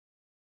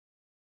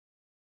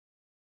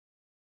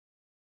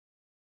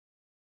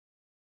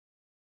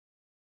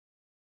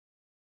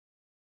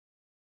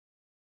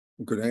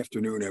Good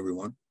afternoon,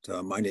 everyone.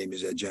 My name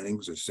is Ed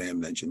Jennings, as Sam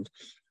mentioned,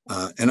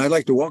 and I'd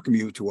like to welcome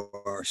you to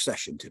our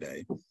session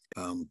today.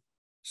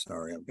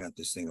 Sorry, I've got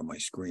this thing on my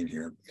screen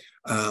here.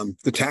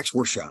 The tax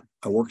workshop,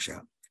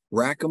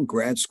 Rackham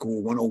Grad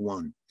School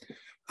 101,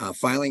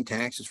 filing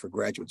taxes for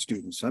graduate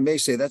students. I may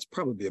say that's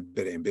probably a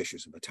bit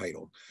ambitious of a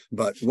title,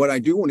 but what I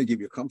do want to give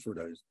you comfort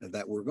is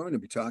that we're going to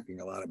be talking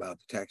a lot about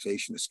the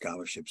taxation of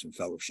scholarships and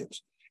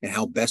fellowships and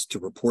how best to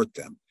report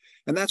them.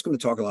 And that's going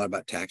to talk a lot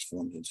about tax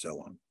forms and so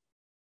on.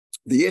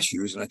 The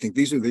issues, and I think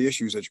these are the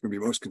issues that you're going to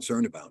be most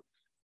concerned about.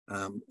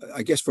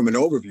 I guess from an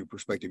overview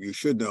perspective, you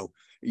should know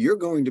you're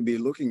going to be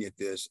looking at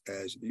this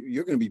as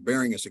you're going to be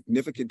bearing a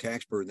significant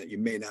tax burden that you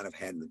may not have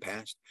had in the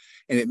past.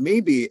 And it may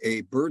be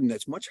a burden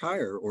that's much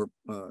higher,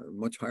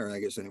 I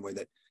guess, anyway,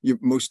 that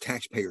most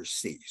taxpayers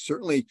see.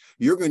 Certainly,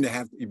 you're going to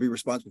have to be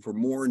responsible for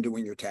more in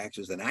doing your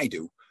taxes than I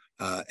do.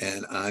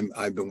 And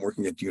I've been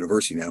working at the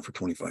university now for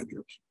 25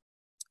 years.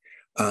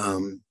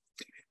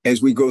 As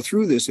we go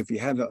through this, if you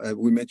have,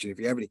 we mentioned, if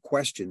you have any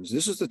questions,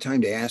 this is the time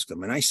to ask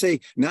them. And I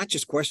say not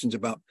just questions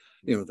about,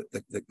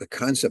 the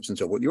concepts and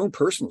so forth, your own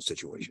personal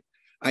situation.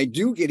 I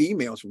do get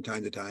emails from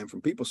time to time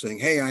from people saying,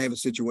 hey, I have a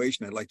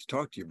situation, I'd like to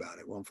talk to you about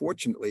it. Well,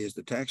 unfortunately, as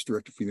the tax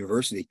director for the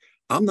university,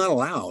 I'm not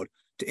allowed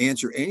to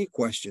answer any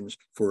questions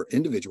for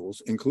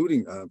individuals,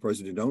 including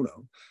President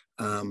Ono,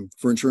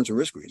 for insurance and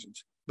risk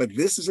reasons. But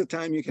this is a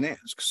time you can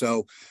ask.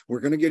 So we're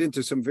going to get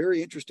into some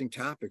very interesting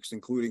topics,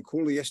 including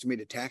quarterly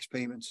estimated tax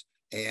payments,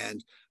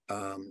 and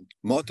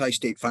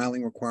multi-state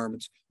filing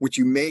requirements, which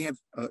you may have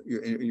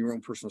in your own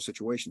personal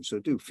situation. So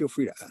do feel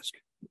free to ask.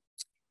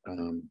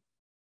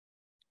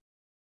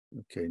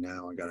 Okay,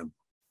 now I got to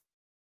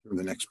go to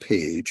the next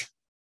page.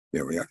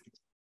 There we are.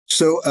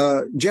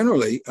 So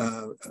generally,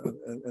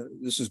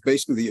 this is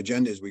basically the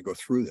agenda as we go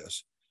through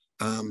this.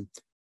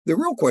 The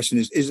real question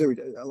is there,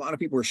 a lot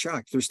of people are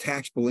shocked. There's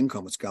taxable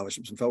income with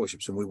scholarships and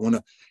fellowships, and we want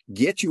to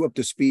get you up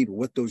to speed with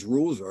what those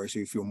rules are so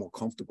you feel more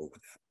comfortable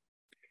with that.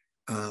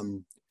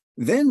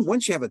 Then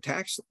once you have a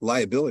tax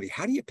liability,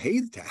 how do you pay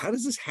the tax? How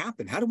does this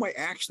happen? How do I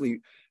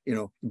actually,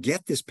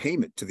 get this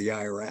payment to the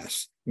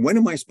IRS? When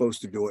am I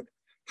supposed to do it?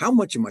 How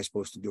much am I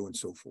supposed to do, and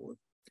so forth?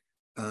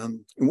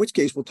 In which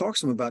case, we'll talk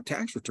some about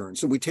tax returns.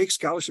 So we take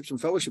scholarships and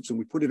fellowships and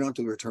we put it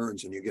onto the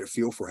returns, and you get a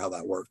feel for how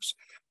that works.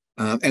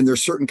 And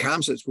there's certain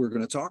concepts we're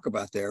going to talk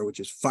about there, which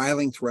is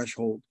filing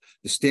threshold,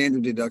 the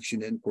standard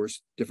deduction, and of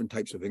course, different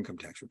types of income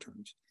tax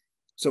returns.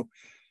 So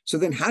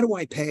then how do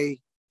I pay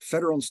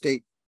federal and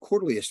state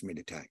quarterly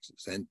estimated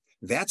taxes? And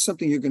that's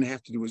something you're going to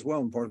have to do as well,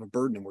 and part of a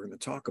burden, and we're going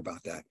to talk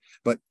about that.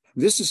 But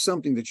this is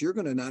something that you're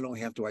going to not only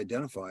have to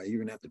identify, you're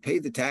going to have to pay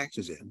the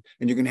taxes in,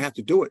 and you're going to have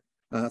to do it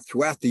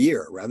throughout the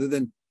year rather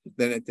than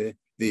at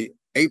the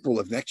April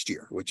of next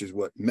year, which is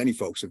what many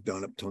folks have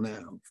done up till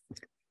now.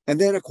 And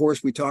then, of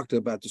course, we talked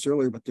about this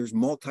earlier, but there's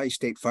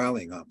multi-state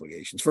filing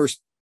obligations. First,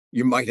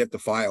 you might have to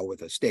file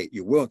with a state.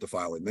 You will have to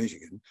file with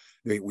Michigan.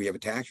 We have a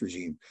tax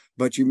regime,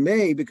 but you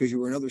may, because you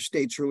were in other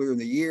states earlier in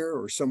the year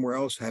or somewhere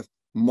else, have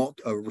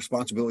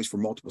responsibilities for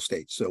multiple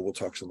states. So we'll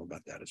talk some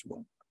about that as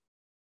well.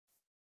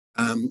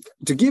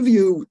 To give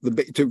you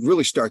to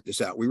really start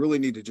this out, we really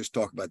need to just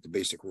talk about the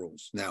basic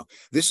rules. Now,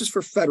 this is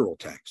for federal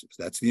taxes.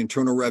 That's the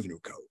Internal Revenue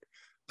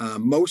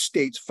Code. Most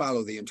states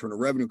follow the Internal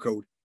Revenue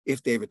Code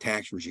if they have a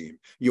tax regime.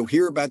 You'll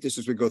hear about this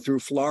as we go through.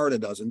 Florida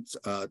doesn't.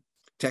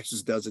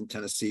 Texas doesn't,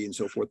 Tennessee, and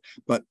so forth,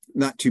 but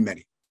not too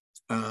many.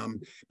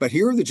 But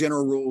here are the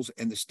general rules,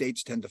 and the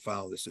states tend to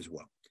follow this as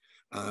well.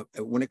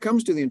 When it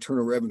comes to the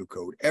Internal Revenue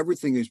Code,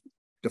 everything is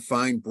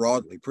defined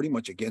broadly, pretty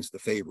much against the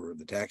favor of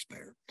the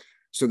taxpayer.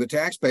 So the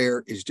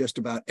taxpayer is just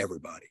about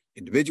everybody: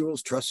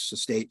 individuals, trusts,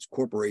 estates,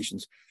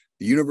 corporations,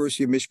 the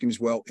University of Michigan as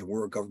well, and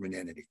we're a government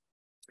entity.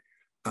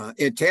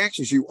 It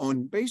taxes you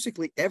on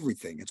basically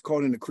everything. It's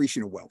called an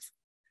accretion of wealth.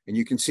 And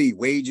you can see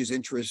wages,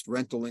 interest,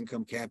 rental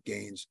income, cap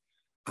gains.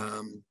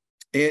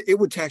 It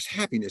would tax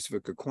happiness if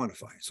it could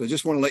quantify. So I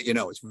just want to let you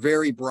know, it's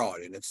very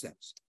broad in its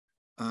sense.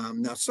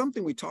 Now,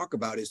 something we talk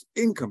about is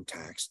income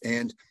tax,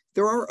 and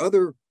there are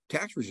other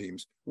tax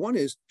regimes. One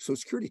is Social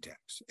Security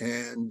tax,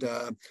 and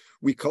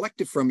we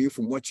collect it from you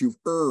from what you've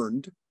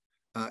earned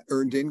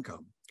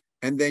income,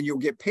 and then you'll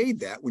get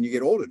paid that when you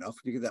get old enough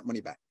to get that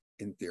money back,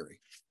 in theory.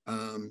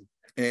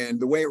 And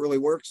the way it really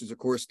works is, of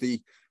course,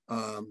 the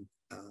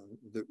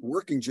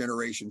working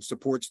generation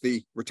supports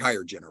the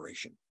retired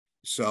generation.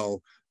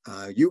 So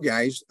you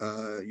guys,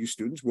 you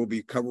students, will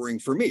be covering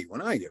for me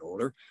when I get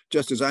older,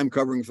 just as I'm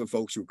covering for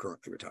folks who are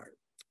currently retired.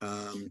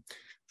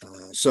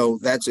 So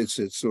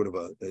it's sort of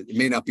it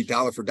may not be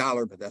dollar for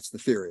dollar, but that's the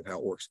theory of how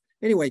it works.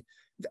 Anyway,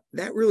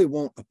 that really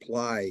won't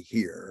apply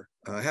here.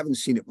 I haven't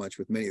seen it much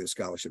with many of the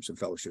scholarships and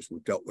fellowships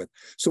we've dealt with.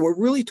 So we're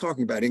really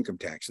talking about income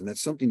tax, and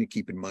that's something to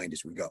keep in mind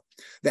as we go.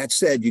 That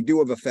said, you do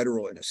have a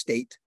federal and a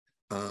state.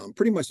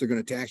 Pretty much they're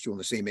going to tax you on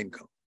the same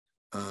income.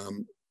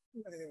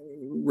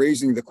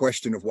 Raising the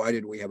question of why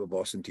did we have a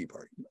Boston Tea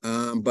Party?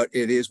 But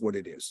it is what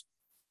it is.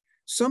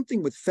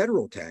 Something with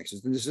federal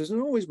taxes, and this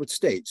isn't always with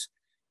states,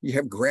 you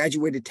have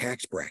graduated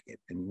tax bracket,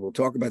 and we'll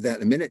talk about that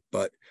in a minute,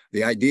 but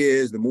the idea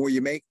is the more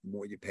you make, the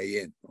more you pay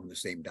in on the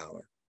same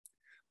dollar.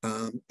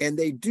 And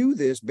they do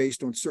this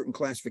based on certain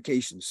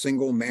classifications: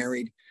 single,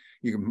 married.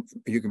 You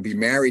can be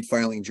married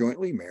filing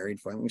jointly, married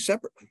filing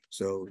separately.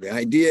 So the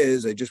idea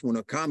is they just want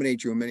to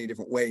accommodate you in many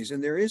different ways,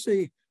 and there is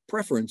a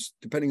preference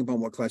depending upon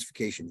what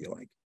classification you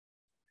like.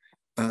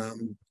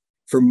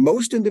 For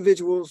most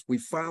individuals, we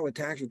file a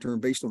tax return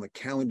based on the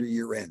calendar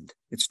year end.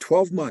 It's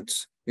 12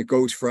 months. It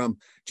goes from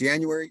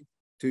January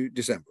to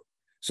December.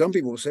 Some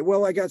people will say,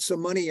 well, I got some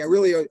money. I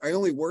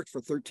only worked for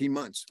 13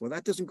 months. Well,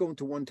 that doesn't go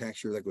into one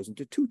tax year. That goes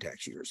into 2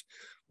 tax years.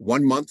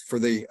 1 month for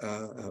the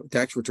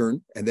tax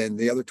return, and then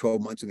the other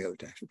 12 months in the other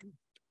tax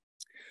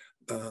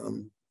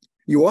return.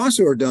 You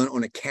also are done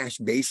on a cash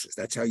basis.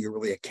 That's how you're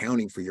really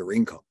accounting for your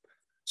income.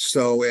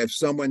 So if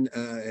someone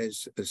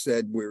has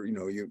said where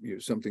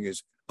something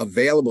is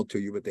available to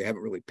you, but they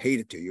haven't really paid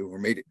it to you or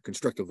made it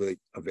constructively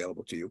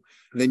available to you,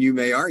 then you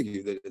may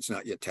argue that it's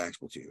not yet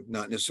taxable to you.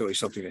 Not necessarily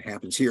something that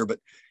happens here, but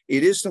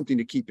it is something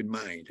to keep in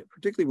mind,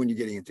 particularly when you're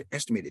getting into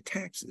estimated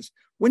taxes.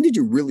 When did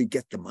you really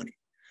get the money?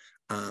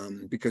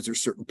 Because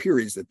there's certain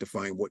periods that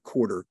define what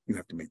quarter you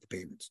have to make the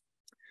payments.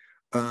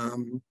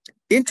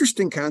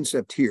 Interesting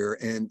concept here,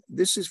 and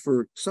this is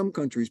for some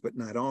countries, but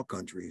not all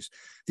countries.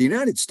 The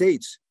United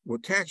States will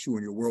tax you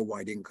on your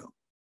worldwide income.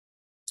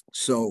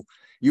 So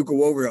you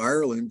go over to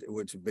Ireland,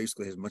 which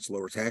basically has a much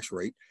lower tax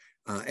rate,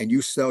 and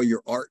you sell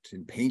your art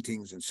and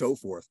paintings and so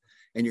forth,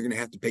 and you're going to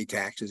have to pay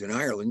taxes in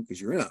Ireland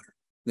because you're in Ireland.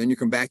 Then you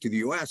come back to the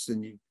U.S.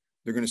 and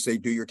they're going to say,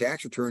 do your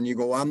tax return. You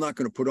go, well, I'm not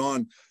going to put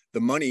on the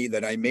money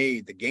that I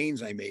made, the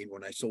gains I made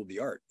when I sold the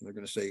art. And they're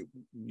going to say,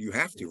 you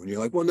have to. And you're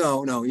like, well,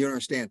 no, you don't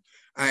understand.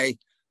 I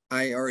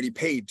already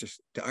paid to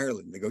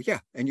Ireland. And they go, yeah,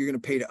 and you're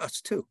going to pay to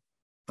us too.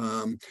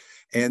 And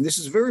this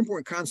is a very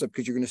important concept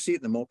because you're going to see it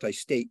in the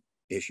multi-state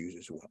issues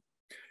as well.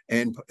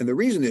 And the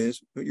reason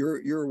is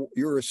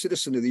you're a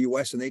citizen of the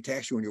U.S. and they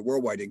tax you on your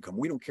worldwide income.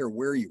 We don't care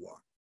where you are.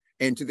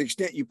 And to the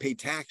extent you pay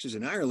taxes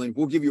in Ireland,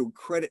 we'll give you a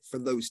credit for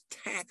those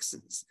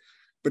taxes.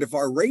 But if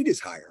our rate is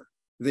higher,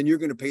 then you're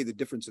going to pay the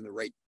difference in the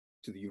rate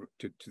to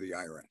the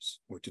IRS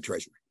or to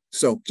Treasury.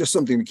 So just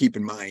something to keep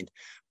in mind.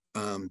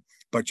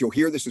 But you'll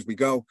hear this as we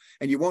go,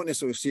 and you won't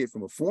necessarily see it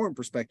from a foreign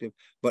perspective,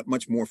 but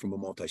much more from a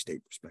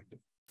multi-state perspective.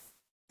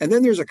 And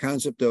then there's a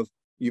concept of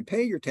you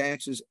pay your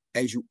taxes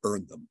as you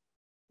earn them.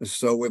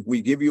 So if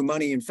we give you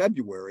money in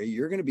February,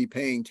 you're going to be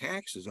paying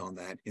taxes on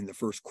that in the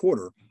first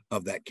quarter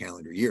of that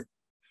calendar year.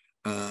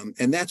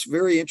 And that's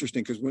very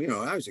interesting because when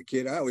I was a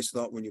kid, I always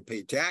thought when you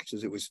paid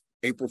taxes, it was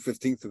April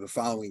 15th of the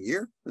following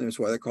year. And that's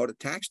why they called it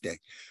tax day.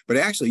 But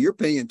actually, you're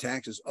paying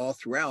taxes all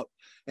throughout.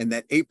 And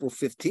that April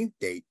 15th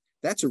date,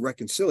 that's a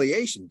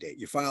reconciliation date.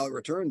 You file a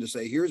return to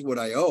say, here's what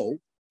I owe.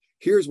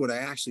 Here's what I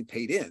actually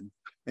paid in.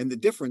 And the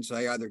difference,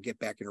 I either get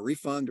back in a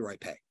refund or I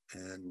pay.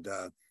 And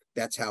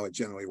that's how it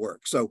generally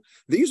works. So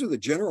these are the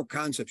general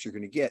concepts you're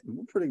going to get. And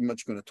we're pretty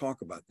much going to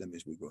talk about them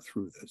as we go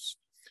through this.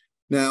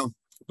 Now,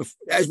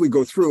 as we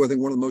go through, I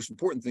think one of the most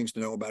important things to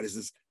know about is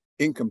this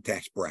income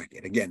tax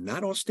bracket. Again,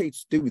 not all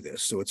states do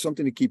this, so it's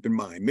something to keep in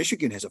mind.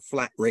 Michigan has a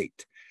flat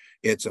rate.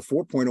 It's a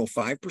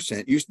 4.05%.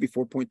 It used to be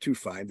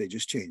 4.25. They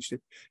just changed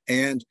it,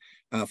 and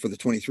for the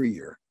 23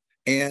 year.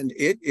 And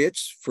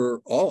it's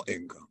for all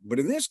income. But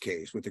in this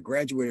case, with the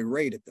graduated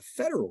rate at the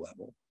federal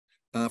level,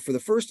 for the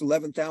first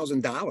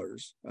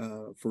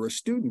 $11,000 for a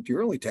student,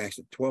 you're only taxed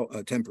at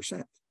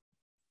 10%.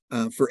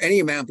 For any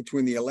amount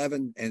between the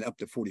 11 and up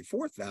to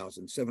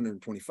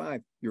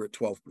 44,725, you're at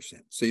 12%.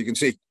 So you can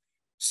see,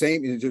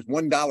 same, just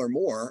 $1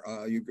 more,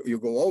 you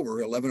go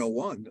over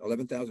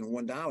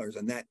 $11,001,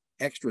 and that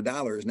extra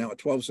dollar is now at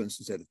 12 cents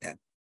instead of 10.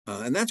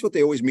 And that's what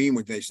they always mean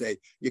when they say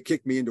you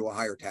kicked me into a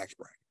higher tax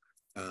bracket.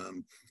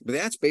 But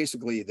that's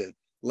basically the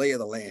lay of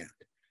the land.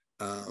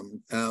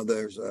 Now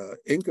there's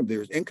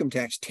income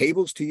tax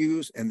tables to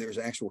use, and there's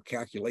actual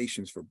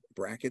calculations for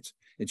brackets.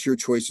 It's your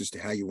choice as to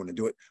how you want to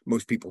do it.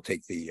 Most people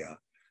take the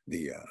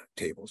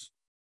tables.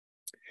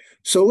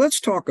 So let's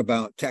talk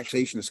about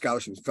taxation of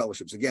scholarships and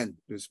fellowships. Again,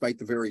 despite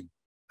the very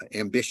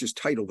ambitious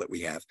title that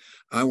we have,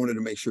 I wanted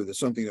to make sure that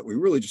something that we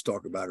really just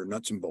talk about are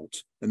nuts and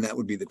bolts, and that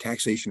would be the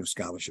taxation of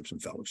scholarships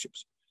and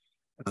fellowships.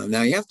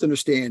 Now you have to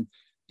understand,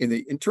 in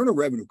the Internal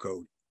Revenue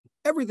Code,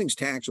 everything's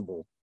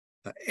taxable.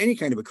 Any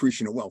kind of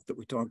accretion of wealth that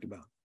we talked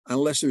about,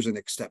 unless there's an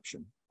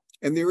exception.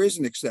 And there is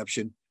an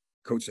exception,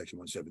 Code Section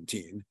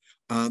 117,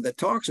 that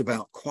talks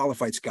about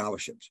qualified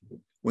scholarships.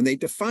 When they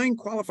define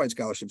qualified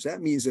scholarships,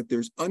 that means that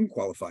there's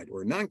unqualified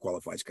or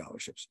non-qualified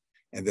scholarships,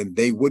 and then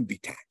they would be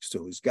taxed.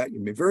 So it's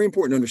very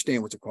important to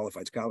understand what's a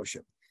qualified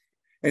scholarship.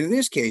 And in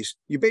this case,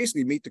 you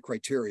basically meet the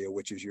criteria,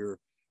 which is you're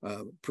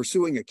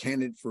pursuing a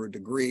candidate for a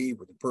degree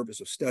with the purpose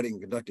of studying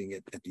and conducting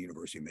it at the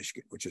University of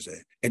Michigan, which is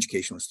an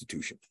educational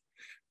institution.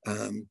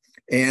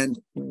 And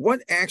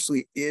what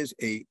actually is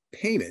a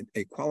payment,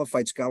 a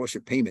qualified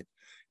scholarship payment,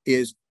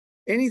 is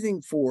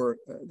anything for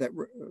that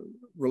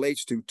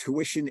relates to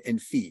tuition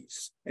and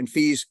fees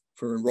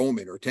for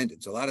enrollment or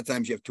attendance. A lot of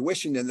times you have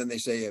tuition, and then they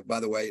say, by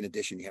the way, in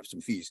addition, you have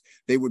some fees.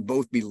 They would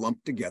both be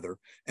lumped together,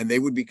 and they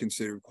would be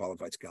considered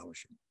qualified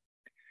scholarship.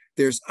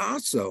 There's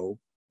also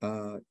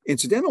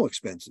incidental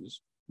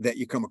expenses that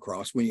you come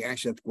across when you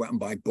actually have to go out and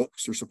buy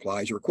books or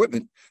supplies or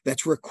equipment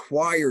that's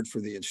required for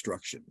the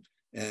instruction.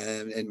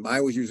 And I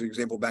always use an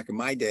example back in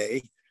my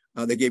day.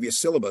 They gave you a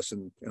syllabus,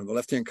 and on the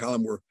left-hand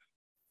column were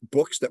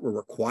books that were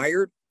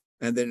required,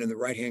 and then in the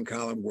right-hand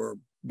column were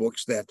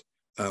books that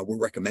were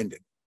recommended.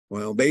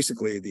 Well,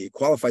 basically, the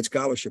qualified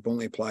scholarship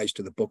only applies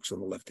to the books on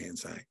the left-hand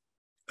side.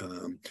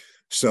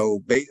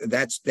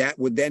 That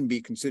would then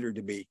be considered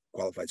to be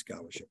qualified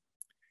scholarship.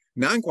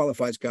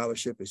 Non-qualified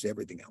scholarship is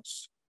everything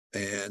else.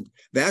 And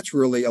that's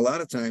really, a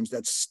lot of times,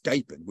 that's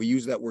stipend. We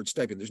use that word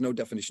stipend. There's no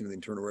definition in the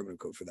Internal Revenue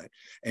Code for that.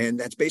 And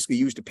that's basically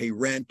used to pay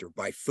rent or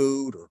buy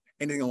food or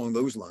anything along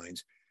those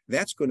lines.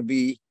 That's going to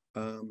be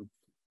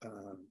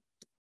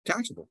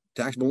taxable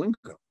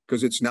income,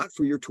 because it's not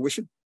for your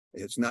tuition.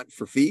 It's not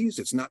for fees.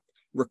 It's not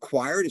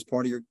required as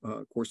part of your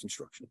course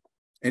instruction.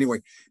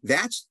 Anyway,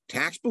 that's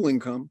taxable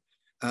income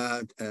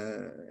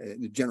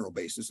the general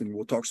basis, and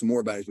we'll talk some more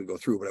about it as we go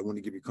through, but I want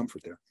to give you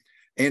comfort there.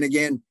 And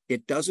again,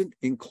 it doesn't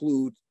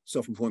include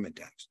self-employment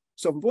tax.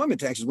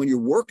 Self-employment tax is when you're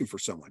working for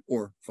someone,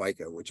 or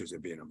FICA, which is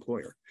being an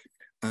employer.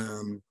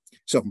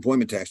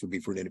 Self-employment tax would be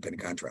for an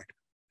independent contractor.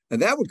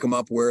 And that would come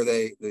up where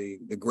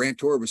the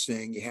grantor was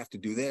saying, you have to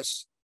do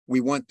this. We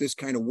want this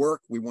kind of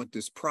work. We want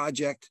this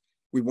project.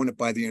 We want it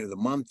by the end of the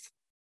month.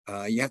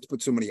 You have to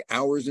put so many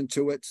hours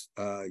into it.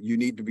 You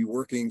need to be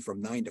working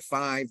from 9 to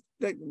 5.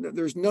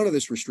 There's none of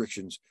this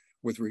restrictions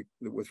with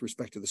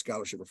respect to the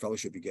scholarship or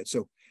fellowship you get.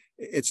 So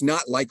it's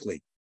not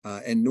likely,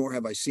 and nor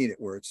have I seen it,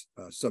 where it's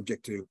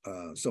subject to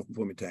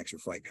self-employment tax or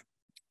FICA.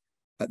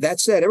 That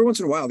said, every once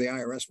in a while, the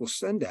IRS will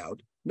send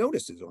out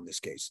notices on this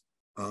case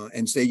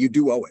and say you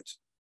do owe it.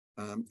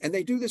 And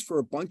they do this for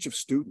a bunch of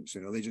students.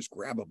 They just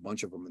grab a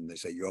bunch of them and they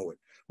say you owe it.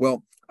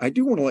 Well, I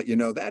do want to let you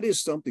know that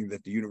is something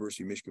that the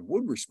University of Michigan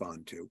would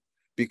respond to,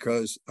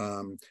 because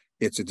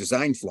it's a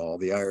design flaw.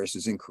 The IRS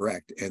is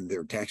incorrect, and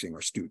they're taxing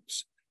our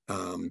students.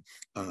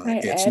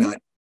 It's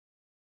not.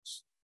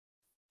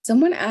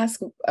 Someone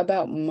asked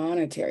about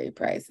monetary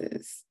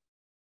prizes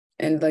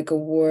and like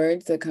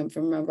awards that come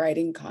from a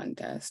writing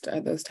contest. Are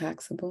those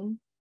taxable?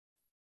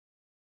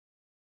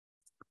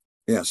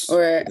 Yes.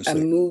 Or a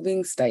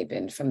moving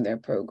stipend from their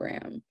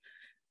program.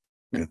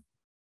 Yeah.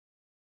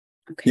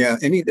 Okay. Yeah.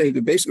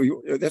 Basically,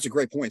 that's a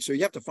great point. So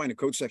you have to find a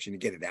code section to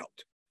get it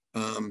out.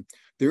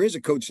 There is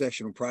a code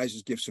section on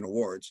prizes, gifts, and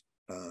awards,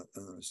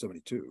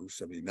 72,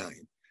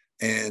 79.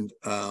 And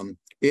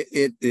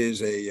it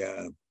is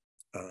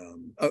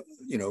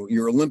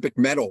your Olympic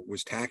medal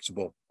was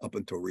taxable up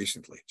until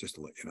recently, just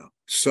to let you know.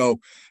 So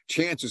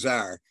chances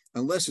are,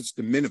 unless it's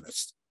de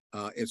minimis,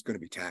 it's going to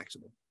be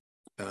taxable.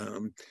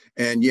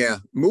 And yeah,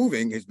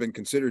 moving has been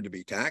considered to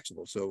be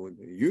taxable. So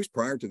used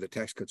prior to the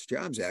Tax Cuts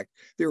Jobs Act,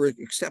 there were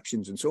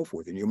exceptions and so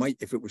forth. And you might,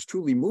 if it was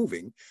truly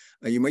moving,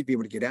 you might be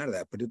able to get out of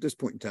that. But at this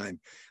point in time,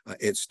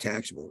 it's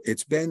taxable.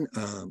 It's been,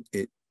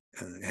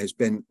 has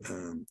been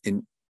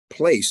in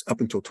place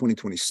up until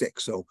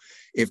 2026. So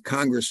if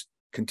Congress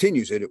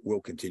continues it, it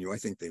will continue. I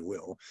think they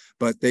will,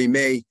 but they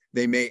may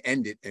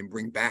end it and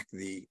bring back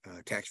the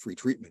tax-free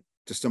treatment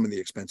to some of the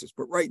expenses.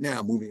 But right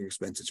now, moving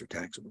expenses are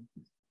taxable.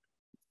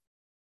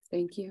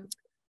 Thank you.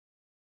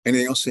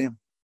 Anything else, Sam?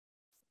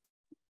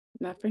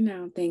 Not for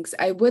now, thanks.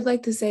 I would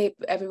like to say,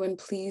 everyone,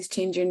 please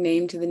change your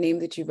name to the name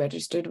that you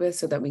registered with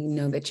so that we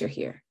know that you're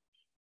here.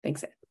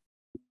 Thanks, Ed.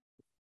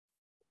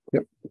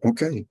 Yep.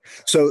 Okay.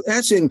 So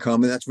that's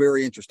income, and that's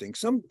very interesting.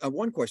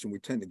 One question we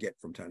tend to get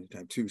from time to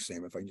time too,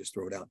 Sam, if I can just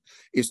throw it out,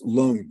 is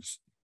loans.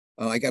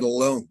 I got a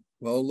loan.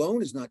 Well, a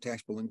loan is not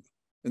taxable income.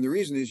 And the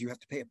reason is you have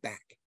to pay it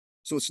back.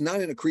 So it's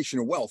not an accretion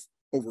of wealth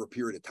over a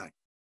period of time.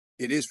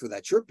 It is for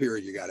that short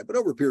period you got it, but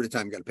over a period of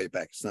time you got to pay it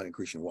back. It's not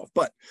increasing wealth.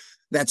 But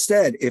that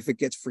said, if it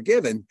gets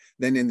forgiven,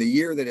 then in the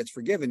year that it's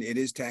forgiven, it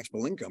is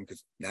taxable income,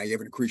 because now you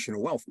have an accretion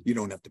of wealth. You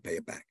don't have to pay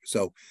it back.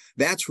 So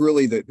that's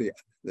really the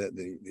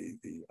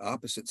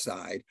opposite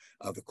side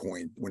of the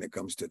coin when it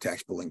comes to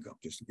taxable income,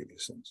 just to give you a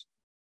sense.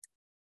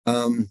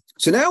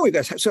 So now we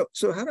got so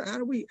how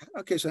do we?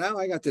 Okay, so now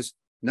I got this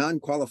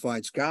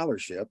non-qualified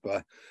scholarship.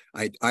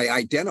 I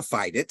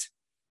identified it.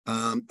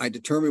 I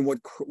determined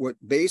what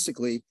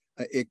basically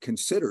it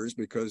considers,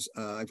 because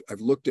I've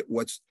looked at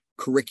what's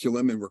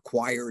curriculum and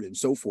required and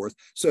so forth.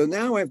 So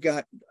now I've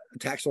got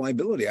tax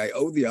liability. I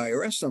owe the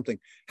IRS something.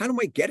 How do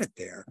I get it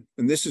there?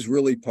 And this is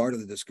really part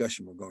of the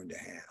discussion we're going to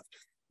have.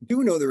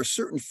 Do know there are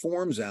certain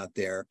forms out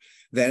there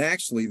that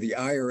actually the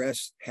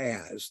IRS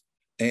has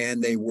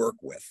and they work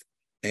with.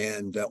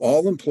 And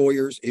all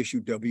employers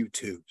issue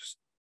W-2s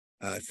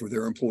for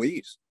their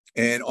employees.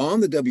 And on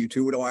the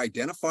W-2, it'll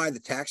identify the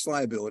tax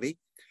liability,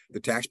 the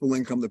taxable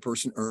income the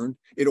person earned.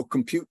 It'll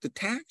compute the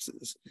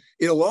taxes.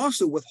 It'll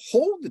also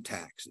withhold the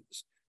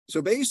taxes.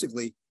 So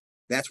basically,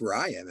 that's where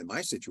I am in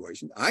my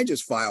situation. I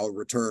just file a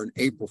return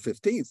April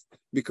 15th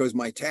because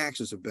my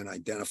taxes have been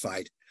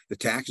identified. The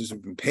taxes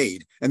have been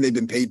paid, and they've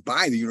been paid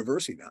by the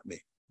university, not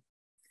me.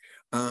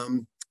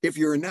 If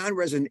you're a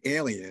non-resident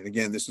alien, and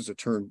again, this is a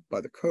term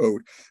by the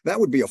code, that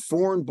would be a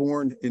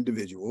foreign-born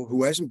individual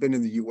who hasn't been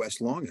in the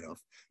U.S. long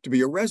enough to be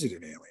a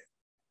resident alien.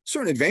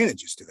 certain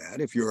advantages to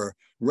that. If you're a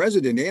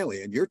resident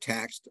alien, you're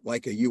taxed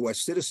like a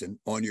U.S. citizen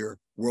on your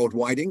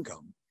worldwide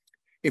income.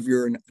 If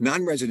you're a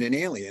non-resident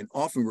alien,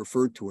 often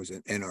referred to as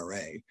an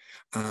NRA,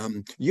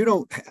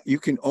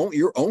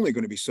 you're only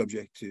going to be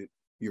subject to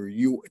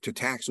to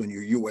tax on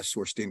your U.S.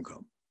 sourced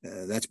income.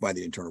 That's by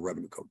the Internal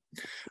Revenue Code.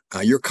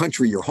 Your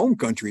country, your home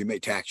country, may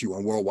tax you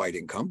on worldwide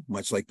income,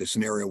 much like the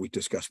scenario we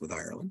discussed with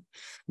Ireland.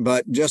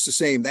 But just the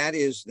same,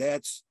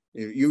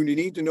 you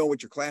need to know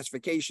what your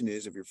classification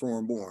is if you're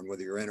foreign born,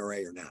 whether you're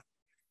NRA or not.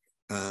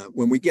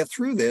 When we get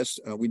through this,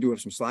 we do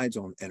have some slides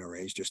on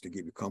NRAs just to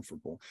get you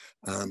comfortable.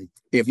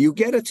 If you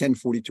get a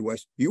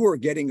 1042S, you are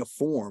getting a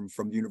form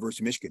from the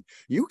University of Michigan.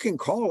 You can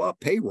call up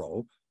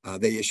payroll,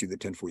 they issue the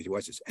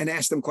 1042Ss, and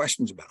ask them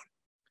questions about it.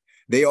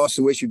 They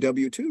also issue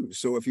W-2s.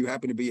 So if you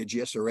happen to be a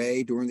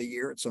GSRA during the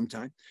year at some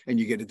time and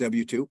you get a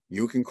W-2,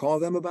 you can call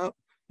them about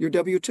your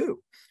W-2.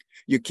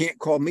 You can't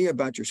call me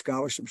about your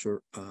scholarships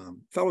or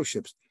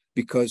fellowships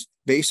because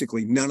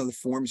basically none of the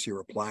forms here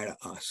apply to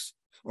us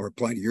or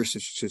apply to your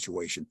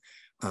situation.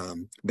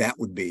 That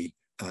would be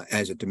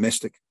as a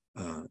domestic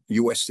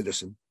U.S.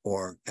 citizen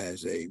or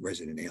as a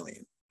resident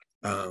alien.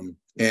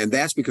 And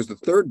that's because the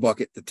third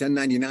bucket, the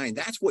 1099,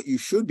 that's what you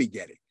should be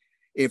getting.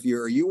 If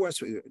you're a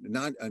U.S.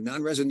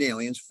 non-resident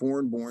aliens,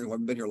 foreign born, who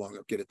haven't been here long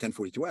enough, get a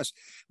 1042S,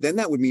 then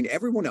that would mean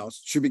everyone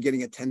else should be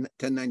getting a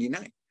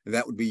 1099.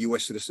 That would be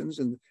U.S. citizens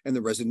and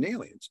the resident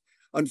aliens.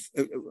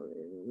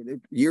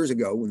 Years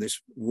ago, when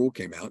this rule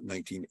came out in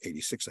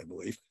 1986, I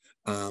believe,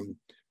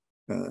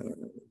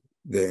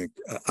 the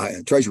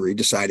Treasury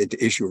decided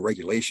to issue a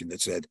regulation that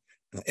said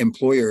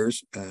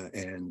employers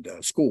and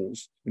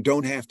schools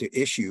don't have to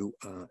issue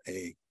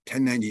a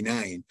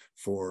 1099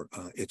 for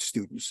its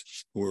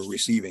students who are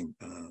receiving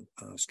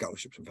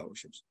scholarships and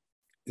fellowships.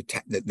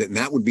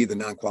 That would be the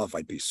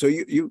non-qualified piece. So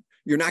you're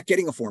not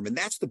getting a form, and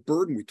that's the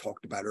burden we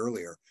talked about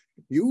earlier.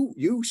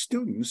 You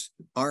students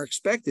are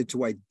expected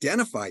to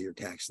identify your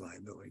tax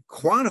liability,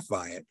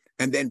 quantify it,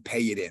 and then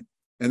pay it in.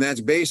 And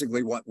that's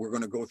basically what we're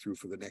going to go through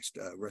for the next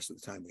rest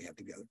of the time we have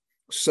together.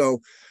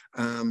 So,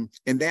 and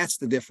that's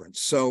the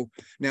difference. So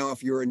now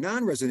if you're a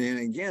non-resident,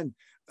 again,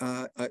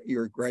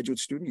 you're a graduate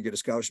student, you get a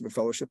scholarship or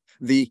fellowship,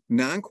 the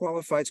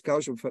non-qualified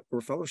scholarship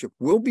or fellowship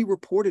will be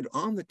reported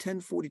on the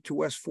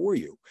 1042S for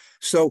you.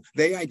 So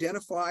they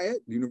identify it,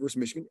 the University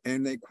of Michigan,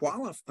 and they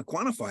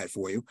quantify it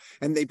for you,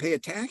 and they pay a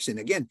tax. And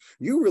again,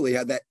 you really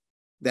have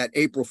that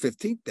April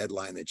 15th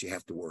deadline that you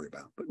have to worry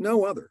about, but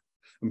no other.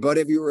 But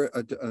if you're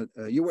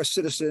a U.S.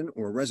 citizen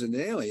or a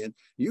resident alien,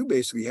 you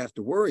basically have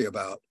to worry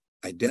about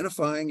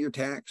identifying your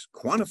tax,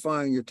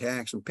 quantifying your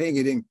tax, and paying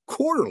it in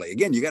quarterly.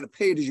 Again, you got to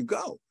pay it as you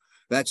go.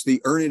 That's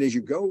the earn it as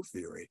you go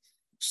theory.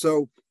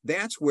 So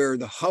that's where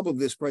the hub of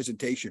this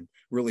presentation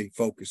really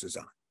focuses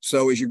on.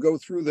 So as you go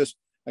through this,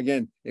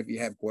 again, if you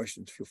have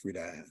questions, feel free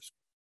to ask.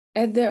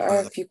 Ed, there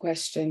are a few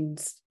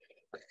questions.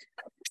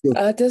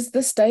 Does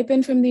the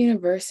stipend from the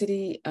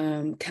university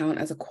count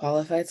as a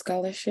qualified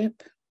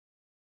scholarship?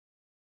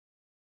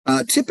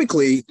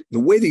 Typically, the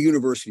way the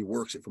university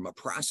works it from a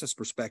process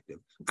perspective,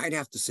 I'd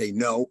have to say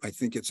no. I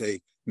think it's a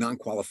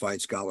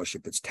non-qualified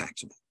scholarship. It's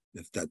taxable.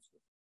 If that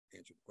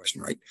answers the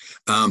question right,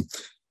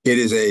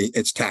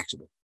 it's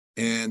taxable,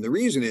 and the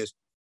reason is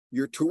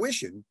your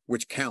tuition,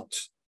 which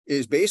counts,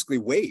 is basically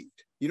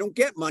waived. You don't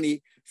get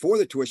money for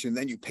the tuition, and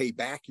then you pay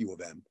back U of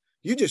M.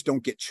 You just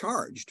don't get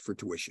charged for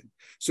tuition.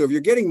 So if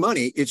you're getting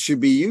money, it should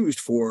be used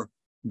for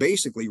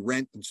basically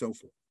rent and so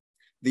forth.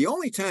 The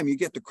only time you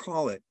get to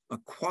call it a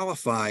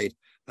qualified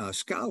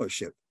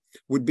scholarship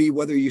would be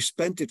whether you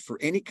spent it for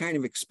any kind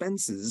of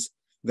expenses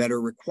that are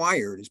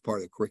required as part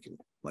of the curriculum,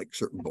 like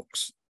certain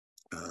books.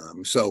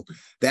 So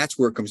that's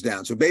where it comes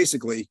down. So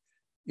basically,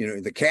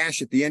 the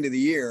cash at the end of the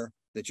year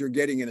that you're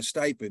getting in a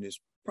stipend is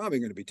probably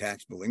going to be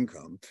taxable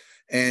income.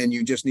 And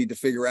you just need to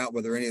figure out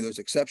whether any of those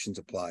exceptions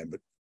apply.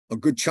 But a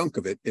good chunk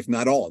of it, if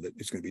not all of it,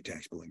 is going to be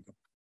taxable income,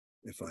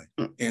 if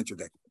I answered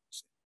that.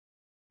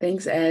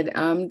 Thanks, Ed.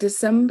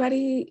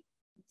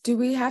 Do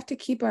we have to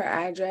keep our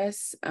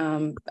address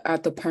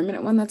at the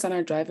permanent one that's on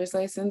our driver's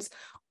license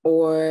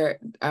or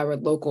our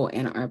local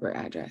Ann Arbor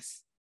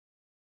address?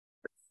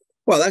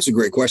 Well, that's a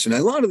great question.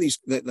 A lot of these,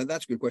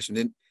 that's a good question.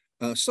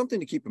 And something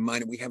to keep in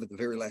mind that we have at the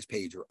very last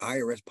page are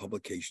IRS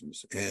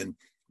publications, and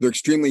they're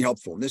extremely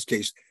helpful. In this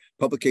case,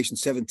 publication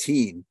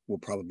 17 will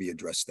probably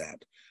address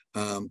that.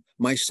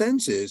 My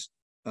sense is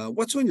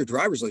what's on your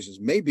driver's license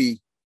may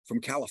be from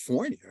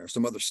California or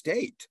some other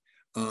state.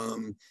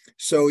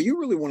 So you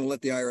really want to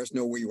let the IRS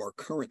know where you are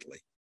currently.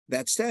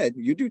 That said,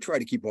 you do try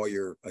to keep all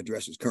your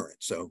addresses current,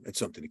 so it's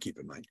something to keep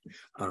in mind.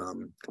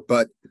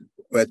 But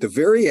at the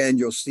very end,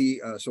 you'll see,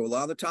 so a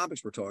lot of the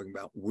topics we're talking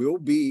about will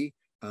be,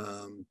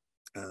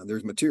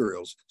 there's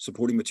materials,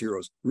 supporting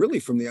materials, really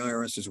from the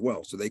IRS as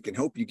well, so they can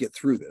help you get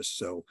through this.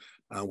 So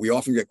we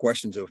often get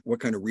questions of what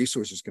kind of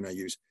resources can I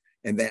use?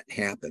 And that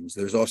happens.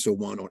 There's also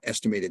one on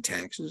estimated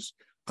taxes,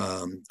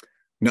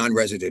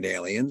 non-resident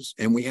aliens,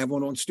 and we have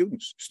one on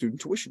student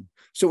tuition.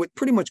 So it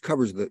pretty much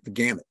covers the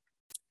gamut.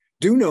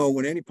 Do know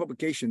when any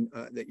publication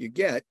that you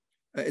get,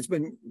 It's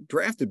been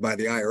drafted by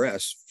the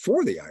IRS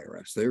for the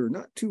IRS. They're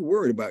not too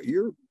worried about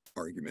your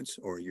arguments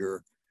or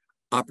your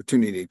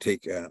opportunity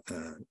to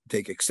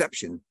take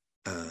exception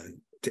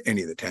to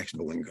any of the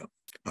taxable income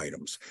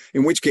items.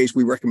 In which case,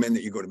 we recommend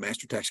that you go to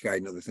Master Tax Guide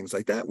and other things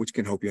like that, which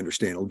can help you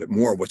understand a little bit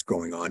more of what's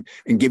going on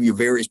and give you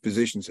various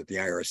positions that the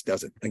IRS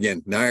doesn't.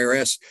 Again, the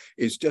IRS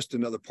is just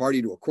another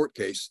party to a court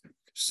case,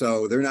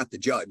 so they're not the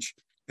judge.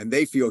 And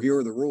they feel here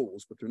are the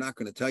rules, but they're not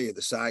going to tell you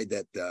the side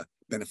that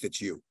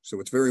benefits you. So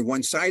it's very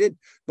one-sided,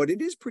 but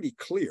it is pretty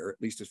clear,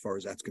 at least as far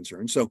as that's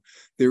concerned. So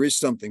there is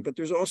something, but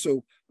there's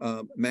also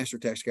Master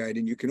Tax Guide,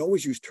 and you can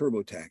always use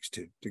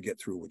TurboTax to get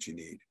through what you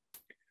need.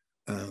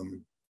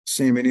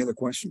 Sam, any other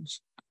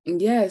questions?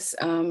 Yes.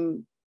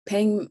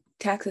 Paying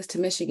taxes to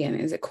Michigan,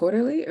 is it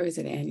quarterly or is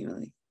it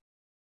annually?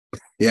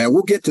 Yeah,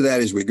 we'll get to that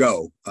as we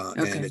go.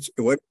 Okay. And it's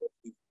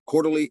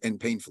quarterly and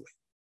painfully.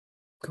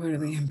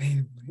 Quarterly and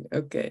painfully.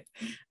 Okay.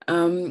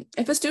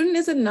 If a student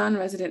is a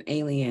non-resident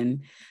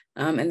alien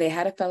and they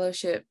had a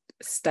fellowship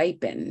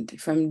stipend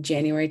from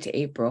January to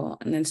April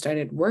and then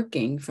started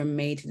working from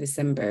May to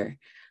December,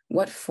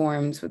 what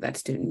forms would that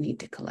student need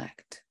to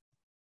collect?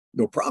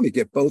 They'll probably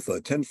get both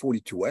a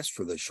 1042-S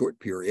for the short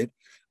period,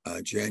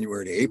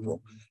 January to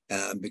April,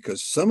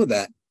 because some of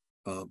that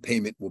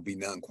payment will be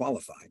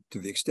non-qualified. To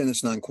the extent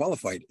it's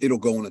non-qualified, it'll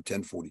go on a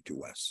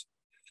 1042-S.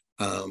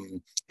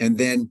 And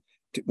then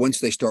once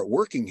they start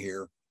working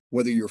here,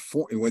 whether you're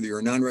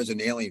a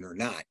non-resident alien or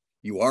not,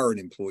 you are an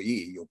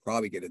employee, you'll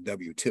probably get a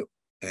W-2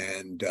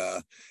 and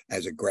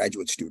as a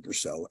graduate student or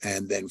so.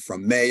 And then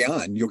from May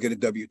on, you'll get a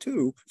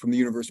W-2 from the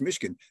University of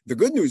Michigan. The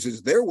good news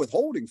is they're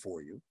withholding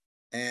for you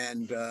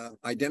and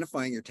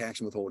identifying your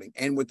tax and withholding.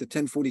 And with the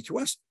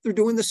 1042-S, they're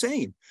doing the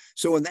same.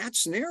 So in that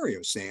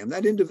scenario, Sam,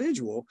 that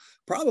individual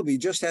probably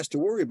just has to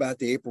worry about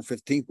the April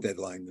 15th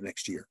deadline the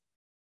next year.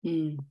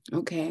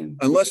 Okay.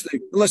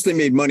 Unless they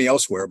made money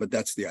elsewhere, but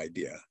that's the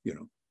idea, you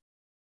know.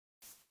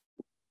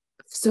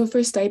 So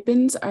for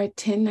stipends, are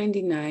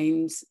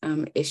 1099s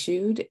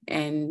issued,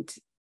 and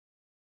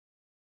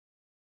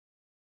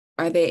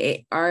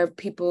are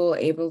people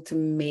able to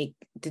make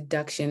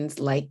deductions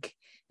like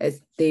as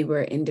they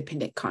were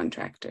independent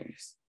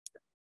contractors?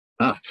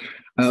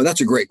 That's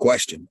a great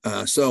question.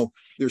 So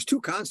there's two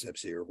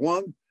concepts here.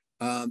 One,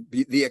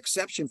 the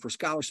exception for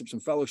scholarships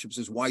and fellowships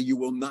is why you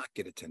will not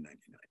get a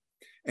 1099.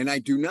 And I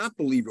do not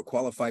believe you'll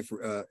qualify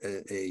for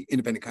a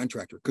independent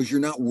contractor because you're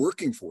not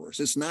working for us.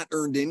 It's not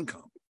earned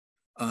income.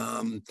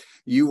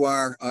 You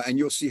are, and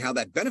you'll see how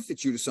that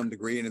benefits you to some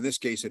degree. And in this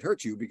case, it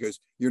hurts you because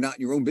you're not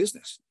in your own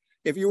business.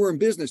 If you were in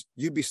business,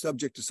 you'd be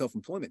subject to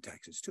self-employment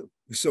taxes too.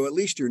 So at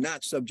least you're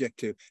not subject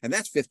to, and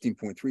that's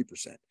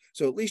 15.3%.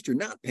 So at least you're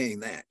not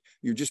paying that.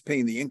 You're just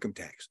paying the income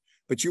tax.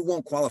 But you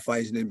won't qualify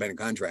as an independent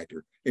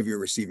contractor if you're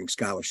receiving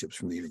scholarships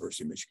from the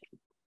University of Michigan.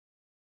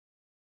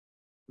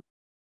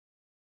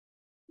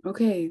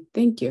 Okay,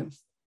 thank you.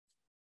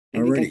 I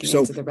think I can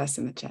answer the rest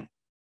in the chat.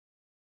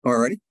 All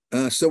righty.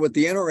 So with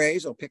the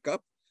NRAs, I'll pick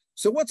up.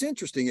 So what's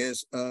interesting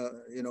is,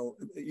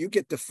 you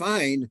get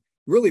defined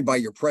really by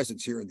your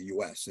presence here in the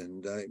U.S.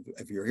 And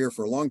if you're here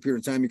for a long period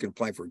of time, you can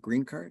apply for a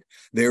green card.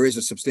 There is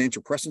a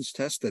substantial presence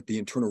test that the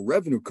Internal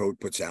Revenue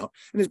Code puts out.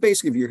 And it's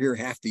basically if you're here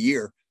half the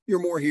year,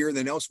 you're more here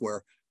than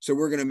elsewhere. So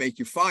we're going to make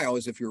you file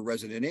as if you're a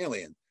resident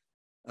alien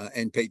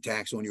and pay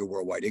tax on your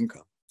worldwide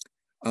income.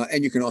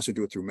 And you can also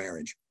do it through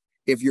marriage.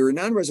 If you're a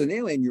non-resident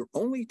alien, you're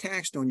only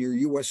taxed on your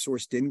U.S.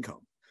 sourced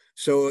income.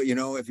 So,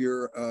 if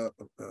you're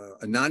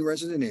a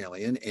non-resident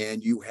alien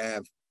and you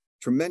have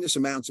tremendous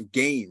amounts of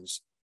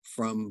gains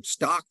from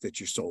stock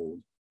that you sold,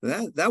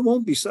 that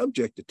won't be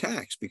subject to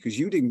tax because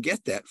you didn't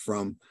get that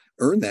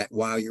earn that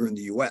while you're in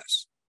the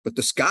U.S. But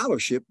the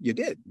scholarship you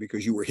did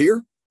because you were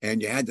here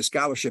and you had the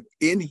scholarship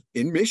in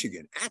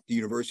Michigan at the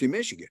University of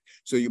Michigan.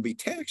 So you'll be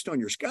taxed on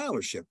your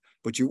scholarship,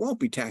 but you won't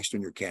be taxed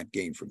on your cap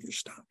gain from your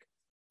stock.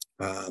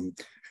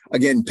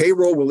 Again,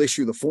 payroll will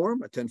issue the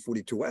form, a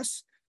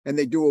 1042-S, and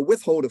they do a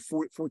withhold of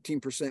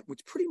 14%,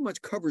 which pretty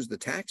much covers the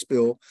tax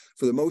bill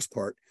for the most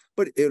part,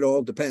 but it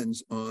all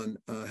depends on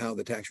how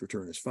the tax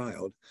return is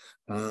filed.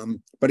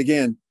 But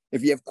again,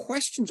 if you have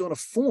questions on a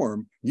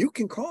form, you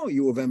can call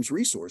U of M's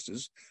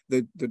resources.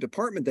 The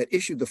department that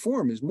issued the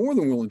form is more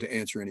than willing to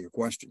answer any of your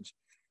questions.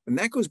 And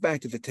that goes back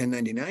to the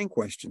 1099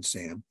 question,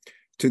 Sam.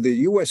 To the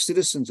U.S.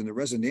 citizens and the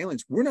resident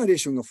aliens, we're not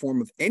issuing a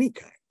form of any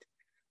kind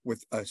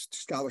with a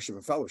scholarship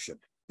and fellowship.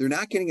 They're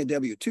not getting a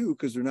W-2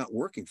 because they're not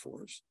working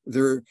for us.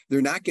 They're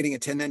not getting a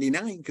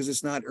 1099 because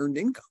it's not earned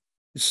income.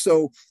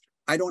 So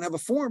I don't have a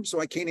form, so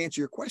I can't answer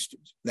your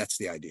questions. That's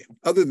the idea.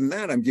 Other than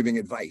that, I'm giving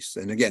advice.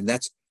 And again,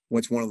 that's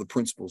what's one of the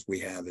principles we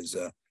have is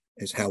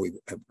how we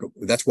have,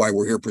 that's why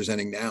we're here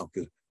presenting now,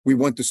 because we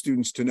want the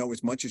students to know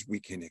as much as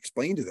we can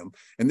explain to them.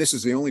 And this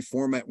is the only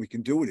format we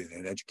can do it in,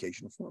 an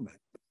educational format.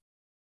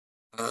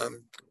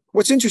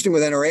 What's interesting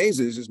with NRAs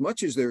is as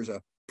much as there's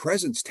a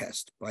presence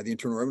test by the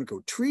Internal Revenue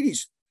Code,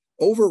 treaties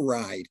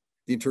override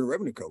the Internal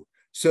Revenue Code.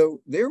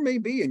 So there may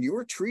be in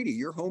your treaty,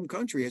 your home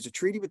country has a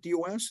treaty with the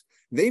US.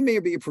 They may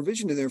be a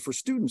provision in there for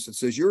students that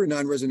says you're a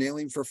non-resident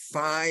alien for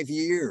 5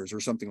 years or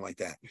something like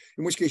that.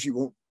 In which case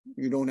you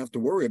don't have to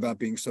worry about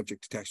being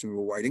subject to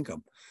taxable wide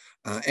income.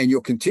 And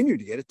you'll continue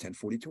to get a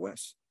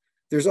 1042S.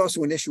 There's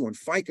also an issue on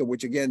FICA,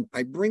 which again,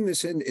 I bring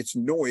this in, it's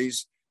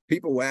noise.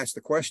 People will ask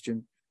the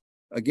question,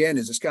 again,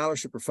 as a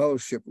scholarship or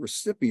fellowship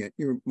recipient,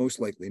 you're most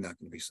likely not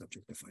going to be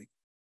subject to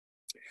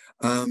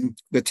FICA.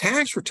 The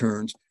tax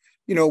returns,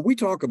 we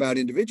talk about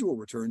individual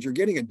returns. You're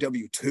getting a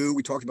W-2.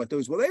 We talked about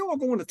those. Well, they all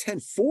go into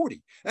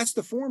 1040. That's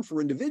the form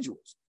for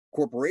individuals.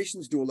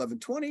 Corporations do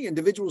 1120.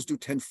 Individuals do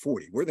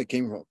 1040. Where they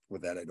came from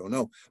with that, I don't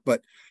know.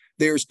 But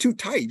there's two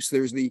types.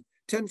 There's the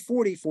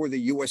 1040 for the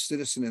U.S.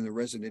 citizen and the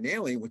resident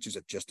alien, which is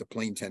just a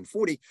plain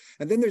 1040.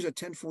 And then there's a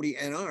 1040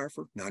 NR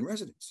for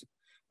non-residents.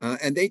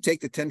 And they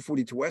take the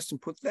 1042S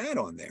and put that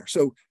on there.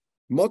 So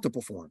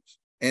multiple forms.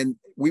 And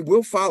we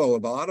will follow a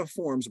lot of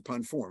forms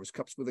upon forms,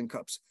 cups within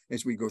cups,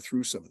 as we go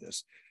through some of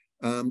this.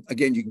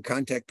 Again, you can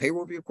contact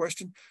payroll if you have a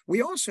question.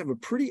 We also have a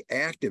pretty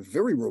active,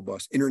 very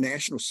robust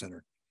international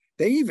center.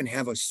 They even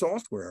have a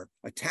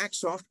tax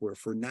software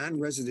for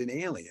non-resident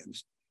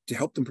aliens to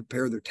help them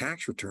prepare their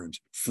tax returns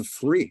for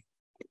free.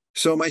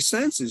 So my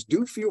sense is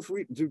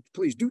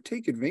please do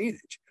take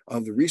advantage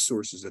of the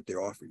resources that they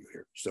offer you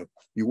here. So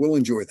you will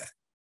enjoy that.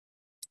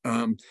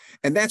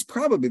 And that's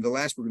probably the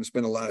last we're going to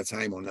spend a lot of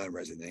time on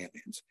non-resident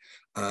aliens.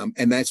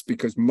 And that's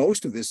because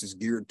most of this is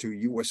geared to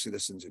U.S.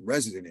 citizens and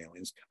resident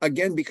aliens.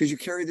 Again, because you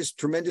carry this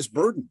tremendous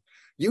burden.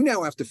 You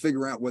now have to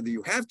figure out whether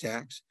you have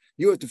tax.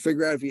 You have to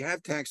figure out if you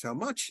have tax, how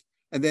much,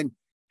 and then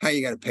how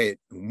you got to pay it,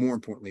 and more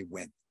importantly,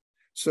 when.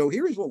 So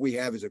here's what we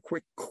have is a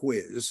quick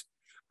quiz.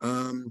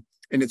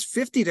 And it's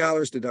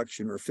 $50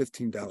 deduction or a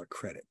 $15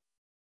 credit.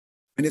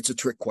 And it's a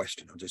trick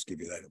question. I'll just give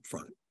you that up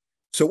front.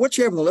 So what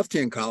you have in the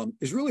left-hand column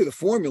is really the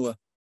formula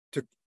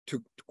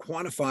to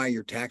quantify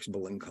your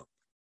taxable income.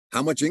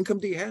 How much income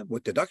do you have?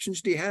 What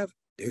deductions do you have?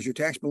 There's your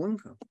taxable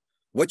income.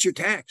 What's your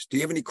tax? Do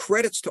you have any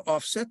credits to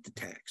offset the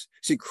tax?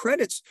 See,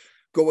 credits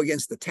go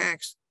against the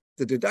tax.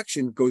 The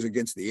deduction goes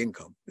against the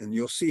income, and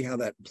you'll see how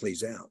that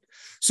plays out.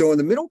 So in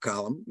the middle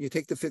column, you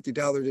take the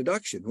 $50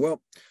 deduction.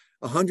 Well,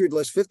 100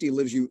 less 50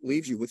 leaves you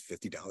with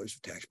 $50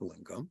 of taxable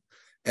income.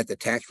 At the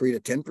tax rate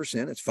of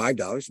 10%, it's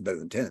 $5, better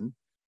than 10.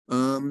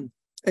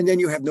 And then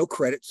you have no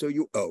credit, so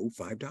you owe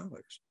 $5.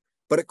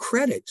 But a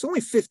credit, it's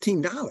only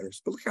 $15,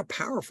 but look how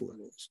powerful it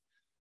is.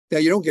 Now,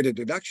 you don't get a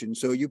deduction,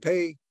 so you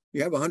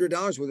have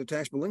 $100 worth of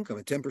taxable income.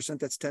 At 10%,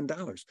 that's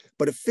 $10.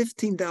 But a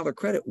 $15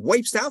 credit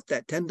wipes out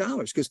that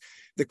 $10 because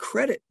the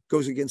credit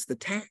goes against the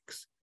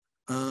tax.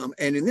 And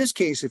in this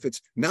case, if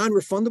it's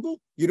non-refundable,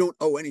 you don't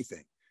owe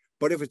anything.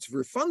 But if it's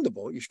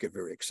refundable, you should get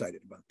very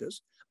excited about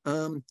this.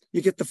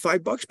 You get the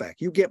 $5 back.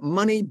 You get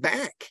money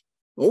back.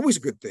 Always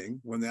a good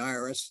thing when the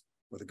IRS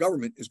or the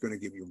government is going to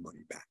give you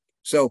money back.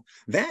 So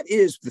that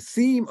is the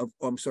theme of,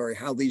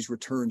 how these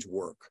returns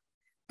work.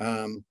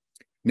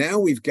 Now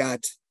we've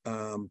got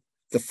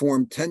the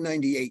form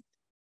 1098T.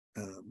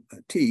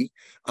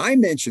 I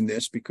mention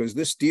this because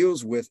this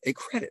deals with a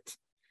credit.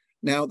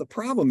 Now, the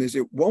problem is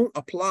it won't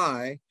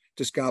apply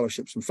to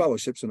scholarships and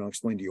fellowships, and I'll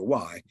explain to you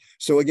why.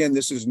 So again,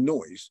 this is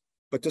noise.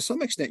 But to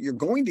some extent, you're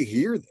going to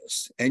hear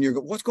this and you're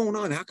going, what's going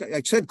on?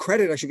 I said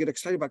credit, I should get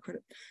excited about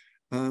credit.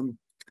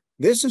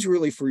 This is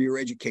really for your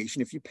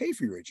education if you pay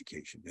for your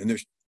education. And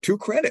there's two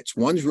credits.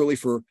 One's really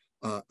for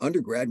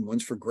undergrad and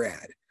one's for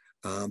grad.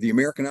 The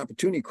American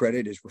Opportunity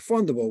Credit is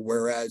refundable,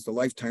 whereas the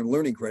Lifetime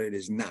Learning Credit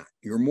is not.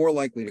 You're more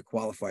likely to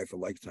qualify for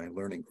Lifetime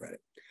Learning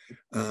Credit.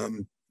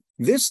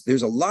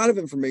 There's a lot of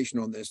information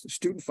on this. The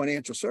Student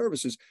Financial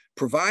Services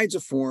provides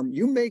a form.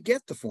 You may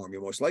get the form,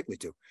 you're most likely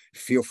to.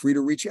 Feel free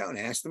to reach out and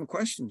ask them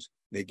questions.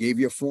 They gave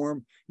you a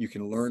form, you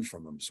can learn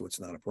from them, so it's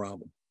not a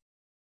problem.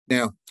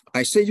 Now,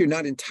 I say you're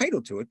not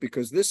entitled to it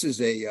because this is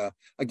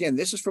again,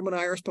 this is from an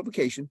IRS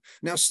publication.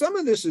 Now, some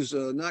of this is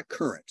not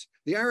current.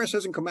 The IRS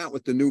hasn't come out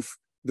with the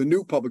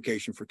new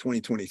publication for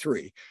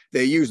 2023.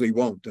 They usually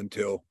won't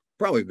until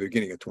probably the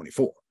beginning of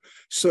 24.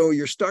 So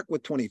you're stuck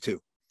with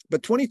 22.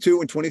 But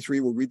 22 and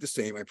 23 will read the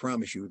same. I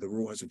promise you, the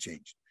rule hasn't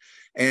changed.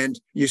 And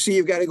you see,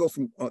 you've got to go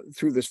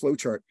through this flow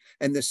chart.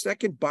 And the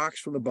second box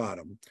from the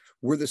bottom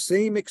were the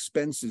same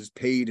expenses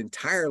paid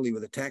entirely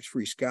with a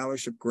tax-free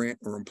scholarship, grant,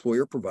 or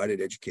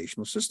employer-provided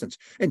educational assistance.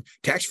 And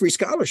tax-free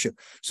scholarship.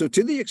 So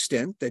to the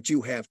extent that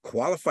you have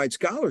qualified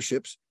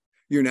scholarships,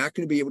 you're not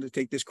going to be able to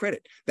take this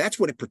credit. That's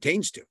what it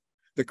pertains to.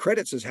 The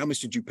credit says, how much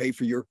did you pay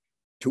for your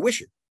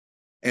tuition?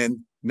 And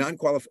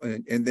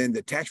non-qualified, and then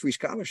the tax-free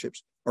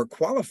scholarships are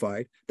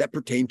qualified that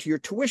pertain to your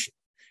tuition.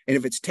 And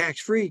if it's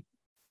tax-free,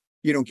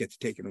 you don't get to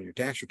take it on your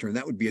tax return.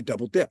 That would be a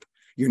double dip.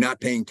 You're not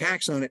paying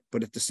tax on it,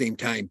 but at the same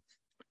time,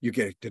 you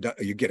get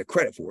a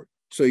credit for it.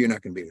 So you're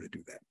not going to be able to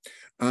do that.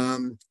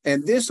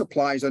 And this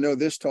applies, I know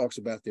this talks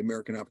about the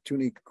American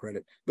Opportunity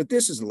Credit, but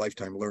this is a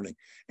lifetime learning,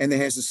 and it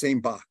has the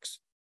same box.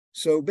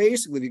 So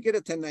basically, if you get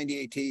a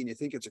 1098T and you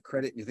think it's a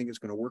credit and you think it's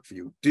going to work for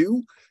you,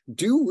 do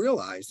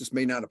realize this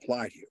may not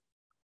apply to you.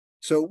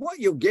 So what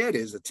you'll get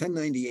is a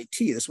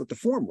 1098T. That's what the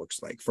form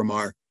looks like from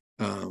our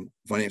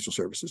financial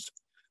services.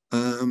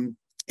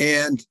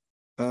 And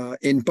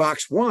in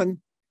box 1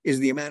 is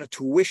the amount of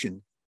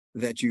tuition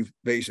that you've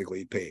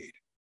basically paid.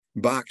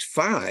 Box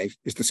 5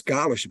 is the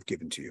scholarship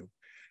given to you.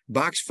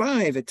 Box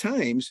 5 at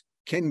times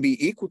can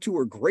be equal to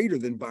or greater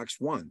than box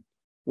 1.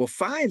 Well,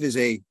 5 is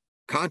a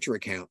contra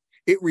account.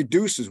 It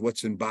reduces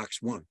what's in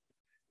box 1.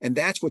 And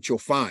that's what you'll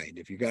find.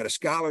 If you got a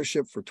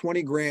scholarship for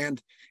 20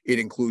 grand, it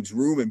includes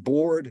room and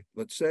board,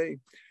 let's say,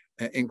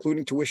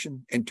 including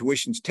tuition, and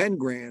tuition's 10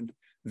 grand,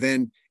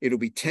 then it'll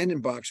be 10 in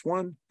box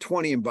 1,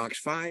 20 in box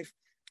 5.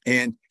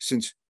 And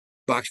since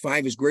box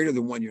 5 is greater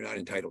than 1, you're not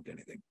entitled to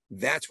anything.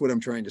 That's what I'm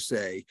trying to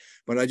say.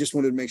 But I just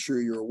wanted to make sure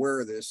you're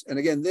aware of this. And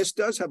again, this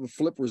does have a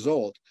flip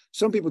result.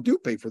 Some people do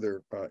pay for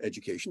their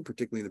education,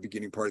 particularly in the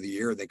beginning part of the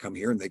year. They come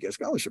here and they get a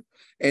scholarship.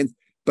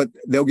 But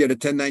they'll get a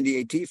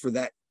 1098T for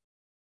that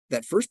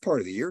first part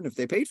of the year. And if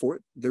they paid for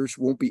it, there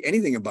won't be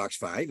anything in box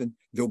 5, and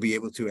they'll be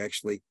able to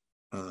actually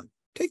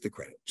take the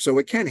credit. So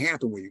it can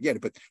happen when you get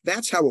it, but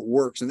that's how it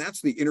works. And that's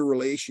the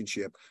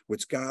interrelationship with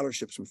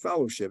scholarships and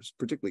fellowships,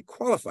 particularly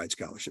qualified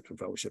scholarships and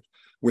fellowships,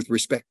 with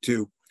respect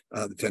to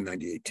the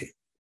 1098T.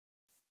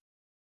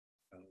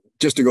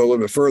 Just to go a little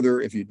bit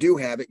further, if you do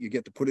have it, you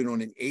get to put it on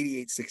an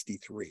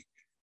 8863.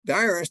 The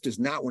IRS does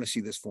not want to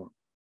see this form.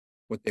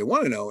 What they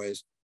want to know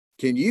is,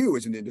 can you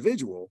as an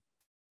individual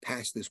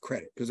pass this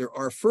credit? Because there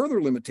are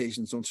further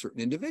limitations on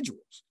certain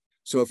individuals.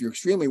 So if you're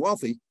extremely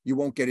wealthy, you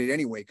won't get it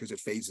anyway because it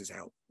phases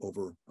out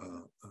over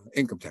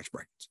income tax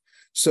brackets.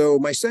 So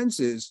my sense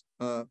is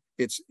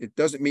it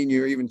doesn't mean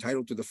you're even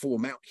entitled to the full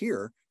amount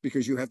here,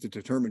 because you have to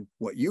determine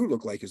what you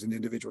look like as an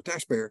individual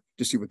taxpayer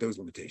to see what those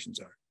limitations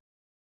are.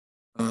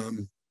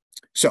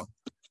 So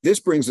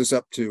this brings us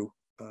up to,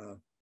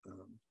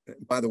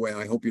 by the way,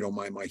 I hope you don't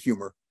mind my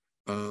humor.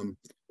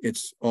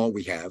 It's all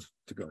we have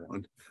to go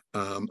on.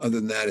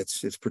 Other than that,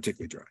 it's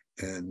particularly dry.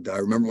 And I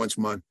remember once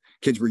my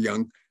kids were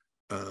young,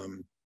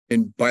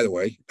 and by the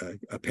way,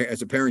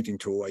 as a parenting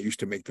tool, I used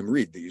to make them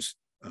read these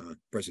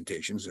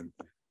presentations, and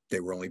they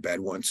were only bad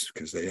once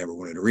because they never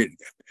wanted to read it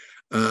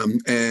again.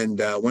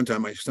 And one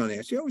time my son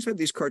asked, "You always had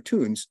these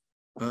cartoons,"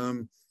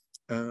 and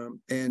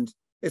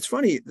it's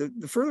funny.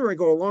 The further I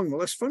go along, the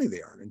less funny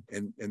they are,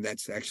 and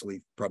that's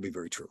actually probably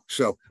very true.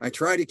 So I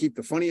try to keep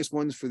the funniest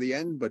ones for the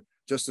end, but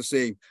just to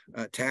say,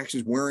 tax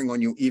is wearing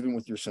on you even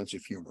with your sense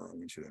of humor. I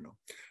want you to know.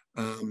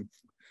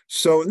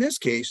 So in this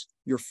case,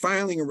 you're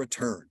filing a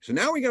return. So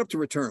now we got up to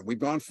return. We've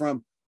gone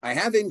from, I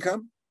have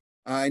income,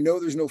 I know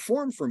there's no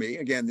form for me.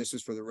 Again, this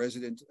is for the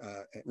resident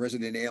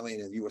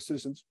alien and U.S.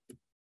 citizens.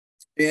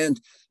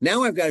 And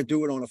now I've got to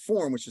do it on a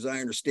form, which is, I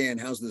understand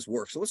how's this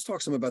work. So let's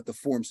talk some about the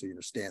form so you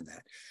understand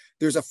that.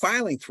 There's a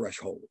filing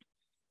threshold.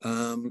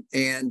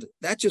 And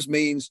that just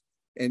means,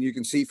 and you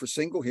can see for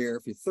single here,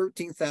 if you're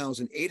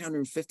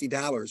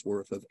 $13,850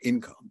 worth of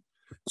income,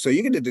 so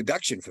you get a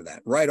deduction for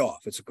that right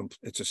off. It's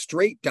a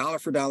straight dollar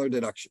for dollar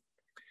deduction.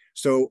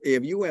 So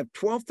if you have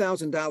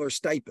 $12,000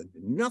 stipend,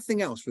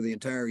 nothing else for the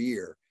entire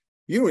year,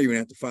 you don't even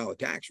have to file a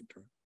tax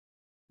return,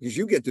 because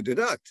you get to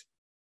deduct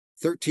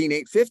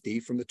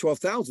 $13,850 from the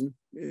 $12,000,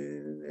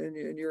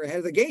 and you're ahead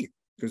of the game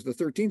because the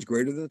 13 is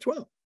greater than the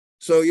 12.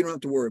 So you don't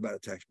have to worry about a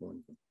taxable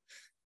income.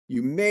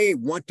 You may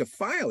want to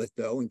file it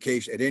though, in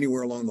case at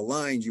anywhere along the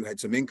lines you had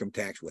some income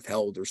tax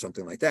withheld or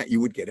something like that. You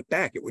would get it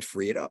back. It would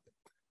free it up.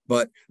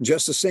 But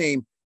just the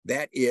same,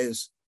 that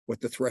is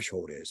what the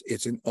threshold is.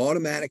 It's an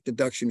automatic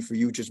deduction for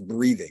you just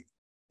breathing.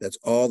 That's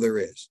all there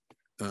is.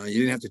 You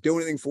didn't have to do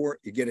anything for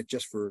it. You get it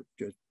just for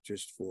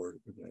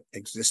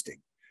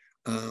existing.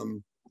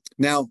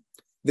 Now,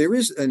 there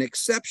is an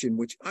exception,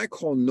 which I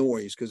call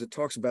noise, because it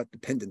talks about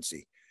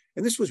dependency.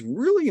 And this was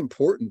really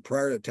important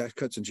prior to the Tax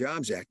Cuts and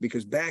Jobs Act,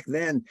 because back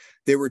then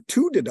there were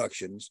two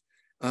deductions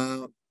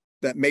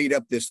that made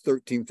up this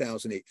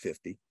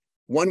 $13,850.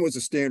 One was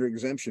a standard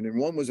exemption and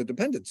one was a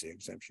dependency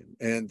exemption.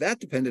 And that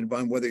depended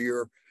upon whether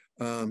your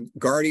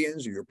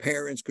guardians or your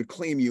parents could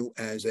claim you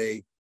as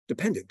a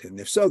dependent. And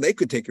if so, they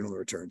could take it on the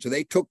return. So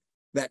they took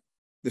the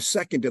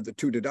second of the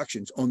two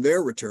deductions on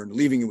their return,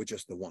 leaving you with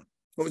just the one.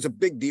 Well, it was a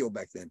big deal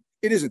back then.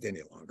 It isn't any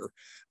longer.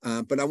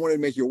 But I wanted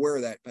to make you aware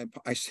of that.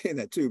 I say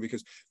that too,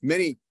 because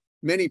many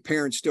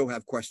parents still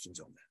have questions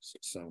on this.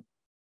 So,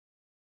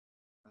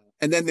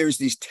 and then there's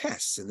these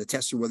tests, and the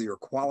tests are whether you're a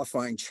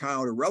qualifying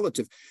child or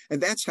relative,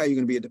 and that's how you're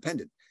going to be a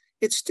dependent.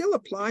 It still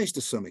applies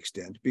to some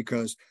extent,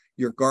 because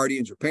your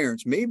guardians or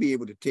parents may be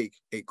able to take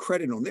a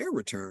credit on their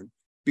return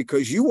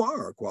because you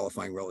are a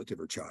qualifying relative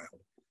or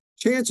child.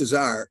 Chances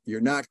are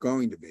you're not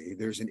going to be.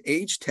 There's an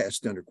age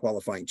test under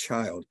qualifying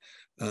child.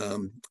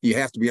 You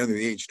have to be under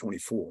the age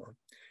 24.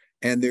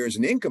 And there's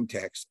an income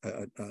test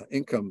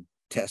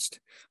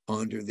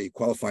under the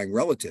qualifying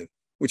relative,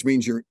 which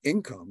means your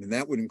income, and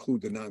that would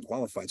include the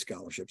non-qualified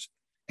scholarships,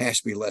 has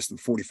to be less than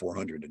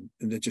 $4,400,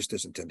 and it just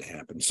doesn't tend to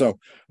happen. So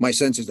my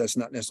sense is that's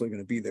not necessarily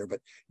going to be there, but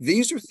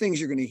these are things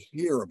you're going to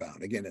hear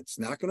about. Again, it's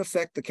not going to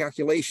affect the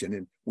calculation,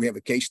 and we have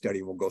a case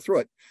study, we'll go through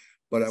it,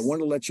 but I want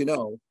to let you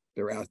know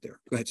they're out there.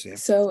 Go ahead, Sam.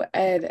 So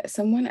Ed,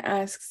 someone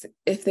asks,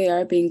 if they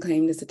are being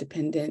claimed as a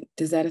dependent,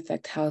 does that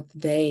affect how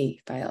they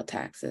file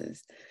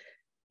taxes?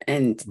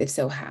 And if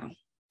so, how?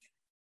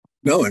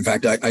 No, in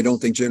fact, I don't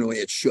think generally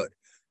it should.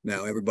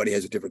 Now, everybody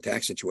has a different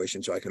tax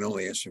situation, so I can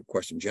only answer the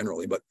question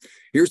generally. But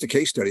here's the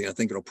case study, and I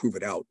think it'll prove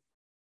it out.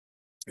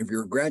 If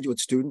you're a graduate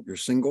student, you're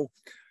single,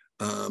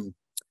 so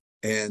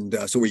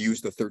we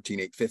use the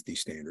 13,850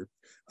 standard.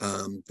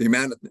 The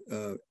amount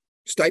of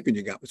stipend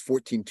you got was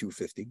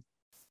 14,250.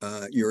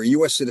 You're a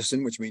U.S.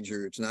 citizen, which means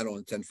it's not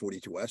on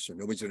 1042S, or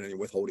nobody's doing any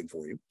withholding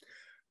for you.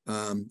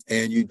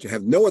 And you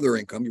have no other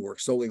income. You work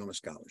solely on a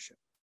scholarship.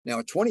 Now,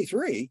 at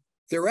 23,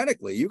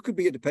 theoretically, you could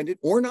be a dependent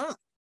or not,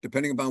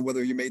 depending upon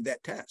whether you made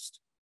that test.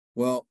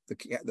 Well,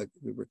 the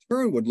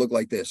return would look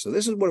like this. So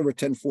this is what a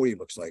 1040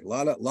 looks like. A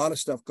lot of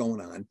stuff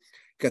going on.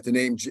 Got the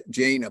name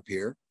Jane up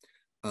here.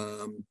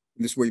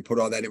 This is where you put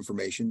all that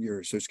information,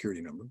 your social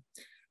security number.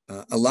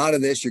 A lot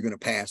of this you're going to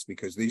pass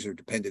because these are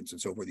dependents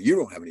and so forth. You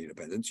don't have any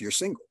dependents. You're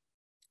single.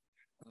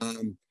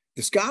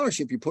 The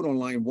scholarship you put on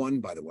line 1,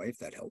 by the way, if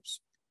that helps.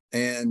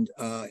 And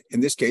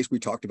in this case, we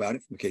talked about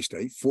it from the case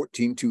study,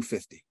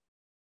 14,250.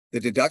 The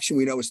deduction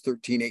we know is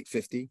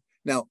 13,850.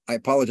 Now, I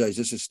apologize.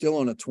 This is still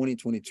on a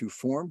 2022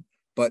 form,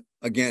 but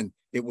again,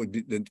 it would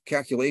be, the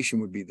calculation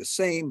would be the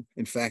same.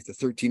 In fact, the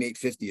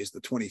 13,850 is the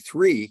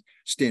 23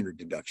 standard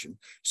deduction.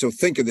 So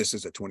think of this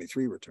as a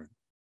 23 return.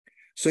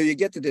 So you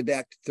get to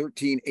deduct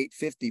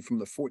 13,850 from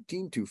the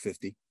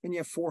 14,250, and you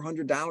have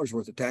 $400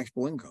 worth of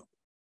taxable income.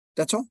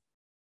 That's all.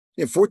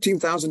 You have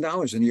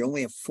 $14,000, and you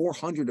only have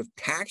 $400 of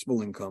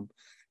taxable income,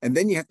 and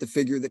then you have to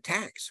figure the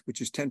tax,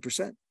 which is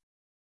 10%.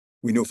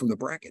 We know from the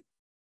bracket.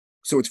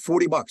 So it's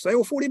 $40. I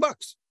owe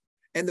 $40.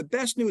 And the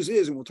best news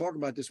is, and we'll talk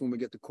about this when we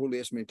get to quarterly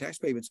estimated tax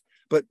payments,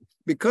 but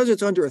because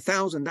it's under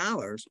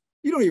 $1,000,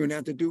 you don't even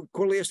have to do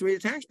quarterly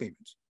estimated tax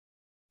payments.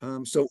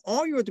 So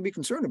all you have to be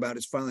concerned about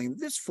is filing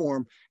this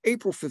form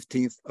April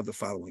 15th of the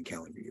following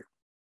calendar year.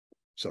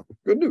 So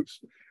good news.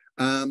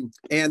 And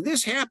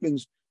this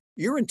happens,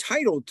 you're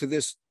entitled to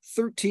this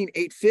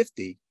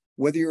 13,850,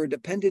 whether you're a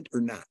dependent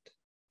or not.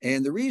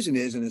 And the reason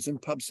is, and it's in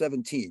Pub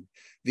 17,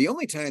 the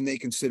only time they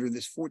consider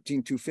this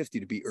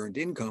 14,250 to be earned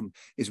income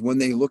is when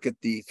they look at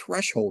the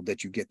threshold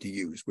that you get to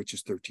use, which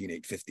is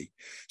 13,850.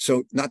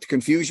 So not to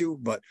confuse you,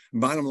 but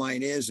bottom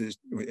line is,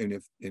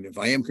 and if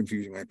I am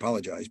confusing, I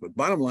apologize, but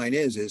bottom line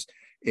is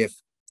if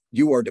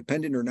you are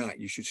dependent or not,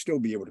 you should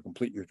still be able to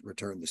complete your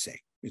return the same.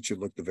 It should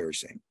look the very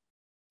same.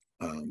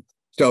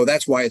 So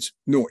that's why it's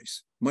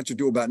noise. Much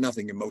ado about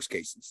nothing in most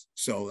cases.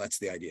 So that's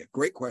the idea.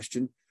 Great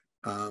question.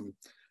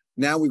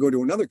 Now we go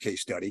to another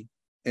case study,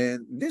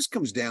 and this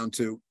comes down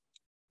to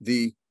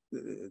the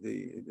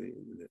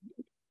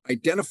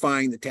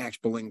identifying the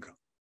taxable income.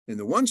 In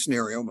the one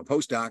scenario, I'm a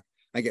postdoc,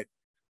 I get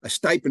a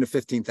stipend of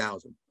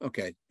 $15,000.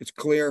 Okay, it's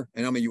clear,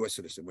 and I'm a U.S.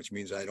 citizen, which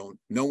means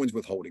no one's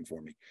withholding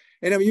for me.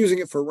 And I'm using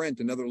it for rent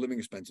and other living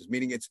expenses,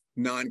 meaning it's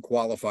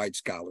non-qualified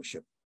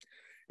scholarship.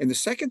 In the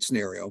second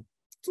scenario,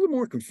 it's a little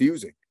more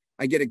confusing.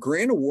 I get a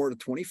grant award of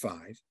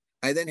 25.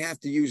 I then have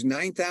to use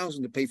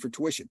 9,000 to pay for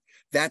tuition.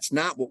 That's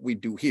not what we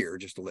do here,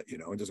 just to let you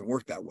know. It doesn't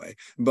work that way,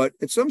 but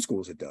at some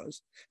schools it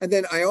does. And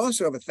then I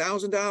also have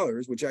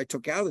 $1,000, which I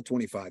took out of the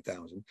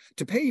 25,000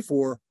 to pay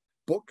for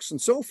books and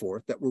so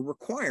forth that were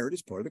required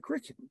as part of the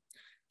curriculum.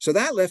 So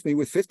that left me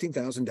with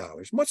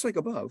 $15,000, much like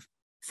above,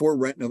 for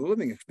rent and other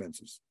living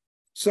expenses.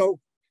 So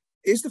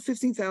is the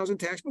 $15,000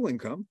 taxable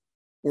income,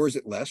 or is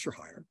it less or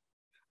higher?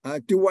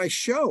 Do I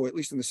show, at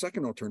least in the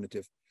second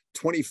alternative,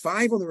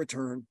 25 on the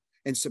return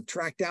and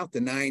subtract out the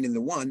 9 and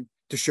the 1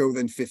 to show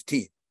then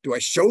 15? Do I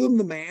show them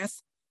the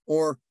math,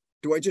 or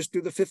do I just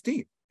do the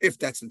 15 if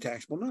that's the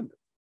taxable number?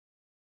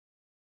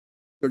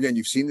 So again,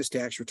 you've seen this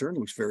tax return. It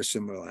looks very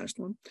similar to the last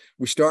one.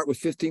 We start with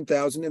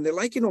 15,000, and they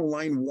like it on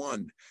line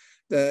 1.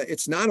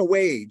 It's not a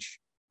wage,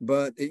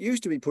 but it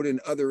used to be put in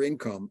other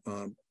income,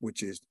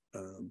 which is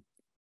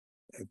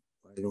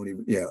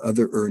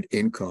other earned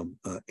income,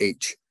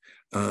 H.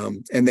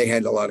 And they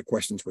had a lot of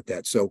questions with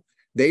that. So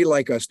they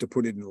like us to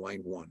put it in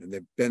line 1, and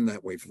they've been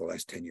that way for the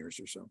last 10 years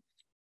or so.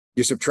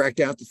 You subtract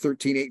out the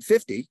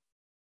 13,850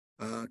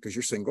 because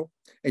you're single,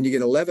 and you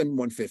get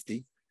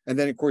 11,150. And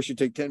then, of course, you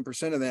take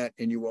 10% of that,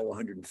 and you owe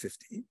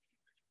 150.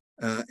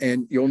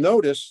 And you'll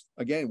notice,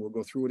 again, we'll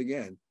go through it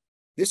again.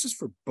 This is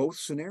for both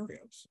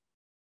scenarios.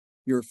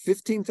 Your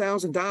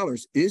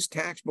 $15,000 is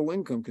taxable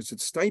income because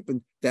it's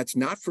stipend. That's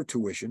not for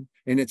tuition,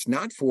 and it's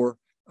not for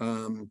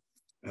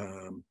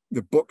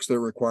the books that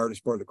are required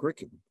as part of the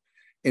curriculum.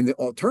 In the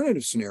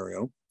alternative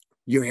scenario,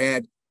 you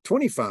had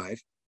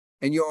 25,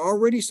 and you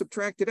already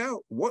subtracted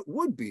out what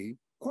would be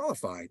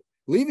qualified,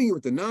 leaving you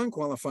with the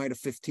non-qualified of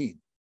 15.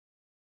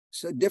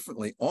 Said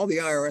differently, all the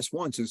IRS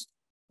wants is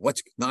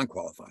what's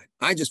non-qualified.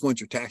 I just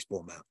want your taxable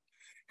amount.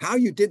 How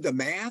you did the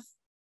math,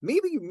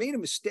 maybe you made a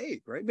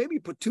mistake, right? Maybe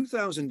you put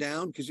 2,000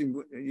 down because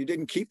you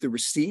didn't keep the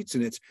receipts,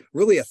 and it's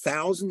really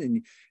 1,000,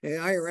 and the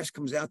IRS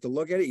comes out to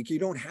look at it. You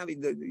don't have it,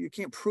 you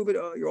can't prove it.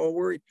 You're all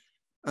worried.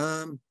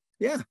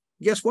 Yeah.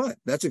 Guess what?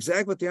 That's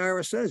exactly what the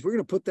IRS says. We're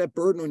going to put that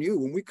burden on you.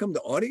 When we come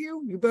to audit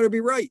you, you better be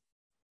right.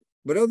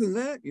 But other than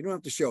that, you don't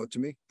have to show it to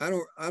me.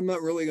 I'm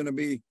not really going to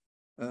be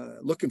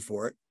looking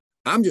for it.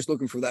 I'm just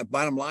looking for that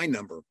bottom line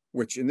number,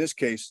 which in this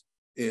case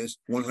is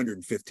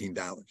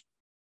 $115.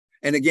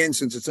 And again,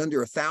 since it's under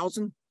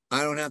 1,000,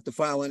 I don't have to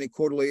file any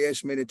quarterly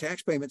estimated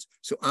tax payments.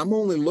 So I'm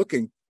only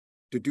looking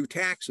to do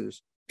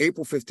taxes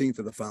April 15th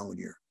of the following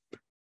year.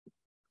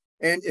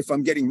 And if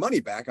I'm getting money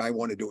back, I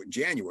want to do it in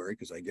January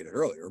because I get it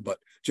earlier, but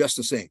just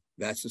the same,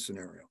 that's the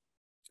scenario.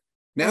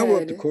 Now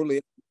we're up to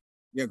quarterly.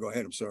 Yeah, go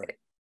ahead. I'm sorry.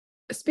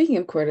 Speaking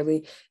of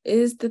quarterly,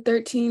 is the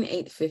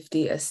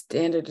 13,850 a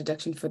standard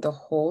deduction for the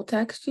whole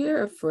tax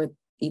year or for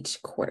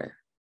each quarter?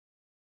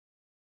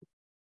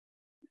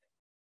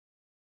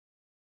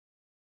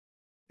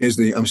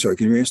 I'm sorry,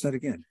 can you ask that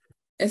again?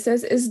 It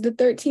says, is the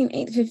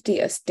 13,850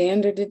 a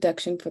standard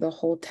deduction for the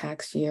whole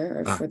tax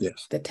year or for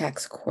yes. the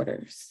tax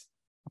quarters?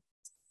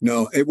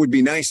 No, it would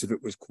be nice if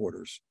it was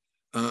quarters.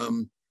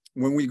 When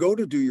we go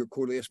to do your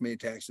quarterly estimated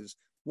taxes,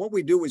 what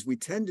we do is we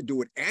tend to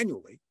do it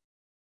annually,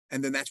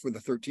 and then that's where the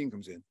 13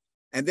 comes in.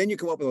 And then you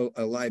come up with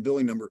a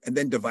liability number and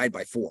then divide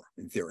by 4,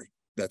 in theory.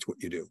 That's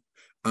what you do.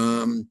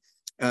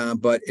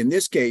 But in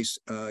this case,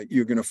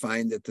 you're going to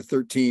find that the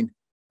 13,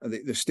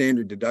 the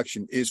standard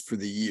deduction is for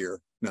the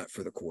year, not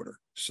for the quarter.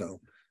 So,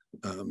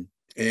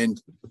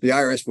 and the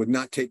IRS would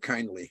not take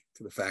kindly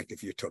to the fact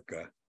if you took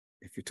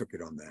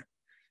it on that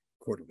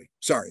quarterly.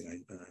 Sorry,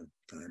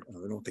 I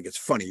don't think it's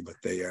funny, but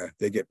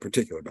they get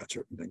particular about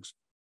certain things.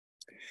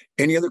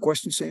 Any other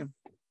questions, Sam?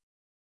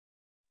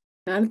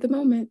 Not at the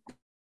moment.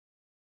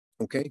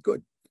 Okay,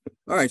 good.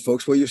 All right,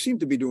 folks. Well, you seem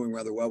to be doing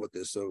rather well with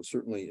this. So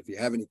certainly if you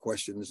have any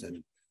questions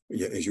and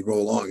as you go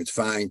along, it's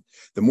fine.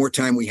 The more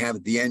time we have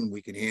at the end,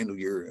 we can handle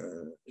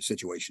your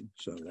situation.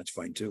 So that's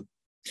fine too.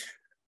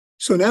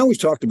 So now we've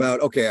talked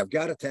about, okay, I've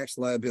got a tax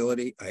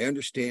liability. I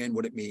understand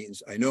what it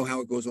means. I know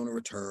how it goes on a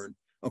return.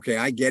 Okay,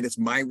 I get it's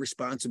my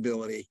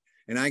responsibility.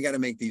 And I got to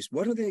make these,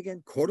 what are they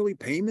again? Quarterly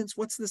payments?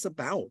 What's this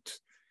about?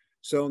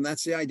 So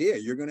that's the idea.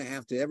 You're going to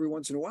have to, every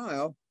once in a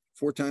while,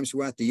 4 times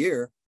throughout the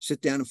year,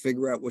 sit down and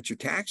figure out what your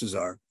taxes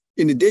are,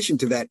 in addition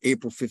to that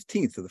April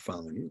 15th of the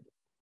following year.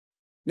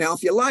 Now,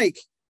 if you like,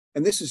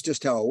 and this is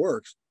just how it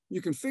works,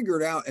 you can figure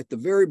it out at the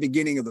very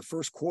beginning of the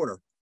first quarter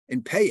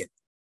and pay it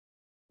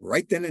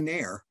right then and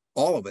there,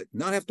 all of it,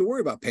 not have to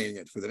worry about paying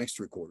it for the next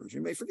 3 quarters.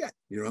 You may forget.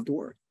 You don't have to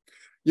worry.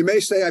 You may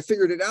say, I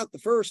figured it out the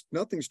first,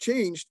 nothing's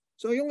changed.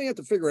 So you only have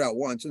to figure it out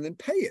once and then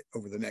pay it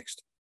over the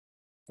next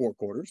 4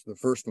 quarters, the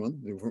first one,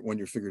 when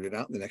you figured it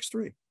out, the next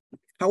 3.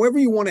 However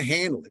you want to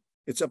handle it,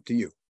 it's up to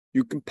you.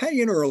 You can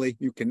pay in early,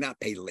 you cannot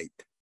pay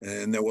late.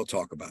 And then we'll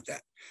talk about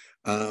that.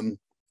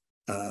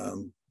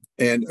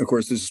 And of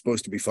course, this is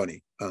supposed to be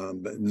funny,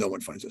 but no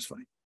one finds this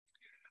funny.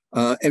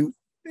 And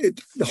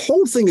the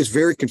whole thing is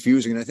very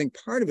confusing. And I think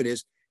part of it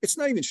is, it's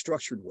not even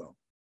structured well.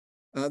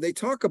 They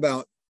talk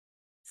about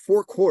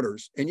 4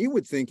 quarters, and you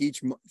would think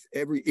each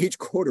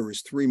quarter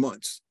is 3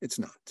 months. It's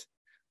not.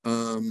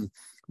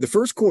 The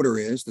first quarter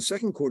is, the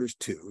second quarter is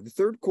 2, the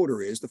third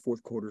quarter is, the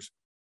fourth quarter's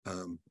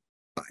 5.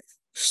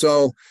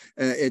 So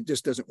it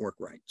just doesn't work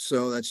right.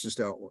 So that's just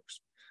how it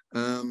works.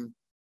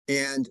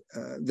 And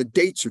the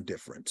dates are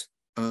different.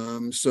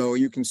 So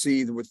you can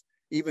see that with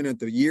even at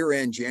the year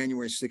end,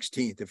 January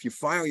 16th, if you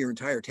file your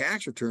entire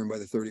tax return by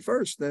the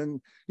 31st,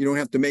 then you don't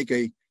have to make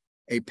a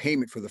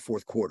payment for the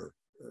 4th quarter.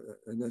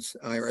 And that's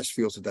IRS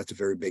feels that that's a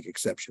very big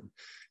exception.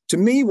 To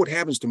me, what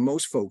happens to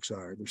most folks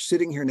are they're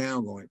sitting here now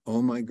going,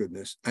 oh my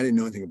goodness, I didn't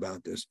know anything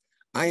about this.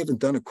 I haven't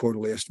done a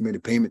quarterly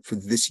estimated payment for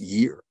this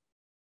year.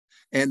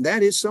 And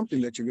that is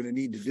something that you're going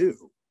to need to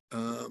do.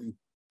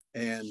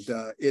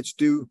 It's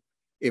due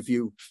if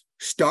you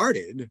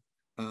started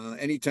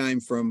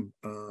anytime from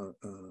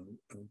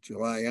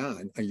July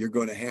on, you're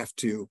going to have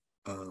to,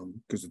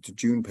 because it's a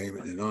June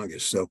payment in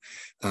August. So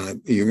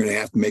you're going to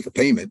have to make a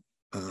payment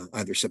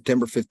either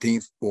September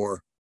 15th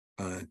or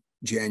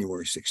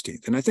January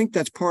 16th. And I think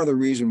that's part of the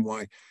reason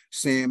why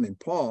Sam and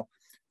Paul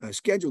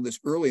scheduled this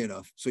early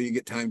enough so you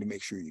get time to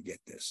make sure you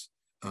get this.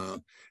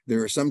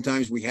 There are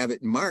sometimes we have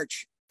it in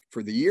March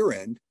for the year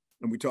end,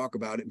 and we talk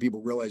about it and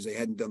people realize they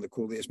hadn't done the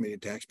quarterly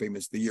estimated tax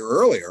payments the year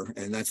earlier,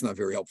 and that's not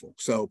very helpful.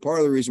 So part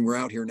of the reason we're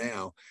out here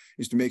now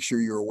is to make sure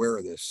you're aware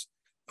of this.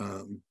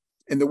 And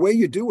the way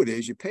you do it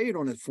is you pay it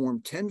on a form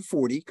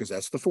 1040, because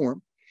that's the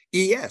form,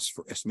 ES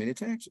for estimated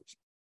taxes.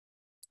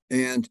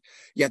 And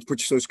you have to put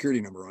your social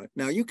security number on it.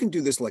 Now you can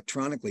do this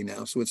electronically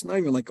now, so it's not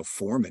even like a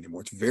form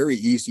anymore. It's very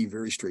easy,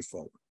 very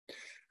straightforward.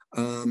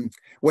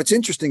 What's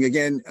interesting,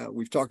 again,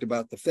 we've talked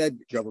about the Fed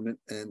government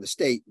and the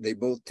state, they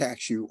both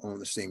tax you on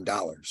the same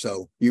dollar.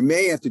 So you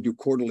may have to do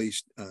quarterly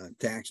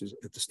taxes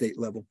at the state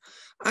level.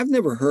 I've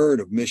never heard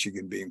of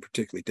Michigan being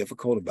particularly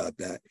difficult about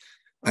that.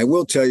 I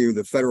will tell you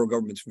the federal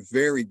government's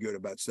very good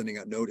about sending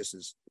out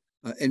notices.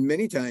 And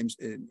many times,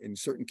 in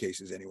certain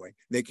cases anyway,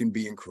 they can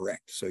be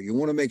incorrect. So you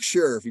want to make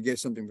sure if you get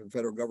something from the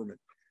federal government,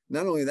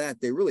 not only that,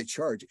 they really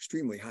charge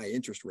extremely high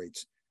interest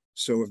rates.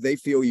 So if they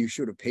feel you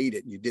should have paid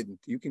it and you didn't,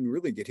 you can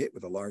really get hit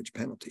with a large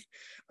penalty.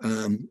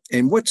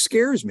 And what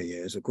scares me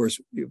is, of course,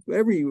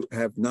 whenever you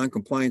have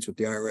noncompliance with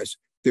the IRS,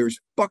 there's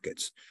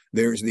buckets.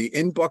 There's the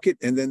in bucket,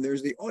 and then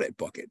there's the audit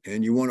bucket,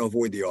 and you want to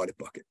avoid the audit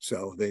bucket.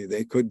 So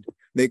they could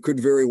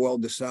very well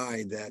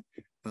decide that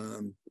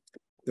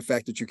the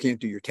fact that you can't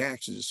do your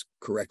taxes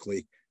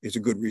correctly is a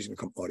good reason to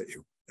come audit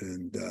you.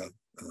 And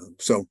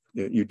so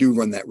you do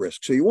run that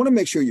risk. So you want to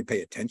make sure you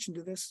pay attention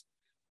to this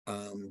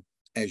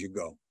as you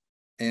go.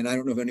 And I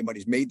don't know if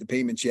anybody's made the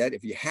payments yet.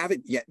 If you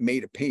haven't yet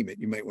made a payment,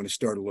 you might want to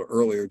start a little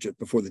earlier, just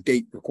before the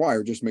date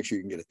required. Just make sure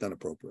you can get it done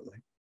appropriately.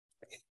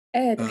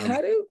 Ed,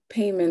 how do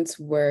payments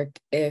work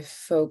if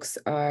folks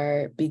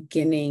are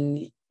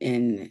beginning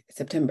in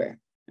September?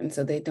 And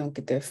so they don't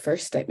get their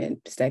first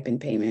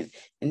stipend payment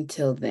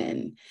until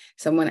then.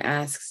 Someone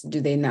asks,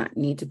 do they not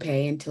need to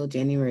pay until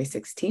January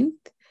 16th?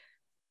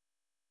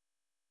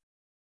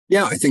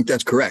 Yeah, I think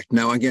that's correct.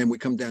 Now, again, we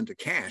come down to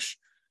cash,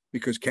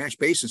 because cash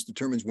basis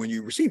determines when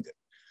you received it.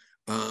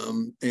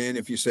 And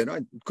if you said,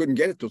 I couldn't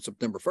get it till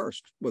September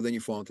 1st, well, then you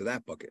fall into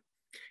that bucket.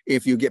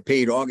 If you get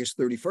paid August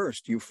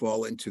 31st, you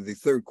fall into the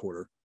third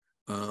quarter,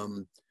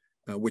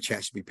 which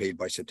has to be paid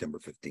by September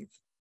 15th.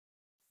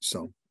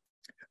 So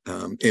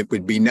it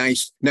would be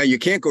nice. Now, you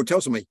can't go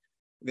tell somebody,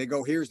 they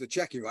go, here's the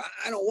check. You go,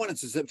 I don't want it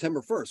to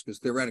September 1st, because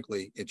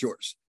theoretically it's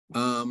yours.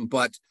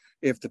 But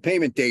if the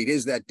payment date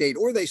is that date,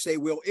 or they say,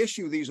 we'll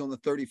issue these on the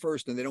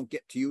 31st and they don't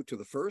get to you to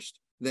the 1st,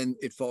 then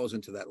it falls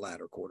into that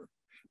latter quarter.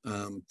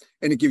 And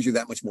it gives you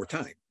that much more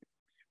time.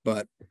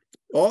 But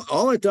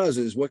all it does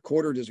is, what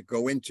quarter does it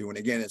go into? And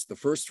again, it's the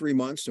first 3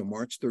 months. So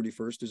March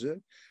 31st is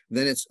it.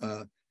 Then it's,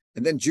 and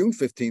then June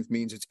 15th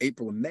means it's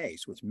April and May.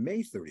 So it's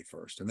May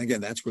 31st. And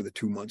again, that's where the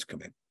 2 months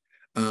come in.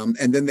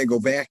 And then they go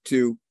back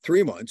to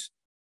 3 months,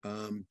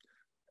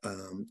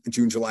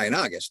 June, July, and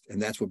August.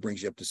 And that's what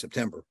brings you up to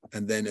September.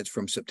 And then it's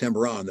from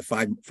September on,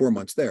 the 4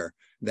 months there,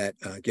 that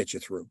gets you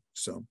through.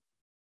 So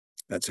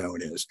that's how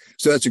it is.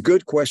 So that's a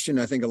good question.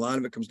 I think a lot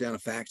of it comes down to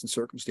facts and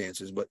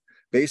circumstances, but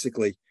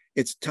basically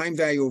it's time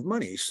value of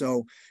money.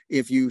 So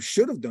if you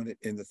should have done it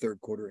in the third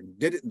quarter and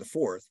did it in the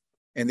fourth,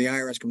 and the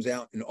IRS comes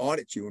out and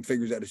audits you and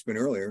figures out it's been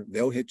earlier,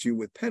 they'll hit you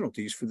with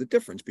penalties for the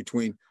difference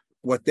between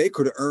what they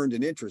could have earned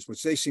in interest,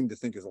 which they seem to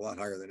think is a lot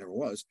higher than it ever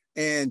was,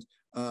 and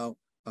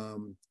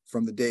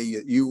from the day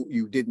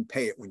you didn't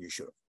pay it when you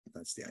should have.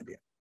 That's the idea.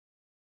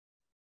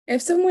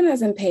 If someone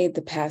hasn't paid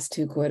the past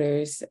 2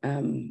 quarters,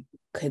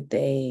 could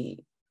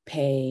they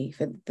pay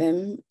for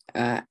them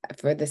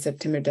for the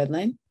September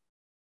deadline?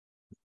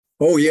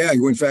 Oh yeah.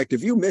 In fact,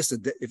 if you miss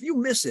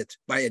it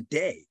by a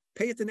day,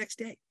 pay it the next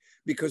day,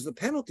 because the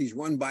penalties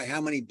run by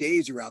how many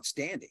days you're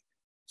outstanding.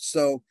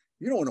 So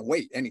you don't want to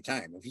wait any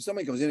time. If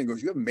somebody comes in and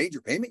goes, you haven't made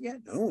your payment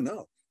yet?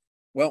 No.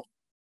 Well,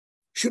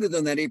 should have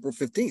done that April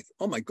 15th.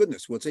 Oh my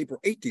goodness. Well, it's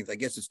April 18th. I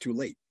guess it's too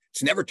late.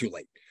 It's never too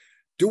late.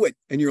 Do it.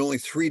 And you're only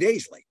 3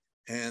 days late.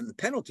 And the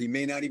penalty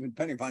may not even,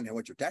 depending upon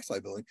what your tax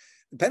liability,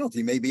 the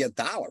penalty may be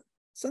 $1.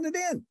 Send it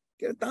in,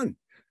 get it done.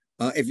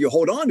 If you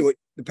hold on to it,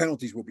 the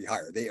penalties will be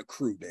higher. They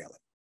accrue daily.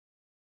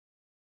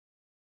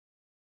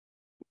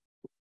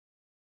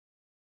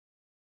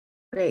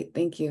 Great,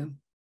 thank you.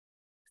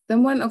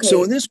 Okay.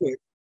 So in this way,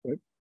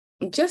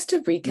 just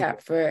to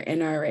recap for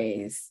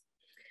NRAs,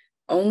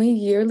 only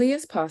yearly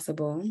is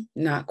possible,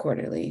 not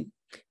quarterly,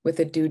 with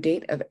a due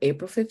date of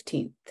April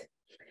 15th.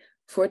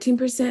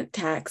 14%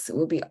 tax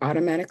will be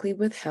automatically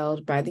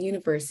withheld by the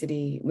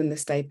university when the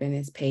stipend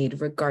is paid,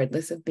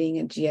 regardless of being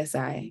a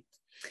GSI.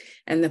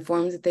 And the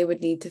forms that they would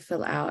need to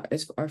fill out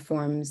are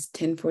forms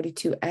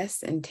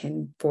 1042S and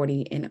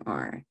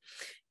 1040NR.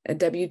 A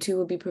W-2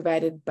 will be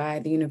provided by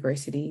the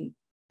university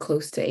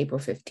close to April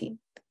 15th.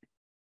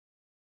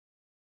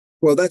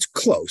 Well, that's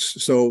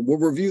close. So we'll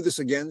review this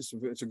again.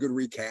 It's a good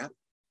recap.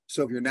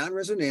 So if you're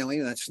non-resident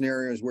alien, that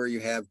scenario is where you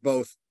have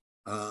both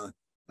a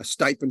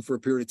stipend for a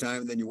period of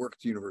time, and then you work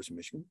at the University of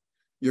Michigan.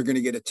 You're going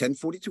to get a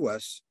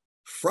 1042S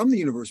from the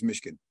University of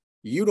Michigan.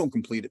 You don't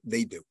complete it,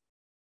 they do.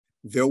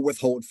 They'll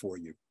withhold for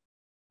you.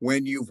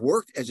 When you've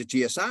worked as a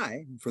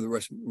GSI for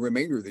the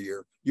remainder of the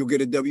year, you'll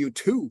get a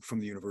W-2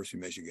 from the University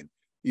of Michigan.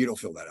 You don't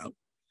fill that out.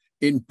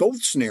 In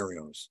both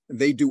scenarios,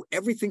 they do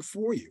everything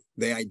for you.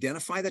 They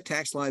identify the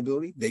tax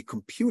liability, they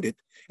compute it,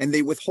 and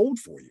they withhold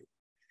for you.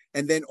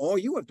 And then all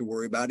you have to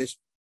worry about is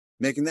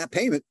making that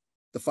payment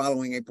the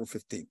following April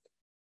 15th.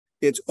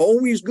 It's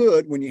always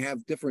good when you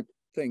have different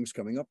things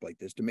coming up like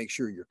this to make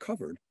sure you're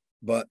covered,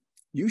 but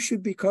you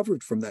should be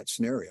covered from that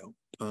scenario.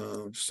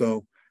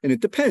 And it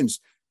depends,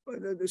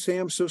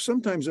 Sam. So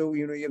sometimes,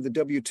 you have the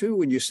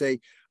W-2 and you say,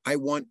 I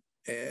want,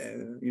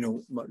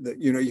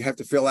 you have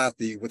to fill out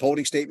the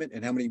withholding statement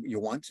and how many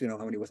you want,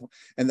 how many withhold,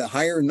 and the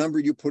higher number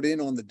you put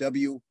in on the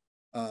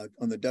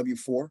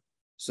W-4.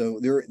 So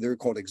they're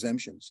called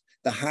exemptions.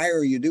 The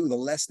higher you do, the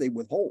less they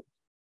withhold.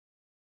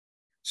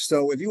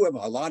 So if you have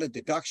a lot of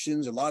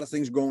deductions, a lot of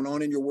things going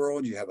on in your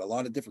world, you have a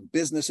lot of different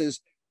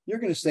businesses, you're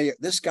going to say,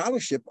 this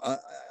scholarship,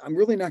 I'm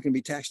really not going to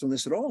be taxed on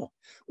this at all.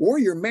 Or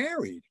you're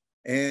married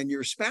and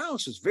your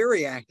spouse is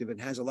very active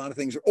and has a lot of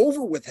things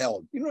over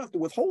withheld. You don't have to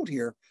withhold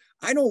here.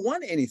 I don't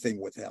want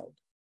anything withheld.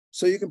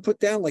 So you can put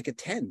down like a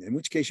 10, in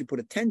which case you put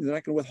a 10, they're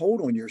not going to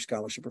withhold on your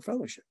scholarship or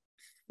fellowship.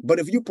 But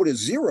if you put a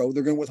 0,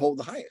 they're going to withhold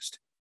the highest.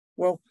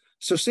 Well,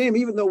 so Sam,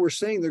 even though we're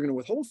saying they're going to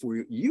withhold for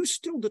you, you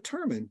still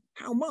determine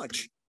how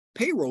much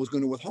payroll is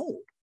going to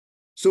withhold.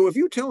 So if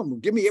you tell them,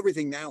 give me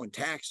everything now in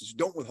taxes,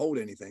 don't withhold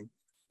anything,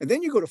 and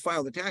then you go to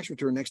file the tax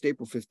return next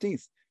April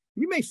 15th,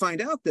 you may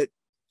find out that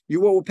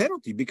you owe a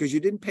penalty because you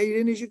didn't pay it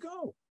in as you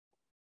go.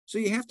 So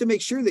you have to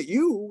make sure that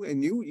you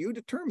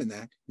determine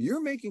that you're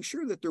making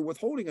sure that they're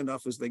withholding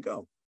enough as they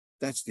go.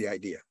 That's the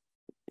idea.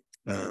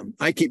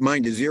 I keep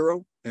mine to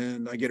zero,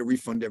 and I get a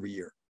refund every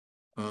year,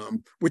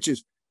 which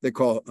is they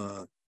call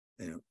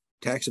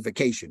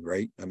taxification,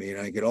 right? I mean,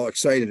 I get all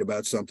excited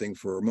about something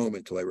for a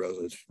moment till I realize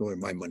it's really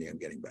my money I'm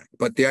getting back.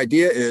 But the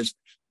idea is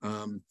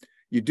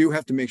you do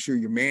have to make sure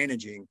you're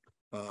managing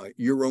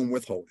your own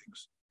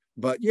withholdings.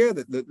 But yeah,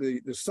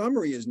 the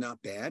summary is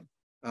not bad.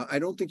 I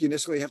don't think you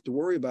necessarily have to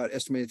worry about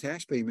estimated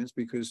tax payments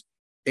because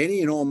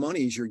any and all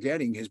monies you're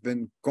getting has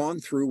been gone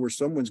through where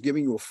someone's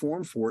giving you a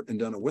form for it and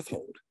done a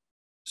withhold.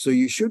 So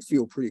you should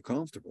feel pretty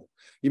comfortable.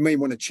 You may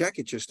want to check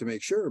it just to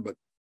make sure, but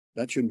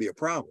that shouldn't be a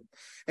problem.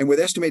 And with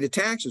estimated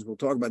taxes, we'll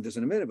talk about this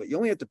in a minute, but you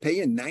only have to pay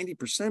in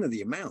 90% of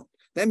the amount.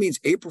 That means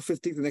April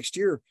 15th of next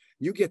year,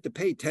 you get to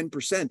pay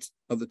 10%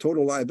 of the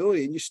total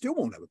liability and you still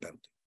won't have a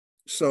penalty.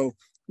 So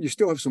you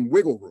still have some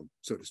wiggle room,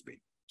 so to speak.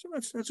 So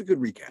that's a good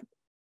recap.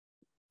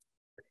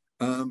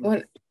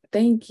 Well,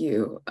 thank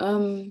you.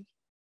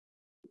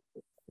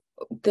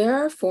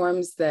 There are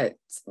forms that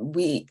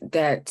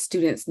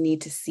students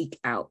need to seek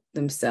out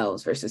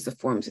themselves versus the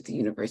forms that the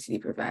university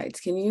provides.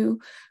 Can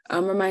you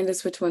remind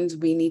us which ones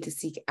we need to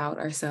seek out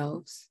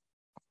ourselves?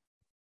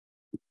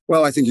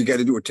 Well, I think you got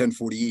to do a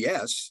 1040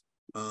 ES,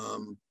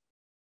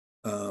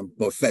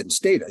 both Fed and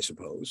state, I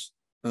suppose.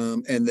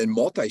 And then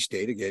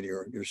multi-state, again,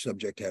 you're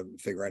subject to having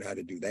to figure out how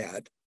to do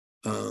that.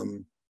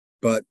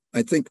 But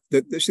I think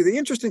that the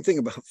interesting thing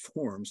about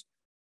forms,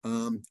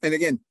 and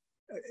again,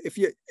 if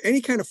you any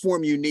kind of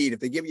form you need,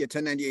 if they give you a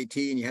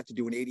 1098T and you have to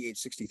do an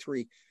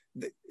 8863,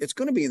 it's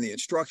going to be in the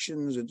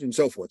instructions and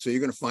so forth. So you're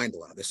going to find a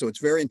lot of this. So it's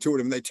very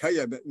intuitive. And they tell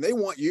you, they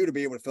want you to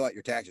be able to fill out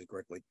your taxes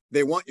correctly.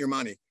 They want your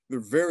money. They're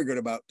very good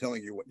about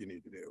telling you what you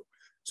need to do.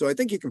 So I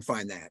think you can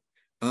find that.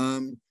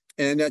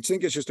 And I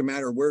think it's just a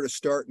matter of where to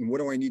start and what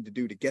do I need to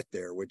do to get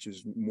there, which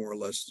is more or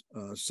less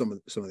some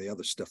of the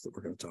other stuff that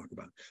we're going to talk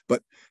about.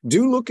 But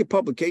do look at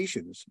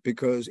publications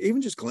because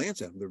even just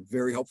glance at them, they're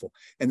very helpful.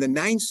 And the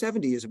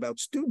 970 is about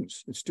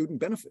students and student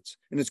benefits.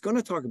 And it's going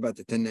to talk about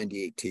the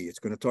 1098T. It's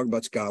going to talk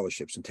about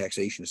scholarships and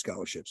taxation of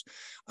scholarships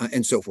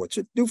and so forth.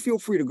 So do feel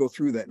free to go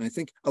through that. And I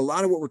think a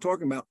lot of what we're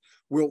talking about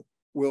will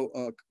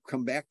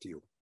come back to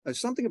you.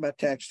 Something about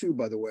tax too,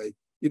 by the way.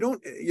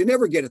 You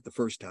never get it the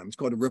first time. It's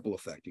called a ripple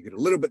effect. You get a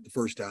little bit the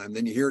first time,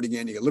 then you hear it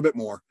again, you get a little bit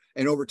more.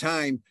 And over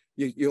time,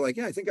 you're like,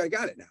 yeah, I think I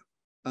got it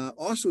now.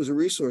 Also, as a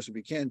resource, if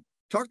you can,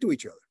 talk to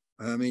each other.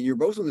 I mean, you're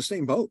both in the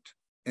same boat.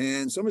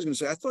 And someone's going to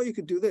say, I thought you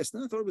could do this.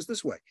 No, I thought it was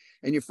this way.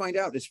 And you find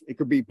out it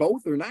could be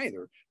both or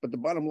neither. But the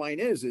bottom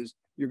line is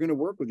you're going to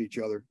work with each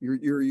other.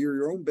 You're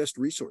your own best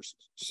resources.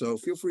 So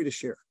feel free to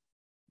share.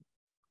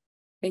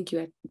 Thank you,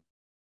 Ed.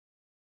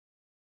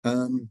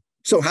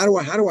 So how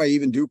do I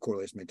even do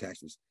quarterly estimated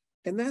taxes?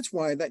 And that's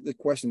why the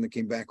question that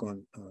came back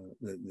on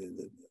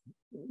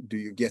do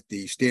you get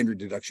the standard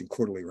deduction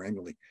quarterly or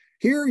annually?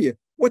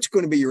 What's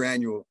going to be your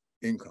annual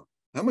income?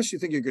 How much do you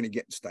think you're going to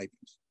get in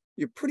stipends?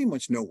 You pretty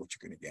much know what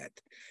you're going to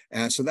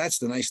get. So that's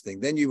the nice thing.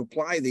 Then you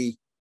apply the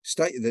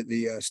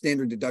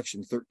standard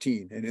deduction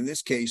 13. And in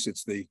this case,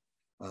 it's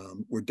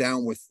we're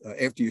down with,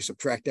 after you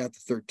subtract out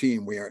the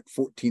 13, we are at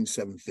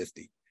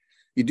 14,750.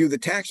 You do the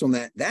tax on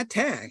that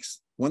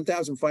tax,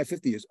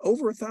 $1,550 is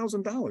over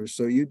 $1,000.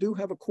 So you do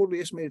have a quarterly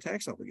estimated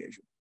tax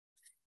obligation.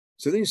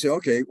 So then you say,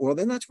 okay, well,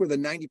 then that's where the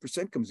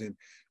 90% comes in.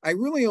 I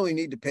really only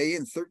need to pay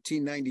in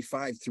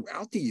 $1,395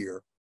 throughout the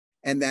year.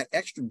 And that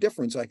extra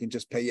difference, I can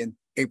just pay in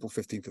April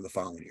 15th of the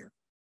following year.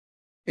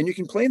 And you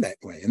can play that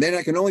way. And then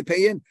I'm only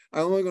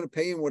going to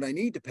pay in what I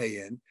need to pay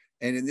in.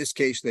 And in this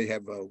case, we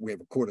have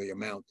a quarterly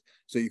amount.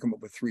 So you come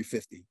up with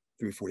 $350,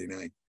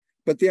 $349.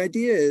 But the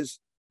idea is,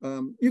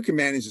 you can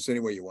manage this any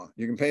way you want.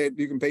 You can pay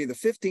the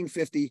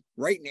 $1,550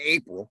 right in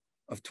April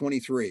of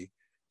 23,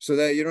 so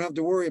that you don't have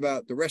to worry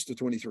about the rest of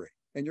 23,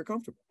 and you're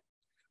comfortable,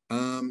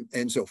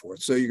 and so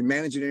forth. So you can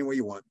manage it any way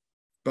you want.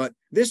 But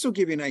this will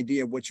give you an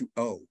idea of what you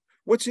owe.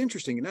 What's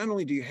interesting, not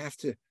only do you have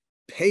to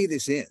pay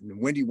this in,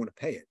 and when do you want to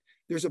pay it?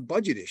 There's a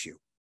budget issue.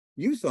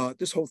 You thought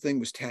this whole thing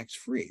was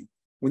tax-free.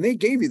 When they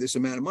gave you this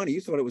amount of money, you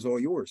thought it was all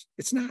yours.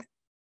 It's not.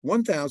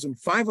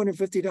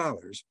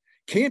 $1,550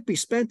 can't be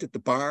spent at the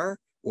bar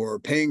or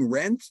paying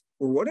rent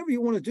or whatever you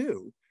want to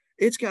do.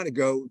 It's got to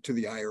go to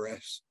the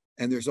IRS.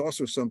 And there's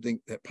also something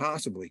that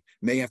possibly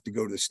may have to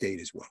go to the state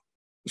as well.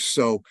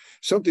 So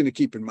something to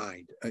keep in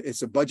mind.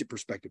 It's a budget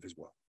perspective as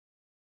well.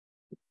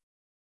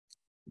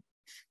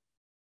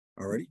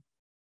 All righty.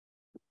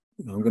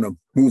 I'm going to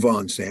move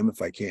on, Sam,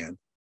 if I can.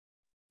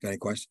 Got any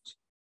questions?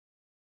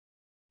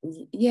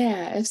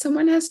 Yeah, if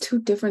someone has two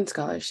different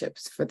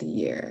scholarships for the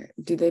year,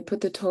 do they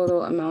put the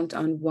total amount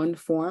on one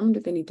form? Do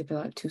they need to fill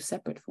out two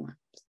separate forms?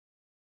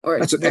 Or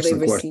That's an will they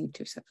excellent receive question.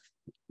 two separate?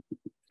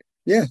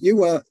 Yeah,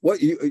 you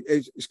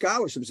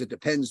scholarships, it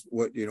depends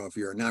what, if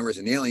you're a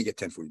non-resident alien, you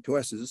get 1042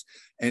 S's,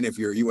 and if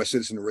you're a U.S.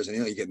 citizen or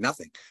resident alien, you get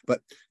nothing.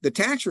 But the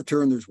tax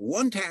return, there's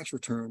one tax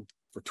return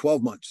for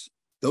 12 months.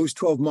 Those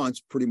 12 months,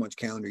 pretty much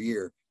calendar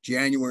year,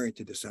 January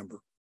to December.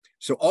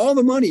 So all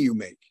the money you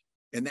make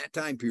in that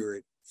time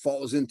period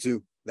falls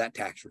into that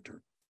tax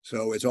return.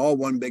 So it's all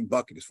one big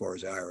bucket as far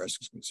as the IRS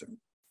is concerned.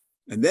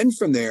 And then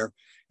from there,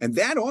 and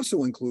that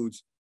also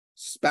includes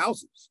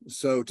spouses.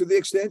 So to the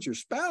extent your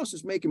spouse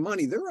is making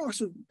money, they're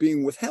also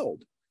being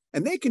withheld.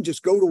 And they can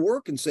just go to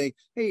work and say,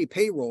 hey,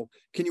 payroll,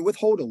 can you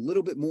withhold a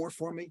little bit more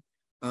for me?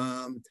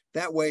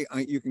 That way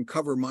you can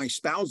cover my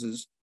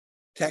spouse's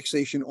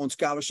taxation on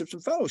scholarships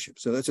and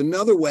fellowships. So that's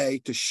another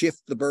way to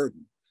shift the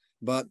burden.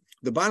 But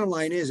the bottom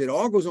line is it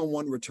all goes on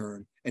one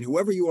return, and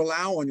whoever you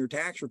allow on your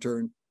tax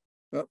return,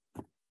 well,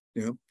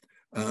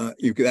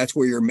 that's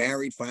where you're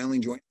married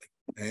filing jointly.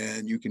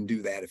 And you can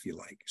do that if you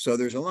like. So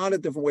there's a lot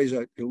of different ways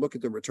to look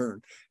at the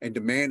return and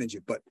to manage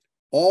it. But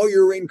all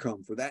your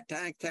income for that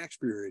tax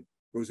period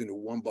goes into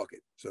one bucket.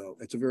 So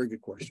it's a very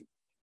good question.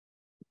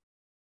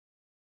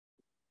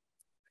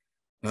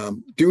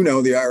 Do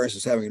know the IRS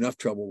is having enough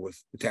trouble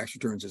with the tax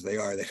returns as they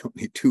are. They don't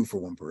need two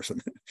for one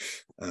person,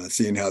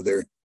 seeing how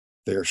they're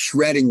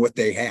shredding what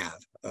they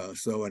have.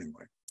 So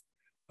anyway,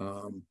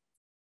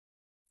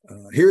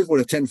 here's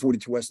what a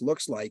 1042-S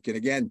looks like. And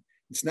again,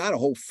 it's not a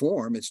whole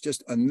form. It's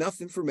just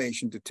enough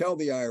information to tell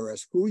the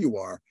IRS who you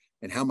are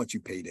and how much you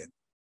paid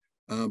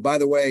in. By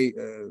the way,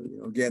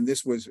 again,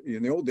 this was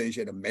in the old days,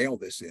 you had to mail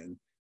this in.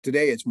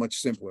 Today, it's much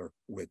simpler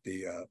with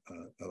the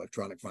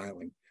electronic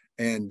filing.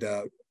 And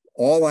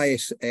all I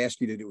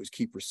ask you to do is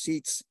keep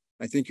receipts.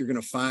 I think you're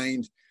going to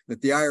find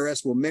that the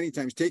IRS will many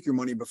times take your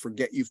money, but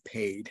forget you've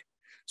paid.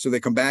 So they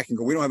come back and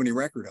go, we don't have any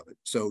record of it.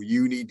 So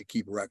you need to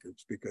keep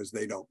records because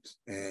they don't.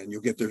 And you'll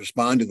get to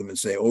respond to them and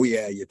say, oh,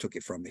 yeah, you took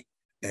it from me.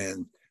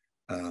 And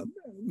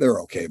they're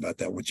okay about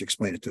that once you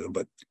explain it to them.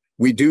 But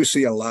we do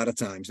see a lot of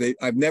times,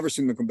 I've never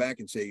seen them come back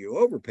and say you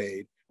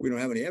overpaid. We don't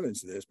have any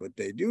evidence of this, but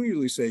they do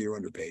usually say you're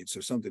underpaid.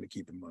 So something to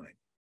keep in mind.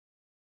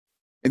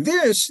 And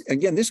this,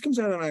 again, this comes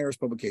out of an IRS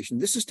publication.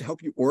 This is to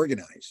help you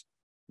organize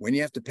when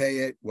you have to pay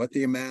it, what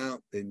the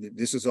amount, and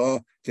this is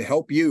all to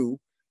help you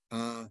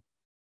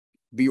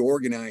be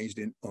organized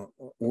and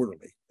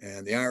orderly.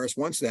 And the IRS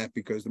wants that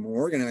because the more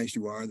organized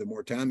you are, the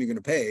more time you're going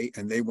to pay,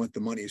 and they want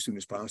the money as soon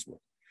as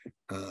possible.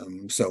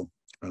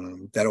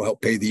 That'll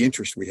help pay the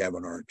interest we have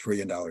on our $1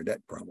 trillion debt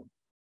problem.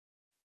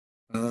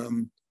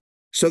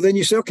 So then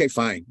you say, okay,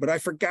 fine, but I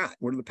forgot.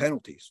 What are the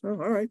penalties? Oh,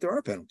 all right, there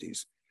are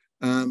penalties.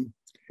 And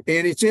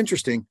it's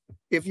interesting.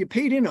 If you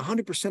paid in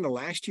 100% of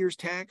last year's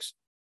tax,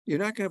 you're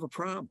not going to have a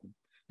problem.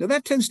 Now,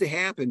 that tends to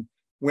happen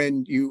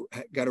when you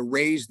got a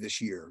raise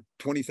this year,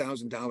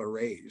 $20,000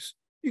 raise.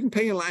 You can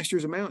pay in last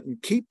year's amount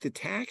and keep the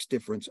tax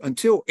difference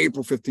until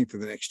April 15th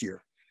of the next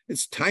year.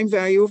 It's time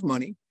value of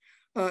money.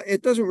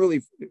 It doesn't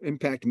really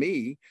impact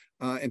me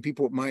and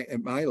people at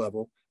my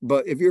level.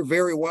 But if you're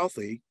very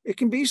wealthy, it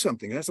can be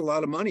something. That's a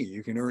lot of money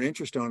you can earn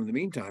interest on in the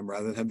meantime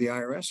rather than have the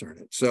IRS earn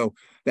it. So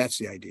that's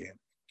the idea.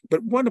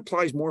 But what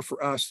applies more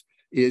for us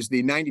is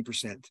the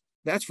 90%.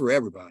 That's for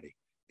everybody.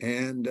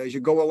 And as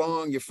you go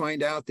along, you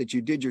find out that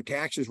you did your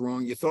taxes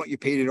wrong. You thought you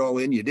paid it all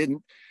in, you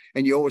didn't,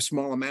 and you owe a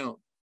small amount.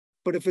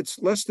 But if it's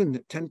less than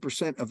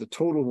 10% of the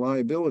total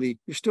liability,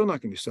 you're still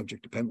not going to be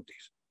subject to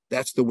penalties.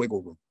 That's the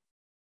wiggle room.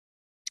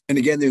 And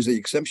again, there's the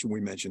exemption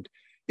we mentioned.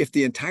 If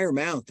the entire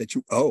amount that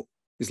you owe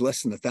is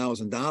less than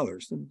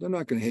 $1,000, then they're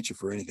not going to hit you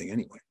for anything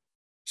anyway.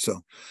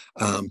 So,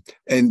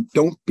 and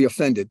don't be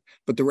offended,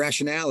 but the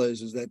rationale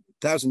is that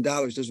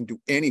 $1,000 doesn't do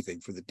anything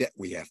for the debt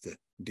we have to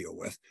deal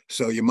with.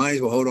 So you might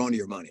as well hold on to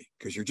your money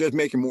because you're just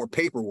making more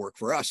paperwork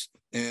for us.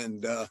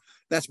 And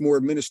that's more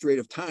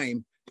administrative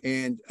time.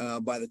 And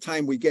by the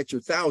time we get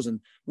your 1,000,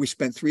 we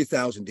spent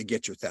 3,000 to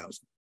get your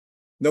 1,000.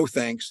 No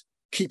thanks.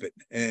 Keep it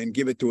and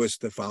give it to us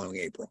the following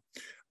April.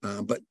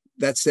 But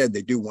that said,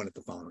 they do want it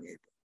the following April.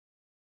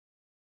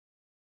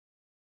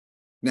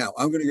 Now,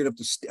 I'm going to get up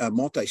to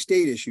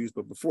multi-state issues,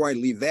 but before I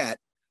leave that,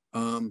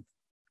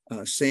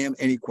 Sam,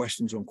 any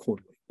questions on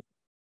quarterly?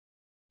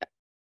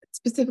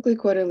 Specifically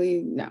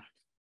quarterly, no.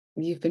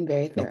 You've been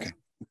very thorough. Okay.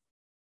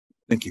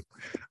 Thank you.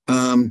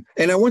 And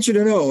I want you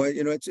to know,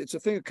 it's a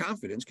thing of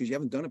confidence because you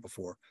haven't done it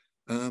before.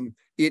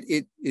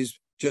 It is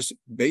just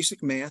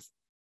basic math.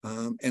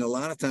 And a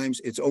lot of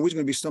times it's always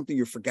going to be something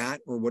you forgot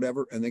or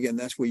whatever. And again,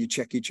 that's where you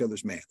check each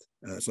other's math.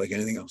 It's like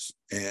anything else.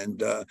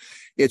 And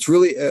it's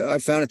really, I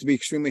found it to be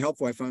extremely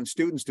helpful. I found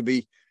students to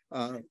be,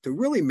 to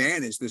really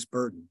manage this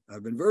burden.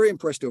 I've been very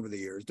impressed over the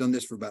years, done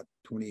this for about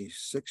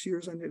 26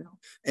 years, I know.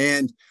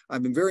 And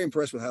I've been very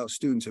impressed with how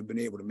students have been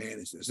able to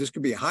manage this. This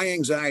could be a high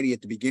anxiety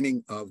at the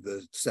beginning of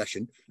the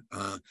session.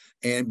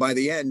 And by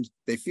the end,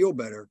 they feel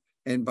better.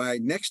 And by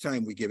next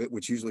time we give it,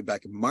 which usually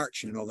back in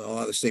March, a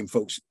lot of the same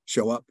folks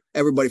show up,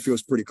 everybody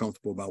feels pretty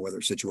comfortable about what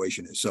their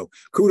situation is. So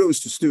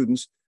kudos to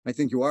students. I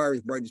think you are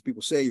as bright as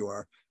people say you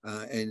are.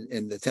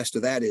 And the test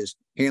of that is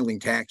handling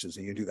taxes,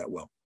 and you do that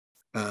well.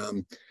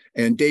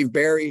 And Dave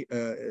Barry,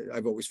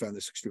 I've always found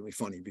this extremely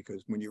funny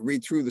because when you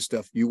read through the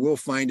stuff, you will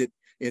find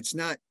it's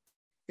not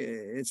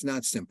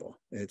simple.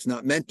 It's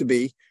not meant to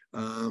be,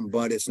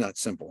 but it's not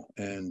simple.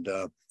 And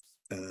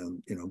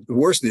the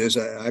worst is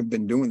I've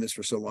been doing this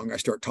for so long, I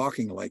start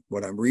talking like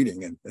what I'm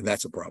reading, and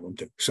that's a problem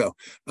too. So,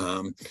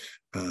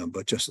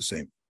 but just the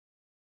same.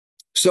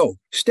 So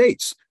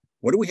states,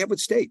 what do we have with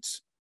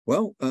states?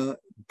 Well,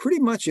 pretty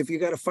much if you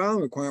got a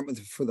filing requirement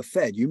for the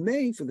Fed, you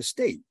may for the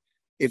state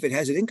if it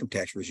has an income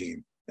tax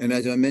regime. And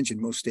as I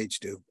mentioned, most states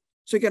do.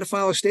 So you got to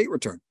file a state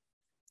return.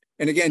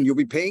 And again, you'll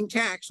be paying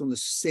tax on the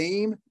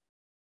same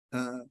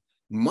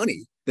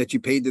money that you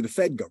paid to the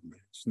Fed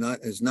government.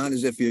 It's not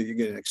as if you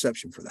get an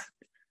exception for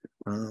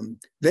that.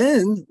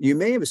 Then you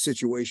may have a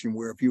situation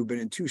where if you've been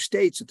in two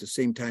states at the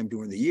same time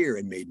during the year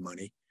and made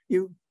money,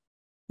 you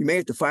may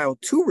have to file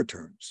two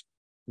returns,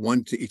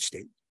 one to each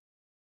state,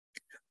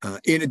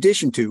 in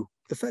addition to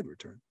the Fed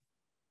return.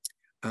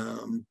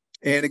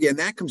 And again,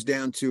 that comes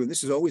down to, and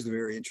this is always a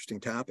very interesting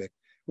topic.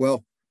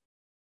 Well,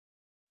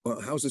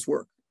 how does this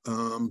work?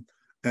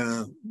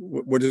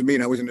 What does it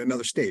mean I was in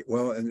another state?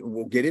 Well, and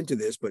we'll get into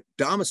this, but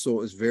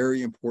domicile is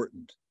very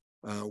important.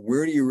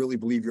 Where do you really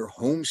believe your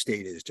home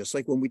state is? Just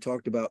like when we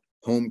talked about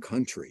home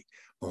country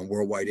on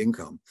worldwide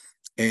income.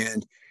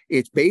 And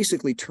it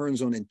basically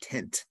turns on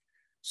intent.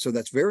 So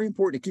that's very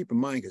important to keep in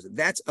mind because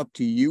that's up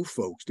to you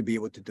folks to be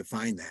able to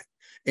define that.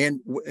 And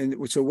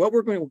so what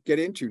we're going to get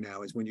into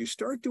now is when you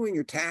start doing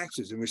your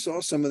taxes, and we saw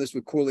some of this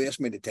with quarterly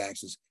estimated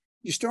taxes,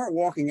 you start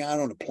walking out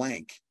on a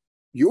plank.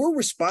 You're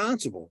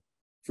responsible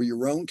for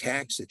your own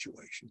tax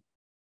situation.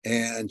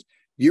 And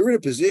you're in a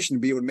position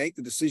to be able to make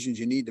the decisions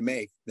you need to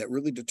make that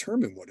really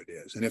determine what it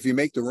is. And if you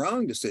make the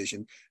wrong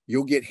decision,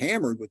 you'll get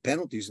hammered with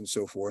penalties and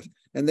so forth.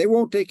 And they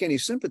won't take any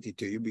sympathy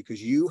to you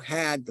because you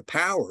had the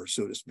power,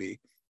 so to speak,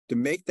 to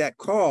make that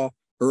call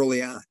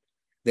early on.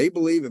 They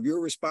believe if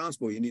you're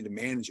responsible, you need to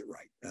manage it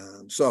right.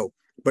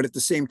 But at the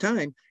same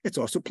time, it's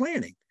also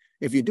planning.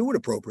 If you do it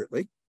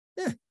appropriately,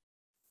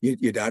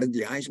 you dotted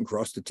the I's and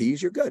crossed the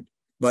T's, you're good.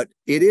 But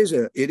it is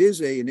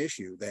an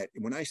issue that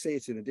when I say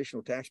it's an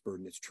additional tax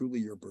burden, it's truly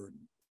your burden.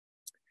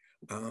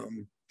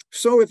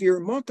 So if you're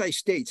in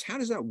multi-states, how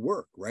does that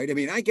work, right? I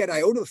mean, I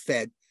owe to the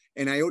Fed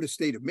and I owe to the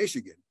state of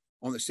Michigan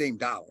on the same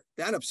dollar.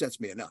 That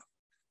upsets me enough.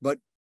 But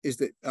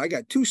I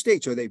got two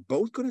states, are they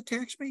both going to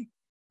tax me?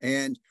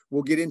 And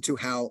we'll get into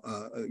how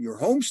your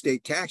home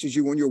state taxes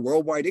you on your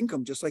worldwide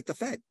income, just like the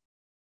Fed.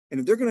 And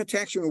if they're going to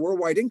tax you on the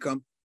worldwide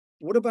income,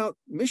 what about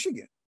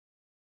Michigan?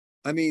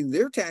 I mean,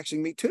 they're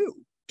taxing me too,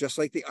 just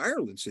like the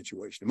Ireland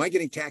situation. Am I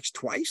getting taxed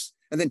twice?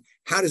 And then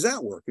how does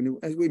that work? And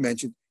as we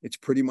mentioned, it's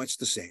pretty much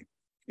the same.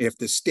 If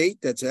the state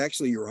that's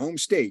actually your home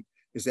state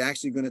is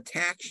actually going to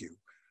tax you,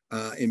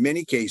 in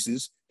many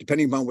cases,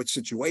 depending upon what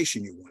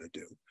situation you want to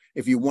do,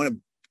 if you want to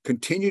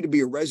continue to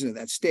be a resident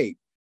of that state,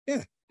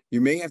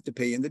 you may have to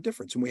pay in the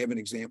difference. And we have an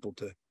example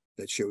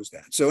that shows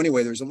that. So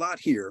anyway, there's a lot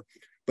here,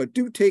 but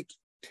do take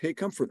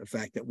comfort in the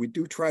fact that we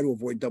do try to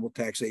avoid double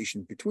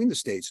taxation between the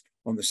states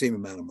on the same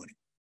amount of money.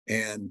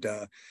 And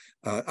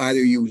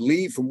either you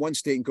leave from one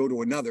state and go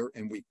to another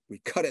and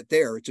we cut it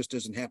there, it just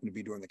doesn't happen to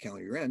be during the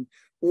calendar year end,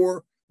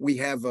 or we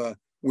have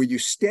where you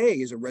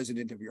stay as a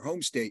resident of your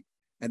home state,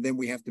 and then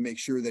we have to make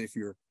sure that if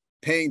you're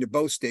paying to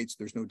both states,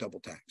 there's no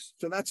double tax.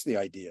 So that's the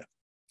idea.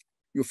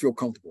 You'll feel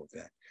comfortable with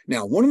that.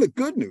 Now, one of the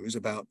good news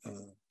about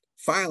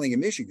filing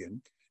in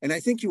Michigan, and I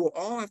think you will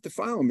all have to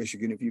file in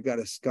Michigan if you've got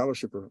a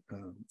scholarship or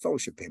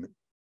fellowship payment,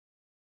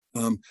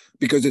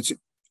 because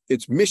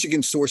it's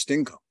Michigan sourced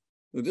income.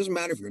 It doesn't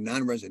matter if you're a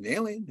non-resident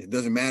alien. It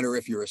doesn't matter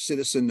if you're a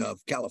citizen of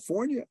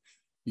California.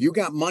 You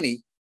got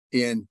money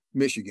in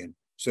Michigan,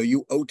 so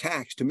you owe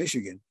tax to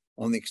Michigan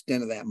on the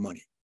extent of that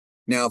money.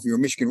 Now, if you're a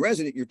Michigan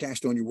resident, you're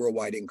taxed on your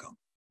worldwide income.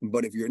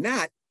 But if you're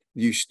not,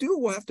 you still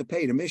will have to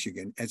pay to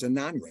Michigan as a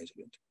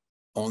non-resident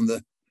on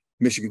the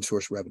Michigan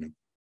source revenue.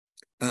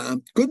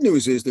 Good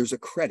news is there's a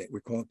credit.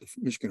 We call it the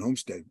Michigan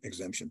homestead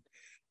exemption.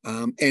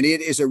 And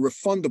it is a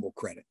refundable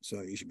credit.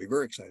 So you should be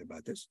very excited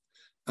about this.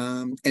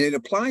 And it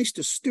applies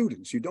to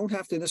students. You don't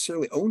have to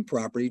necessarily own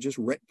property, just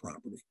rent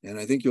property. And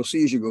I think you'll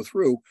see as you go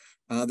through,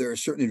 there are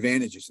certain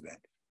advantages to that.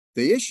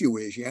 The issue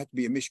is you have to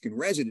be a Michigan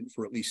resident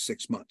for at least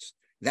 6 months.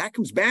 That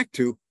comes back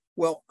to,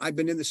 well, I've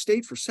been in the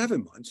state for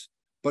 7 months,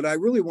 but I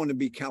really want to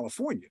be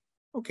California.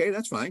 Okay,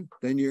 that's fine.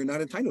 Then you're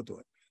not entitled to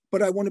it.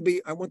 But I want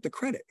the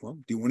credit. Well,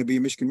 do you want to be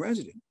a Michigan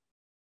resident?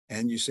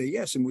 And you say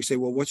yes. And we say,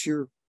 well, what's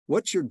your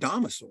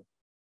domicile?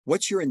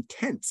 What's your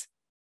intent?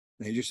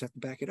 And you just have to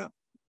back it up.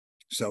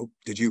 So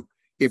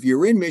if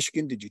you're in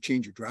Michigan, did you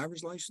change your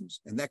driver's license?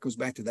 And that goes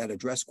back to that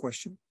address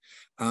question.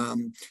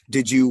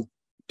 Do you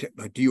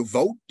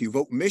vote? Do you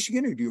vote in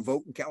Michigan or do you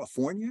vote in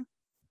California?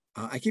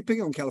 I keep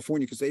picking on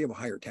California because they have a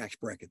higher tax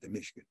bracket than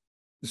Michigan.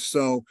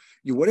 So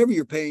whatever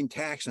you're paying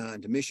tax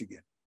on to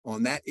Michigan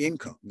on that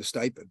income, the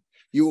stipend,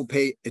 you will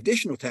pay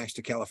additional tax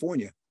to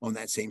California on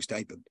that same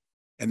stipend.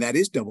 And that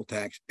is double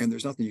tax. And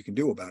there's nothing you can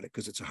do about it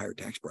because it's a higher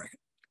tax bracket.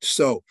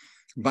 So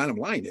bottom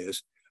line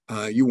is,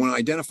 you want to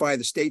identify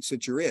the states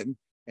that you're in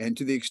And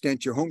to the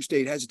extent your home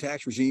state has a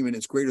tax regime and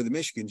it's greater than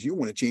Michigan's, you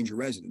want to change your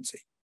residency.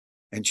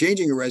 And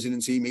changing your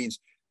residency means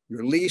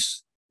your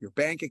lease, your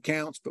bank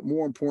accounts, but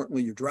more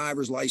importantly, your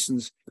driver's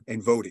license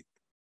and voting.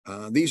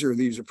 These are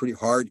pretty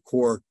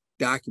hardcore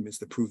documents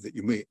that prove that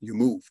you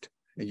moved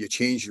and you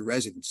changed your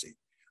residency.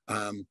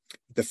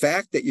 The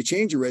fact that you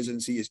change your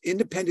residency is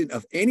independent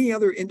of any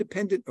other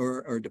independent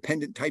or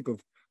dependent type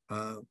of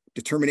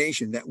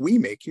determination that we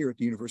make here at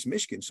the University of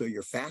Michigan. So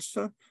your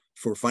FAFSA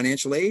for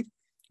financial aid,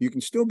 you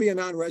can still be a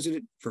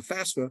non-resident for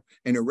FAFSA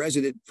and a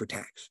resident for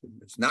tax.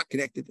 It's not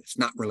connected. It's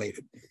not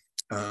related.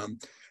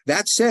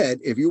 That said,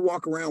 if you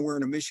walk around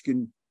wearing a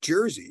Michigan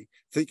jersey,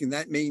 thinking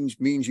that means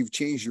you've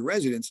changed your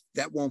residence,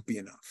 that won't be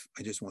enough.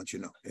 I just want you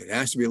to know. It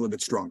has to be a little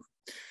bit stronger.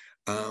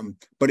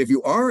 But if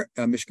you are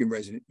a Michigan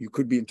resident, you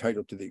could be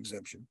entitled to the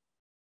exemption.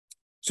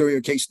 So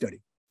your case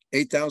study,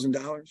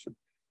 $8,000.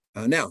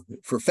 Now,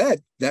 for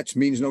Fed, that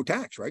means no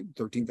tax, right?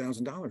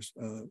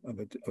 $13,000 of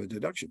a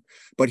deduction.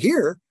 But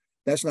here,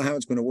 that's not how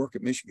it's going to work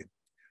at Michigan.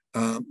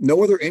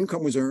 No other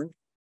income was earned.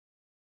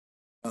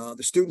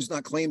 The student's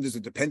not claimed as a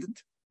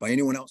dependent by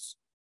anyone else.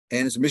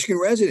 And as a Michigan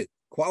resident,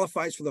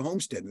 qualifies for the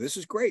homestead. This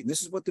is great.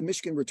 This is what the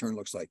Michigan return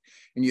looks like.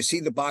 And you see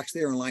the box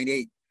there on line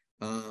 8,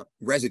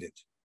 resident.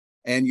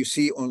 And you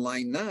see on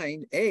line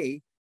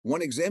 9A,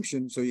 one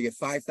exemption, so you get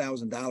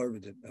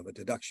 $5,000 of a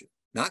deduction.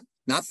 Not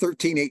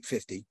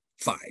 $13,850,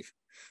 5.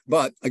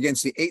 But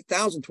against the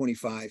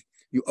 $8,025,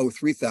 you owe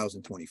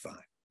 $3,025.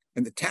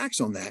 And the tax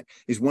on that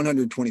is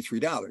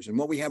 $123. And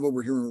what we have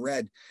over here in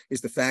red is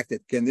the fact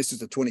that, again, this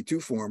is a 22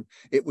 form.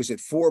 It was at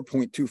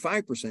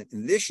 4.25%.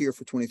 And this year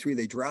for 23,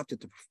 they dropped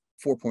it to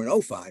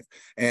 4.05.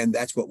 And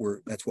that's what we're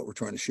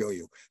trying to show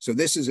you. So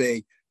this is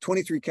a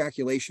 23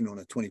 calculation on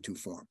a 22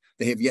 form.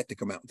 They have yet to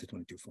come out with the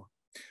 22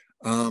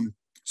 form.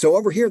 So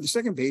over here, the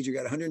second page, you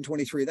got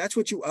 123. That's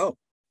what you owe.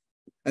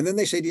 And then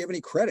they say, do you have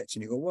any credits?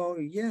 And you go, well,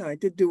 yeah, I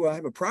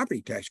have a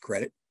property tax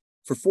credit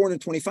for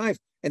 $425.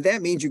 And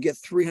that means you get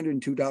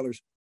 $302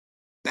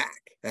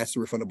 back. That's the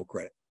refundable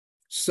credit.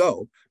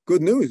 So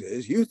good news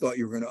is you thought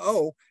you were going to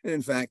owe. And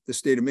in fact, the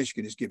state of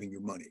Michigan is giving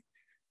you money.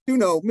 You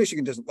know,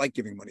 Michigan doesn't like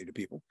giving money to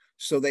people.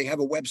 So they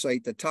have a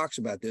website that talks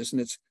about this, and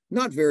it's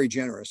not very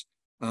generous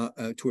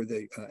toward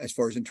as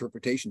far as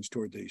interpretations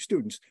toward the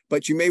students,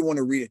 but you may want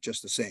to read it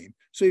just the same.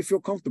 So you feel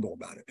comfortable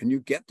about it, and you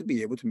get to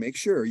be able to make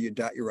sure you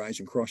dot your I's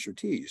and cross your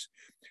T's.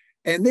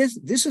 And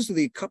this is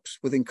the cups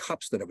within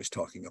cups that I was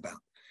talking about.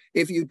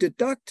 If you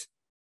deduct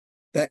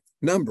that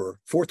number,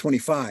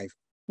 425,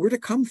 where'd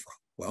it come from?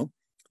 Well,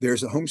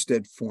 there's a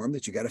homestead form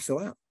that you got to fill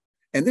out.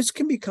 And this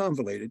can be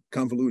convoluted,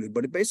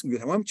 but it basically,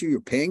 how much you're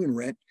paying in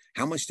rent,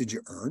 how much did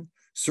you earn,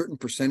 certain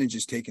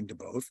percentages taken to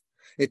both.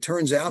 It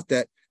turns out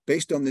that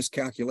based on this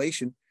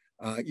calculation,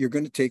 you're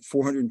going to take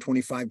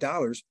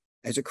 $425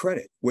 as a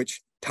credit,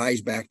 which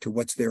ties back to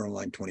what's there on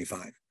line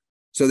 25.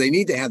 So they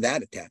need to have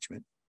that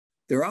attachment.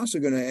 They're also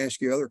going to ask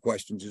you other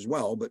questions as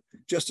well, but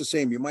just the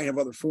same, you might have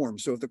other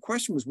forms. So if the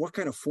question was, what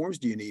kind of forms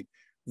do you need?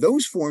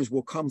 Those forms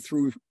will come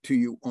through to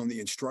you on the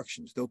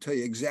instructions. They'll tell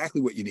you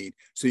exactly what you need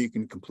so you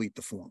can complete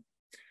the form.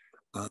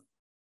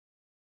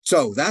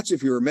 So that's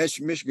if you're a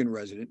Michigan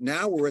resident.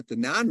 Now we're at the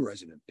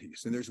non-resident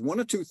piece, and there's one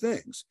of two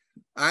things.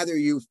 Either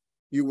you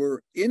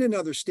were in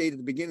another state at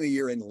the beginning of the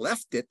year and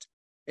left it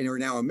and are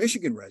now a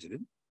Michigan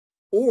resident,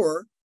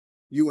 or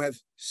you have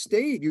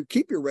stayed, you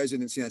keep your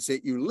residency in that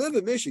state, you live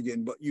in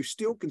Michigan, but you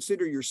still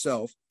consider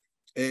yourself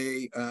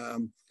a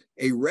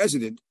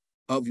resident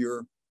of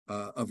your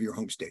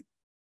home state.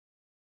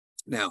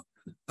 Now,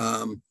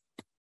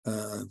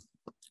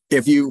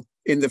 if you,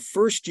 in the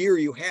first year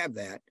you have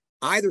that,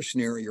 either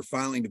scenario, you're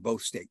filing to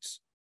both states.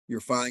 You're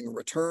filing a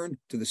return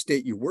to the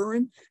state you were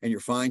in, and you're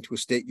filing to a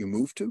state you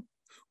moved to,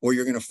 or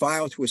you're going to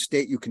file to a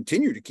state you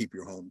continue to keep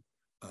your home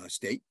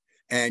state,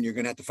 and you're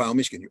going to have to file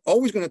Michigan. You're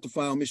always going to have to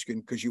file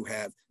Michigan because you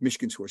have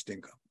Michigan sourced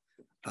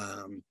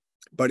income.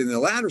 But in the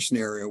latter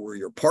scenario, where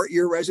you're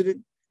part-year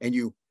resident and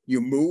you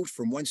moved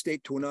from one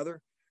state to another,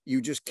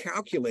 you just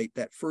calculate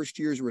that first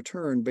year's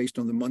return based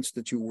on the months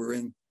that you were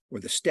in,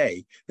 or the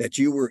stay that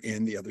you were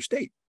in the other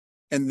state.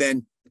 And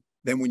then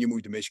when you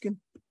move to Michigan,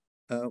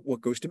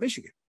 what goes to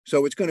Michigan?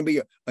 So it's going to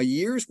be a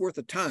year's worth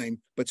of time,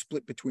 but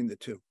split between the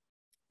two.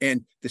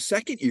 And the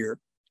second year,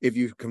 if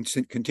you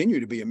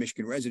continue to be a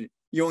Michigan resident,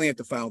 you only have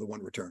to file the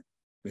one return,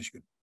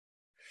 Michigan.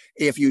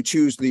 If you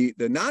choose the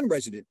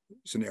non-resident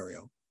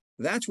scenario,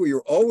 that's where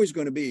you're always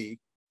going to be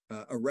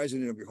a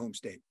resident of your home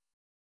state,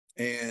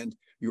 and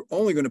you're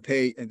only going to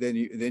pay, and then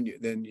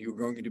you're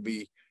going to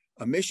be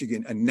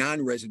a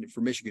non-resident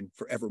for Michigan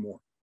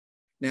forevermore.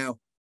 Now,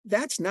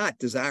 that's not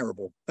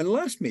desirable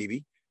unless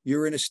maybe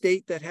you're in a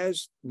state that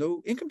has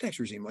no income tax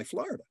regime like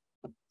Florida.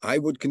 I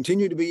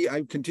continue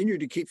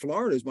to keep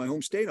Florida as my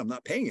home state. I'm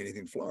not paying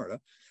anything in Florida.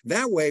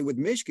 That way with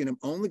Michigan, I'm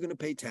only going to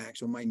pay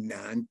tax on my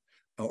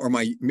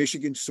my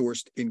Michigan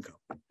sourced income,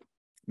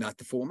 not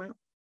the full amount.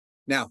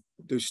 Now,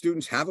 do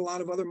students have a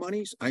lot of other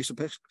monies? I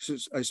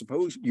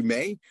suppose you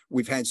may.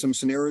 We've had some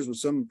scenarios with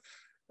some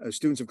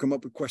students have come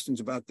up with questions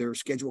about their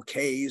Schedule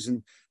Ks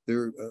and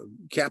their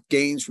cap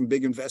gains from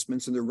big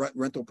investments and their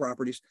rental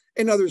properties,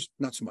 and others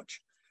not so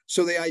much.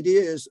 So the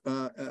idea is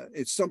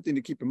it's something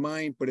to keep in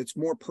mind, but it's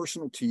more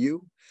personal to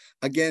you.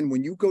 Again,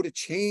 when you go to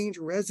change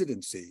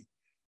residency,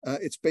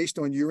 it's based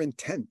on your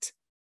intent.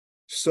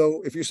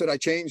 So if you said, I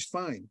changed,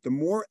 fine. The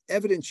more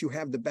evidence you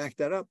have to back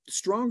that up, the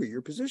stronger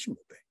your position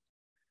will be.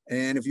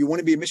 And if you want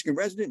to be a Michigan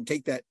resident and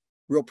take that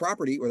real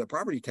property or the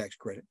property tax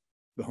credit,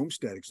 the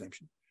homestead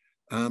exemption,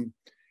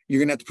 you're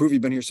going to have to prove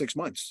you've been here 6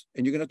 months,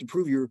 and you're going to have to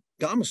prove your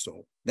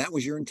domicile. That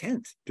was your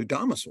intent, to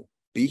domicile,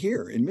 be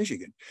here in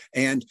Michigan.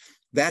 And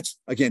that's,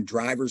 again,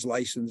 driver's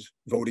license,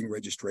 voting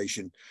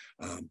registration,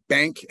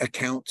 bank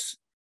accounts,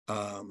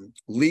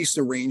 lease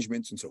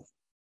arrangements, and so forth.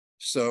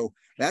 So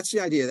that's the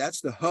idea. That's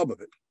the hub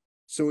of it.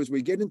 So as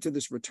we get into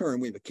this return,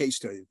 we have a case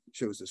study that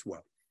shows this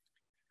well.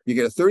 You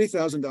get a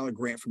 $30,000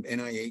 grant from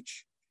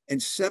NIH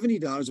and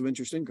 $70 of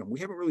interest income.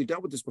 We haven't really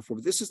dealt with this before,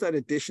 but this is that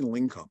additional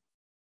income.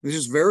 This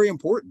is very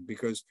important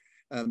because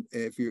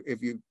if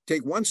you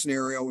take one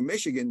scenario in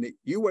Michigan,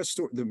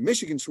 the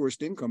Michigan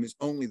sourced income is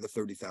only the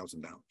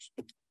 $30,000.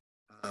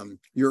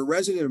 You're a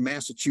resident of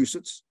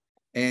Massachusetts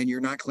and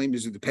you're not claimed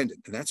as a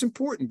dependent. And that's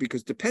important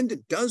because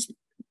dependent does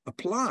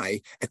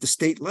apply at the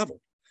state level.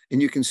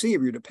 And you can see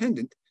if you're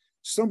dependent,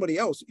 somebody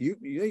else,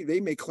 they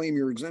may claim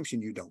your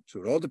exemption, you don't.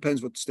 So it all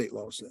depends what the state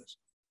law says.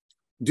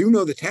 Do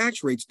know the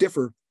tax rates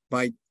differ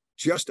by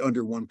just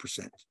under 1%.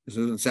 This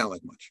doesn't sound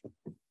like much.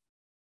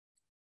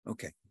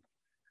 Okay.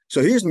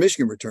 So here's the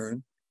Michigan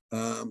return.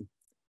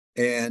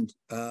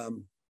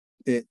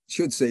 It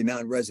should say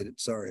non-resident.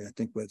 Sorry, I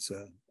think that's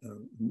a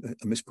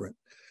misprint.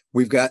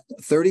 We've got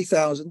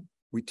 30,000.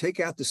 We take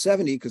out the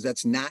 70 because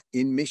that's not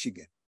in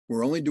Michigan.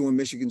 We're only doing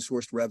Michigan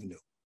sourced revenue.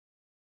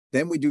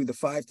 Then we do the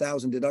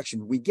 5,000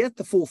 deduction. We get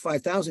the full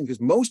 5,000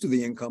 because most of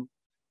the income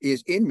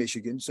is in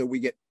Michigan. So we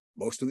get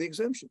most of the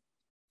exemption,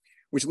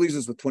 which leaves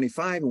us with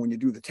 25. And when you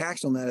do the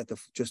tax on that at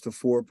just the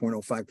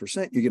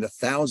 4.05%, you get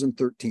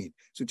 1,013.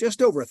 So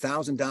just over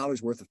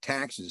 $1,000 worth of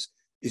taxes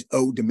is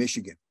owed to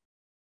Michigan.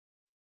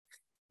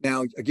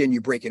 Now, again,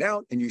 you break it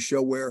out and you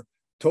show where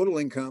total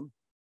income,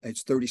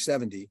 it's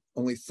 30/70,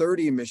 only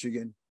 30 in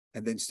Michigan,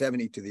 and then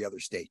 70 to the other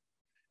state.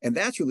 And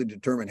that's really to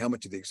determine how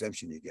much of the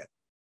exemption you get.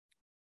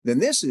 Then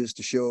this is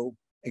to show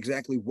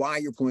exactly why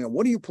you're pulling out.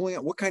 What are you pulling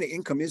out? What kind of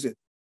income is it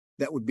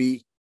that would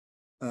be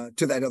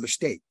to that other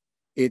state?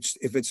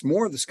 If it's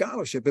more of the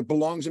scholarship, it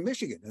belongs in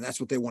Michigan, and that's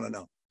what they want to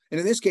know. And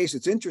in this case,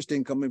 it's interest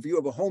income. If you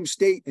have a home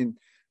state in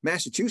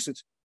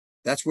Massachusetts,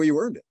 that's where you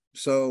earned it.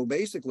 So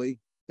basically,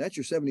 that's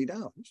your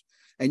 $70.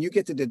 And you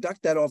get to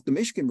deduct that off the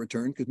Michigan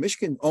return because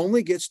Michigan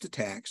only gets to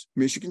tax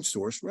Michigan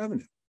source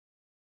revenue.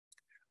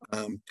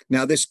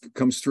 Now, this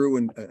comes through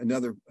in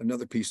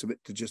another piece of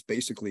it to just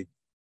basically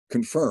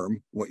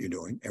confirm what you're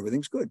doing.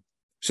 Everything's good.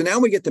 So now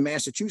we get to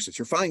Massachusetts.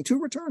 You're filing 2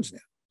 returns now.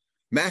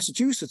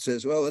 Massachusetts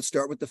says, well, let's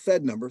start with the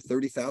Fed number,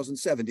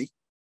 30,070,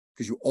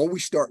 because you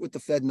always start with the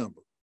Fed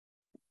number.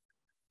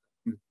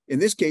 In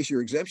this case,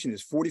 your exemption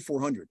is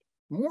 4,400,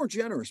 more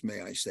generous,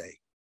 may I say,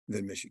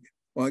 than Michigan.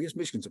 Well, I guess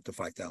Michigan's up to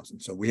 5,000,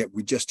 so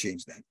we just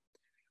changed that.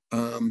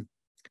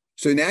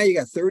 So now you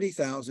got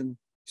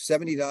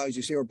 $30,070.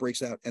 You see how it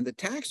breaks out, and the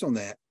tax on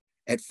that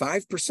at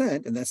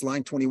 5%, and that's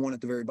line 21 at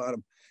the very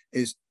bottom,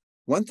 is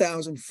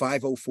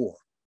 1,504.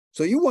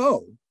 So you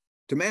owe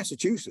to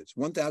Massachusetts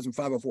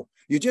 1,504.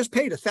 You just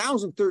paid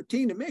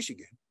 1,013 to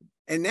Michigan,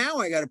 and now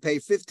I got to pay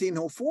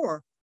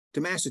 1,504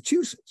 to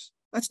Massachusetts.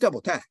 That's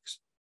double tax.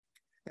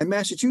 And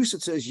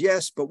Massachusetts says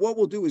yes, but what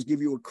we'll do is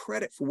give you a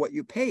credit for what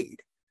you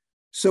paid.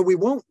 So we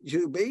won't.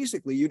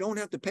 Basically, you don't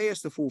have to pay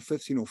us the full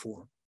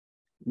 1,504,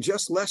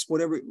 just less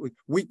whatever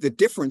the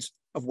difference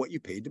of what you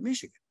paid to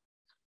Michigan.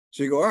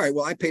 So you go, all right,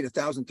 well, I paid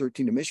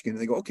 1,013 to Michigan.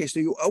 And they go, okay, so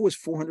you owe us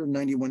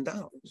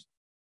 $491.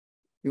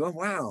 You go,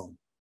 wow.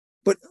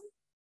 But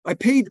I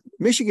paid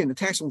Michigan a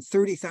tax on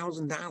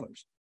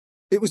 $30,000.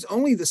 It was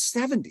only the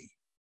 70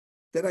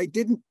 that I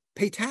didn't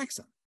pay tax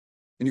on.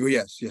 And you go,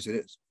 yes, it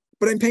is.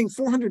 But I'm paying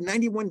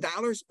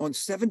 $491 on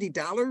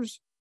 $70.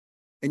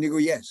 And you go,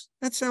 yes,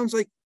 that sounds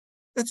like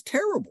that's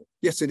terrible.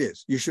 Yes, it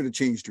is. You should have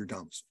changed your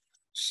domicile.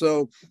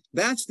 So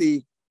that's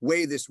the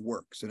way this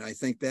works. And I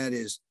think that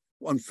is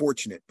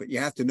unfortunate, but you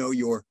have to know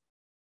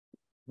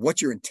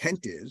what your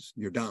intent is,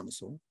 your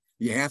domicile.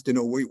 You have to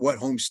know what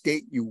home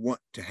state you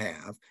want to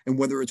have and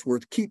whether it's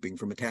worth keeping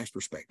from a tax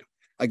perspective.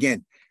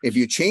 Again, if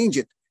you change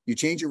it, you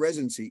change your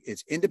residency,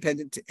 it's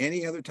independent to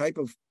any other type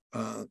of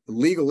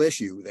legal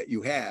issue that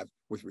you have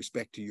with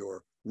respect to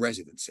your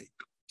residency.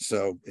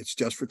 So it's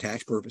just for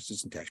tax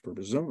purposes and tax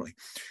purposes only.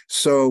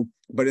 So,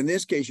 but in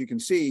this case, you can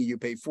see you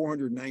paid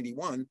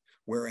 $491,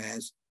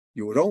 whereas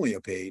you would only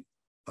have paid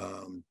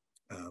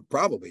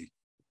probably,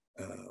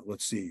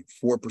 let's see,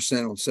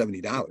 4% on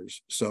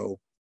 $70. So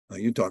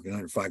you're talking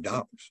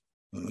 $105.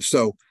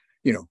 So,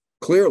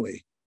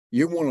 clearly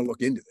you want to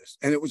look into this.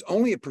 And it was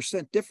only a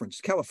 %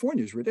 difference.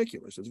 California is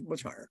ridiculous. It's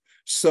much higher.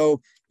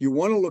 So you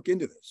want to look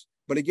into this.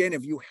 But again,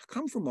 if you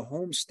come from a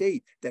home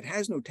state that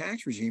has no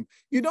tax regime,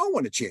 you don't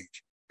want to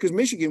change because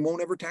Michigan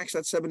won't ever tax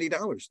that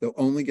 $70. They'll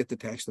only get to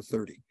tax the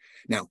 30.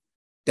 Now,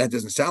 that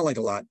doesn't sound like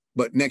a lot,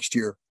 but next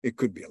year it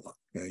could be a lot.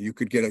 You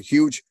could get a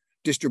huge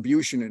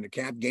distribution and a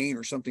cap gain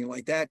or something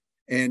like that,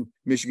 and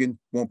Michigan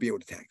won't be able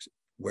to tax it,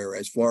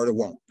 whereas Florida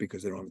won't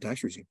because they don't have a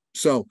tax regime.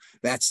 So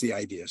that's the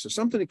idea. So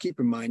something to keep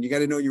in mind. You got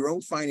to know your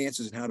own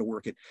finances and how to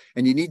work it,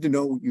 and you need to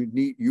know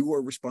you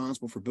are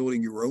responsible for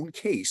building your own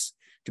case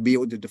to be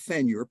able to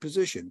defend your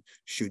position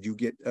should you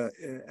get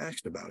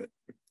asked about it.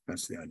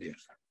 That's the idea.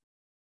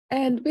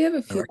 And we have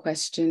a few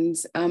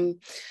questions.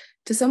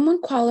 Does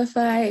someone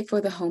qualify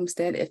for the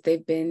homestead if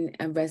they've been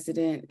a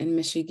resident in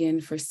Michigan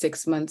for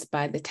 6 months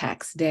by the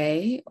tax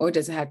day, or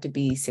does it have to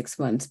be 6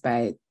 months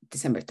by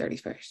December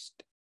 31st?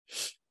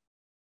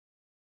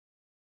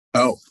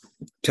 Oh,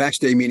 tax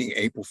day meaning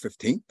April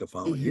 15th, the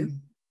following year.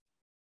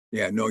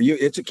 Yeah, no,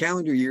 it's a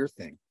calendar year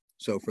thing.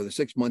 So for the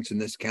 6 months in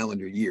this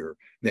calendar year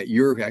that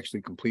you're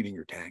actually completing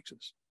your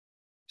taxes.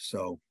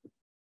 So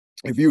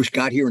if you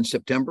got here in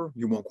September,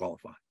 you won't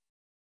qualify.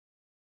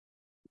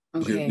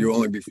 Okay. You'll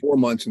only be 4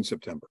 months in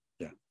September.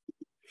 Yeah.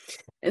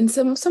 And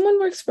someone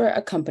works for a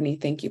company,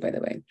 thank you, by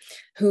the way,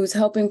 who's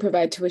helping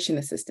provide tuition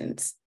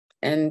assistance.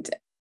 And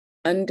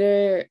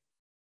under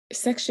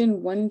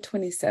Section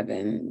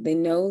 127, they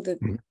know that,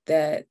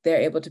 that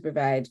they're able to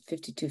provide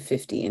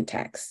 $5,250 in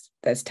tax.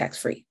 That's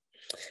tax-free.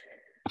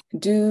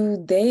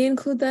 Do they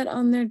include that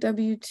on their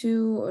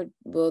W-2, or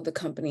will the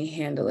company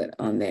handle it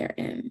on their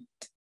end?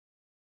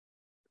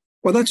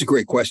 Well, that's a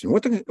great question.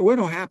 What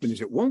will happen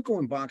is it won't go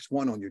in box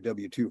 1 on your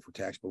W-2 for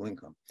taxable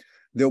income.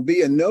 There'll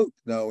be a note,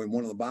 though, in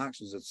one of the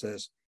boxes that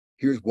says,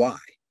 here's why.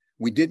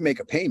 We did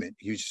make a payment.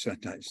 It's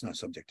not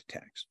subject to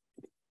tax.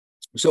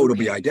 So it'll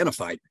be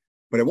identified,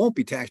 but it won't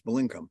be taxable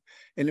income.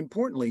 And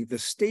importantly, the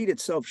state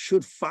itself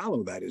should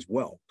follow that as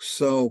well.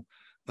 So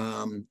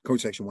Code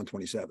Section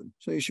 127.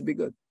 So you should be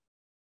good.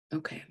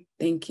 Okay,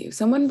 thank you.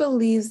 Someone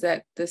believes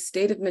that the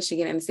state of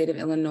Michigan and the state of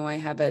Illinois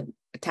have a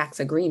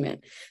tax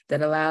agreement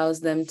that allows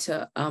them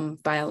to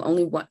file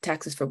only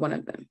taxes for one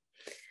of them.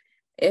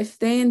 If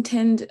they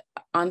intend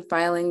on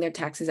filing their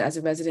taxes as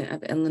a resident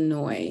of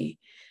Illinois,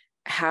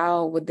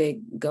 how would they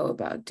go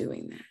about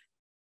doing that?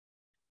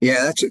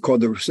 Yeah, that's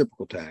called the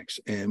reciprocal tax.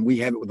 And we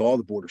have it with all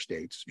the border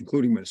states,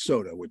 including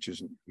Minnesota, which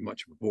isn't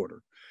much of a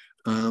border.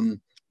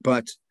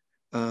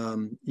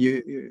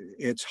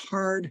 It's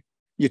hard.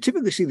 You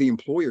typically see the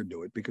employer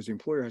do it because the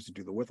employer has to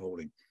do the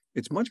withholding.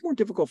 It's much more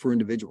difficult for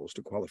individuals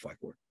to qualify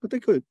for it, but they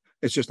could.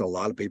 It's just a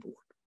lot of paperwork.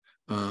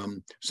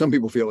 Some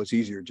people feel it's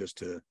easier just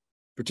to,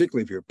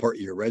 particularly if you're part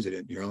of your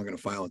resident, you're only going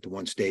to file it to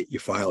one state, you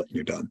file it and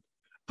you're done.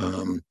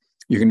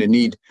 You're going to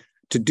need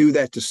to do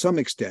that to some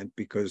extent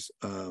because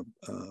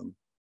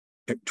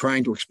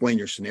trying to explain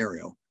your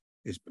scenario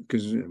is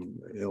because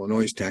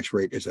Illinois' tax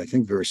rate is, I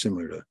think, very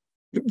similar to,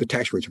 the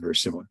tax rates are very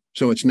similar.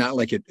 So it's not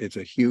like it's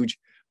a huge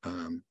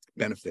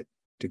benefit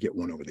to get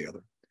one over the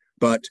other.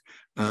 But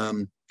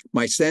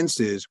my sense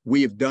is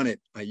we have done it.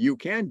 You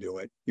can do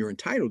it. You're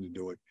entitled to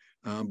do it.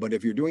 But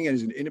if you're doing it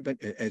as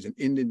an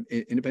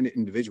independent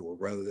individual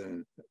rather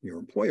than your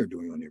employer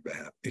doing it on your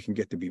behalf, it can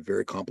get to be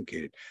very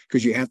complicated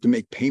because you have to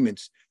make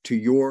payments to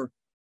your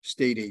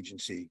state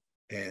agency,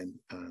 and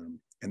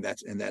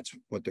that's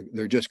what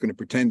they're just going to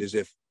pretend as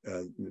if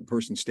the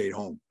person stayed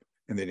home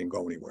and they didn't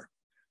go anywhere.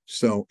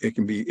 So it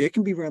can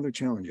be rather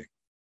challenging.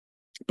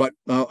 But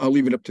I'll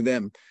leave it up to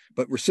them.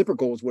 But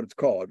reciprocal is what it's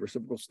called,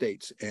 reciprocal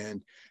states.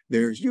 And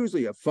there's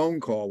usually a phone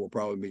call will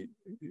probably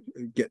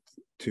get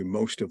to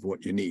most of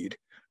what you need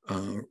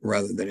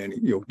rather than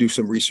you'll do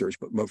some research,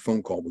 but a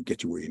phone call will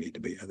get you where you need to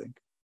be, I think.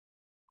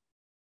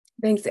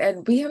 Thanks,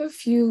 Ed. We have a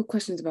few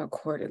questions about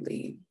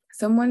quarterly.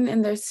 Someone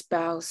and their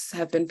spouse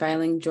have been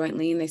filing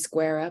jointly and they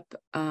square up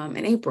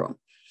in April.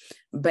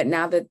 But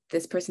now that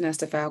this person has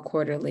to file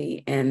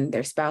quarterly and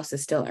their spouse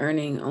is still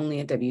earning only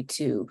a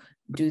W-2,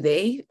 do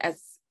they,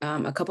 as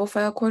a couple,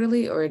 file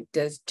quarterly, or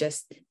does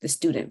just the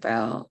student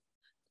file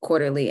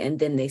quarterly and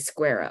then they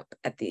square up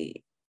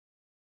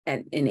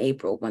in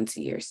April once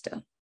a year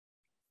still?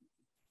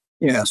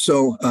 Yeah.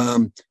 So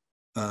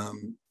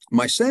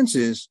my sense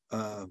is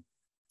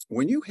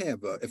when you have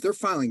if they're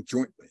filing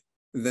jointly,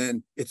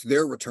 then it's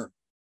their return,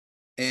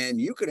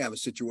 and you could have a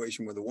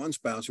situation where the one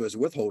spouse who has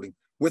withholding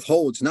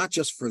withholds not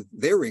just for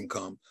their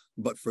income,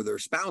 but for their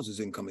spouse's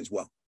income as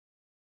well.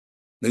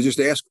 They just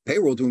ask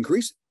payroll to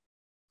increase it.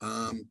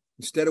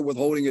 Instead of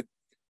withholding it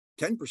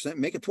 10%,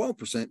 make it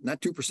 12%. And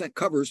that 2%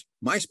 covers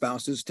my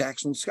spouse's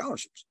tax and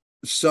scholarships.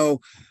 So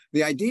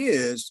the idea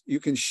is you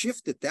can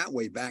shift it that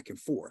way back and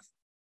forth.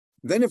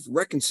 Then if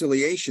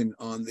reconciliation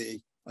on the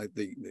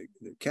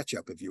catch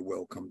up, if you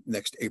will, come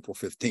next April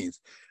 15th,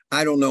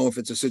 I don't know if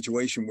it's a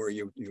situation where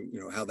you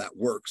know how that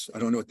works. I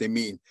don't know what they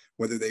mean,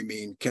 whether they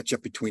mean catch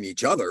up between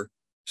each other.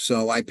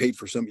 So I paid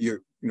for some,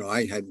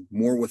 I had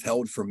more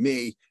withheld from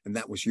me, and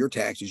that was your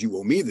taxes. You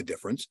owe me the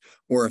difference.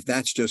 Or if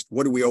that's just,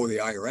 what do we owe the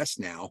IRS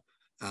now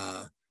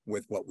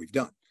with what we've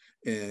done?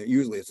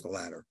 Usually it's the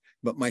latter.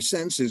 But my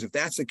sense is if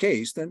that's the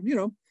case, then,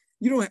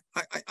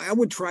 I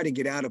would try to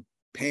get out of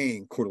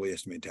paying quarterly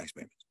estimated tax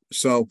payments.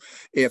 So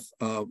if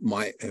I've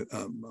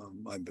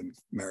been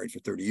married for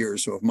 30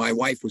 years. So if my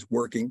wife was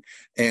working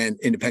and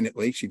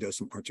independently, she does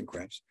some arts and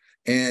crafts.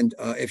 And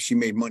if she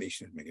made money,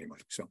 she doesn't make any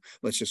money. So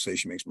let's just say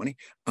she makes money.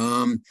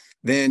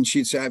 Then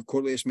she'd say, I have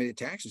quarterly estimated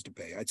taxes to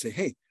pay. I'd say,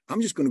 hey,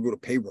 I'm just going to go to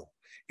payroll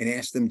and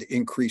ask them to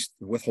increase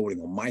the withholding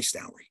on my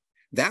salary.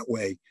 That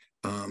way,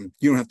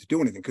 you don't have to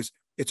do anything because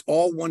it's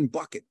all one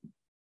bucket.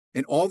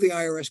 And all the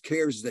IRS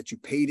cares is that you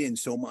paid in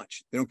so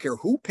much. They don't care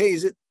who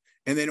pays it,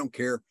 and they don't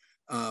care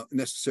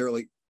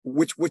necessarily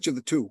which of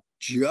the two.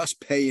 Just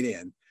pay it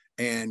in,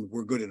 and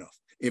we're good enough.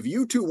 If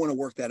you two want to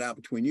work that out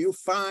between you,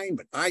 fine.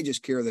 But I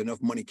just care that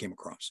enough money came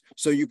across,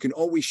 so you can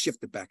always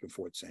shift it back and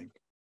forth. Saying,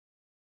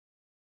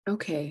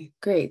 Okay,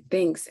 great,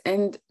 thanks.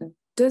 And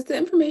does the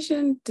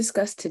information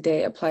discussed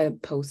today apply to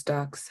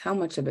postdocs? How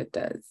much of it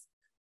does?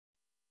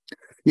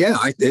 yeah,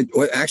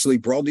 actually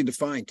broadly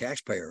defined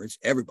taxpayer. It's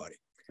everybody.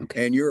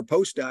 Okay. And you're a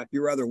postdoc.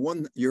 You're either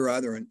an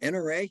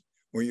NRA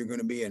or you're going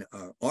to be an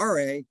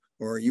RA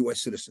or a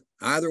U.S. citizen.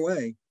 Either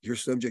way, you're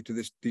subject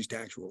to these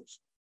tax rules.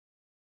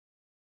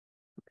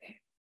 Okay.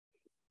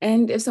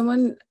 And if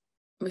someone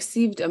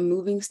received a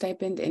moving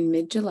stipend in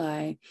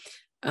mid-July,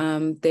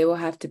 they will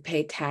have to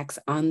pay tax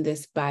on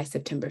this by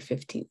September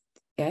 15th.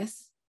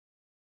 Yes?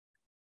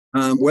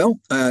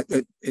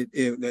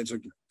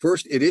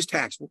 First, it is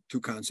taxable. Two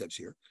concepts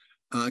here,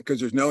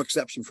 because there's no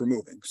exception for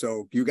moving.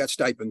 So you got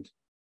stipend,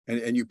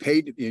 and you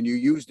paid and you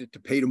used it to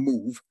pay to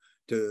move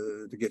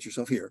to get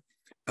yourself here.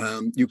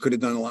 You could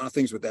have done a lot of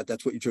things with that.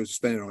 That's what you chose to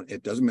spend it on.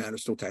 It doesn't matter.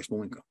 It's still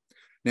taxable income.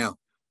 Now,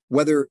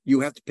 whether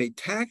you have to pay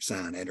tax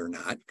on it or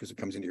not, because it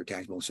comes into your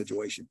taxable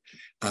situation,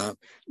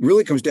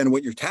 really comes down to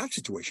what your tax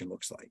situation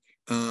looks like.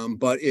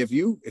 But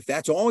if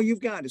that's all you've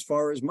got as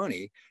far as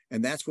money,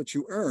 and that's what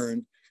you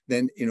earned,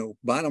 then,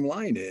 bottom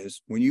line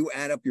is when you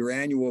add up your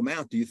annual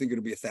amount, do you think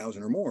it'll be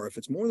 1,000 or more? If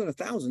it's more than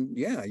 1,000,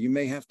 yeah, you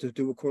may have to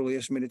do a quarterly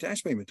estimated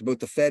tax payment to both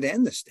the Fed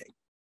and the state,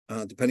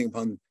 depending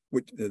upon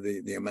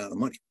the amount of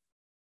money.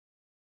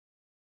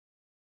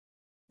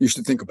 You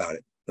should think about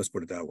it. Let's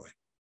put it that way.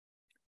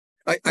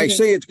 I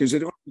say it because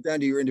it all comes down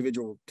to your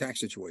individual tax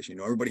situation.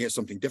 Everybody has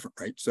something different,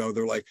 right? So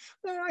they're like,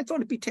 I thought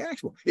it'd be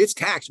taxable. It's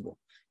taxable.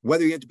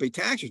 Whether you have to pay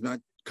taxes or not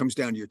comes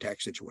down to your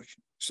tax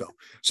situation. So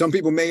some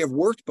people may have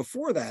worked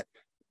before they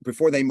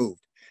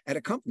moved at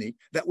a company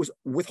that was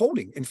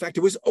withholding. In fact,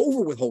 it was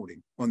over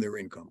withholding on their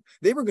income.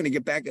 They were going to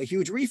get back a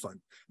huge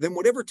refund. Then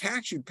whatever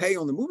tax you pay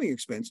on the moving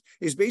expense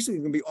is basically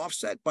going to be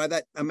offset by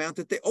that amount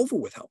that they over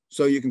withheld.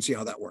 So you can see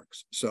how that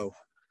works. So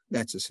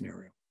that's the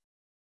scenario.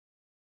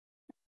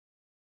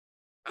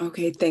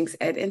 Okay, thanks,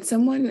 Ed. And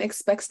someone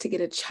expects to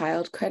get a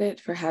child credit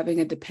for having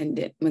a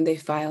dependent when they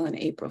file on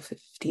April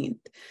 15th.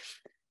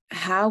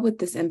 How would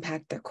this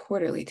impact their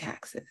quarterly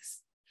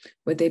taxes?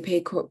 Would they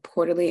pay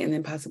quarterly and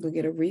then possibly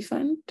get a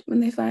refund when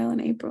they file in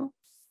April?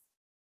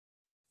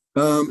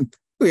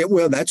 Yeah,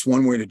 well, that's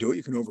one way to do it.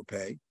 You can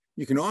overpay.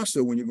 You can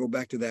also, when you go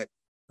back to that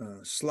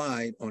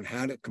slide on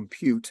how to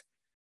compute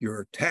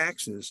your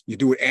taxes, you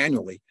do it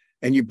annually,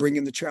 and you bring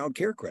in the child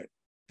care credit,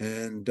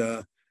 and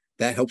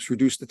that helps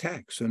reduce the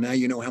tax. So now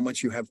you know how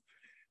much you have,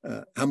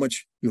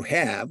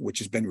 which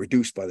has been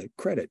reduced by the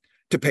credit,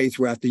 to pay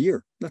throughout the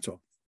year. That's all.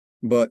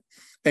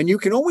 And you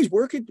can always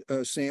work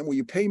it, Sam, where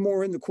you pay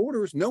more in the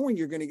quarters, knowing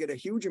you're going to get a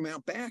huge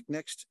amount back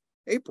next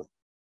April.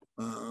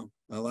 A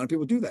lot of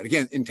people do that,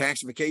 again, in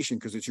taxification,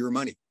 because it's your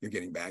money you're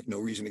getting back. No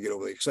reason to get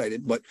overly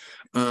excited, but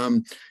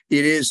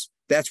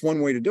that's one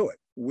way to do it.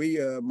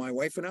 My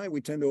wife and I, we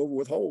tend to over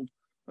withhold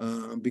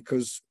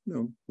because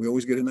we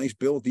always get a nice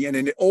bill at the end,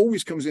 and it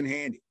always comes in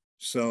handy.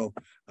 So,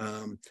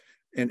 we're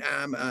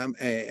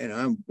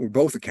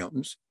both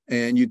accountants,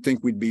 and you'd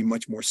think we'd be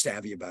much more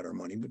savvy about our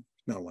money, but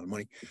not a lot of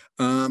money.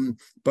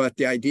 But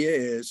the idea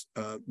is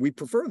we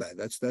prefer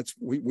that.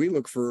 We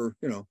look for,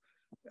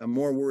 I'm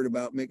more worried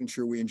about making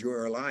sure we enjoy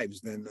our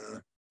lives than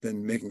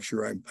making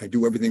sure I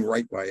do everything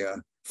right by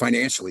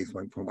financially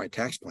for my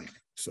tax plan.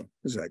 So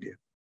this is the idea.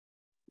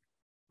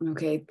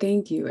 Okay,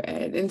 thank you,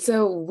 Ed. And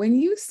so when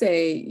you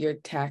say your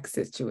tax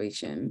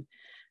situation,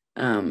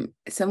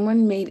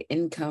 someone made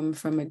income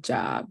from a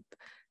job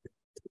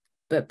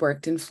but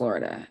worked in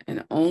Florida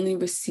and only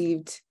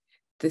received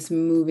this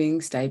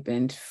moving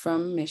stipend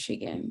from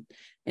Michigan,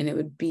 and it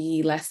would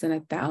be less than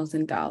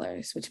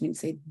 $1,000, which means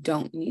they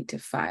don't need to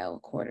file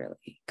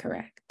quarterly,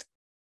 correct?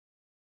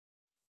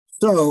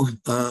 So,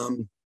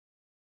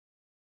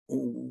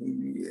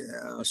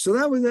 yeah. So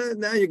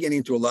now you're getting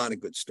into a lot of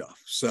good stuff.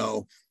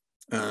 So,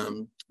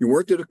 you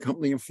worked at a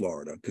company in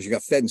Florida because you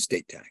got fed and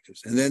state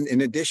taxes, and then in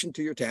addition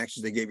to your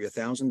taxes, they gave you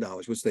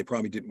 $1,000, which they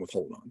probably didn't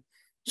withhold on.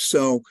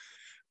 So,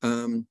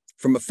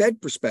 from a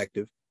Fed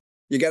perspective,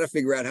 you got to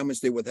figure out how much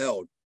they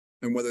withheld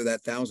and whether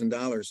that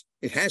 $1,000,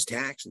 it has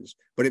taxes,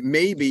 but it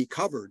may be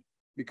covered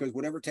because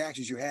whatever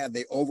taxes you had,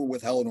 they over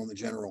withheld on the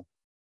general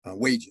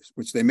wages,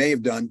 which they may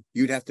have done.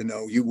 You'd have to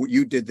know.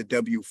 You did the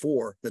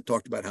W-4 that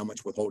talked about how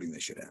much withholding they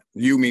should have.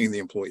 You meaning the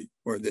employee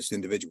or this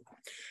individual.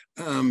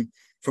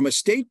 From a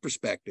state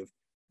perspective,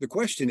 the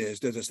question is,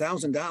 does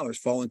 $1,000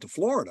 fall into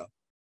Florida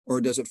or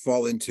does it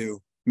fall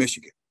into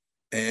Michigan?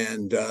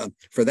 And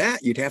for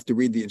that, you'd have to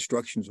read the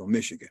instructions on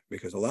Michigan,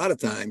 because a lot of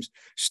times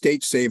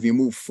states say if you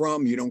move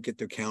from, you don't get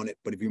to count it,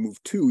 but if you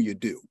move to, you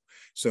do.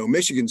 So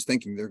Michigan's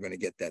thinking they're going to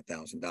get that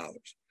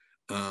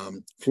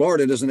 $1,000.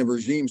 Florida doesn't have a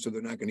regime, so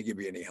they're not going to give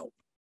you any help,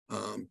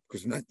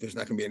 because there's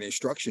not going to be any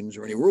instructions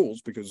or any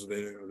rules, because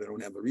they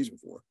don't have the reason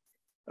for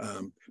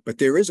it. But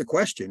there is a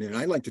question, and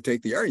I like to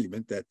take the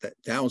argument that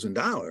that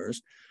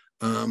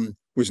 $1,000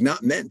 was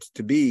not meant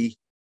to be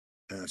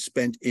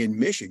spent in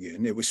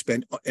Michigan. It was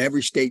spent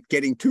every state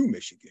getting to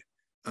Michigan.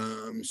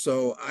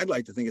 So I'd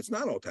like to think it's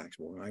not all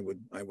taxable, and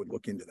I would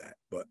look into that.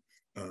 But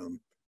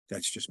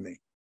that's just me.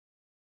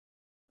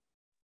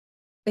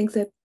 Thanks,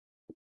 Ed.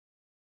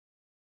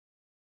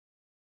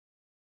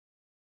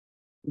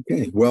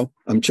 Okay, well,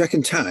 I'm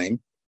checking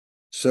time.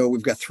 So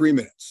we've got 3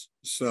 minutes.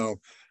 So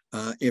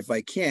if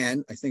I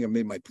can, I think I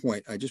made my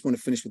point. I just want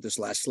to finish with this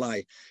last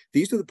slide.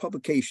 These are the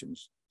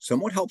publications,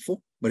 somewhat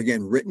helpful, but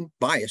again, written,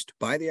 biased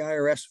by the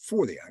IRS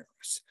for the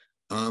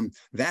IRS.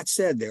 That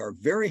said, they are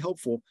very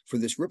helpful for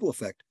this ripple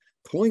effect,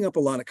 pulling up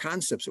a lot of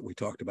concepts that we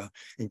talked about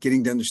and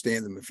getting to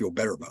understand them and feel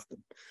better about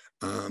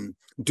them.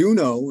 Do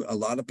know a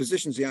lot of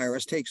positions the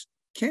IRS takes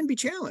can be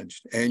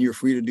challenged, and you're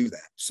free to do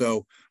that.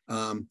 So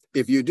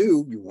if you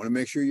do, you want to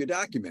make sure you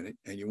document it,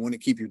 and you want to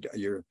keep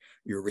your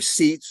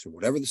receipts or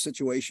whatever the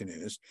situation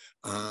is,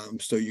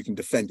 so you can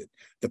defend it.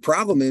 The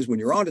problem is when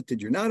you're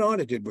audited, you're not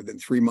audited within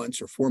 3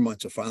 months or 4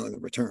 months of filing the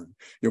return.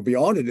 You'll be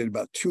audited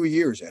about 2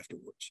 years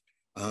afterwards.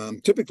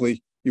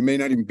 Typically, you may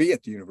not even be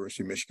at the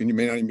University of Michigan. You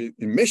may not even be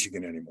in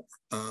Michigan anymore.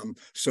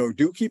 So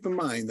do keep in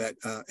mind that,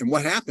 and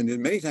what happened is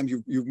many times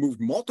you've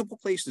moved multiple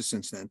places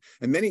since then,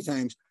 and many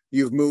times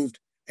you've moved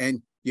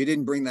and you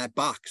didn't bring that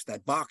box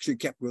you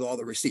kept with all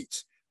the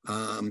receipts.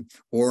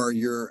 Or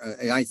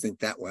I think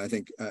that way. I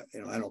think,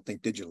 I don't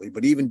think digitally,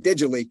 but even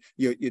digitally,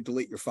 you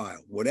delete your file.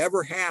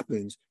 Whatever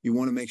happens, you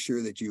want to make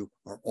sure that you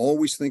are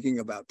always thinking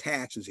about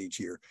taxes each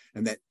year,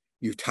 and that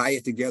you tie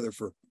it together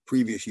for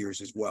previous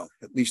years as well,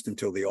 at least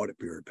until the audit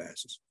period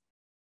passes.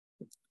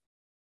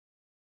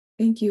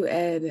 Thank you,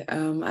 Ed.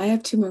 I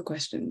have 2 more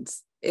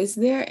questions. Is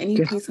there any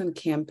place on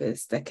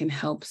campus that can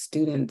help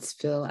students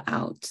fill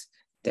out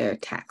their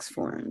tax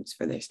forms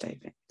for their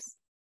stipends?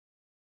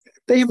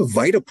 They have a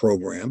VITA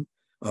program,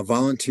 a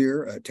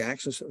volunteer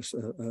tax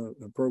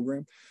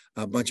program.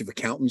 A bunch of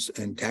accountants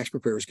and tax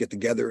preparers get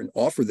together and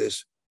offer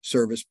this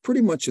service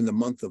pretty much in the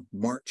month of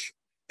March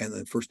and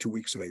the first 2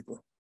 weeks of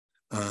April.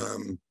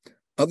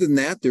 Other than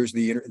that, there's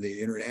the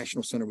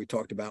International Center we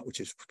talked about, which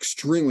is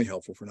extremely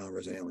helpful for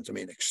non-resident aliens. I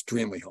mean,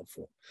 extremely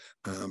helpful.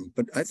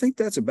 But I think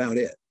that's about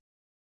it.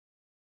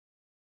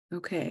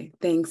 Okay,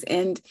 thanks.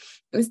 And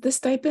is the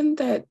stipend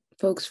that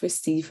folks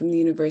receive from the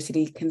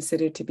university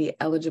considered to be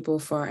eligible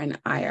for an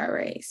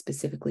IRA,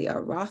 specifically a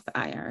Roth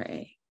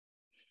IRA?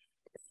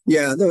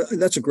 Yeah,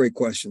 that's a great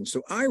question.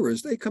 So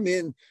IRAs, they come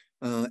in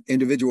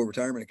individual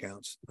retirement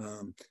accounts.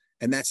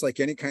 And that's like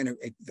any kind of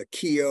the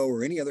KEO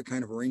or any other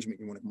kind of arrangement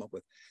you want to come up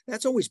with.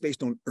 That's always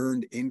based on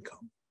earned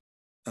income.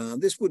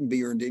 This wouldn't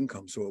be earned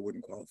income, so it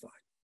wouldn't qualify.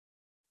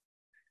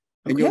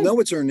 And you'll know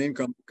it's earned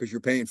income because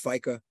you're paying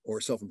FICA or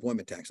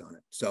self-employment tax on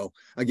it. So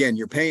again,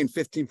 you're paying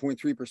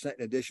 15.3%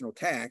 additional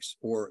tax,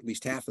 or at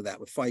least half of that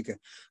with FICA.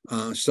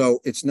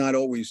 So it's not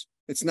always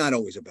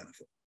a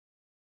benefit.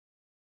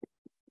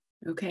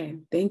 Okay,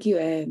 thank you,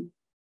 Ed.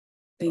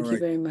 Thank you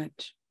very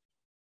much.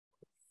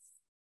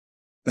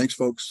 Thanks,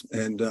 folks,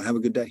 and have a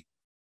good day.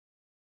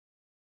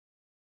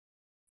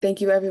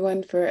 Thank you,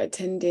 everyone, for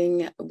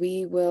attending.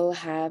 We will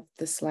have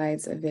the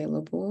slides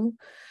available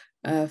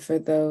for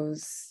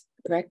those.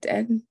 Correct,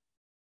 Ed?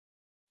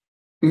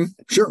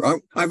 Sure.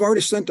 I've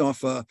already sent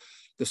off the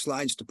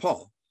slides to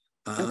Paul.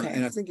 Okay.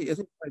 And I think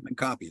I've been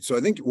copied. So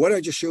I think what I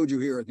just showed you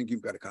here, I think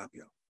you've got a copy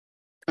of.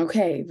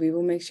 Okay. We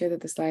will make sure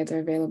that the slides are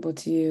available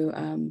to you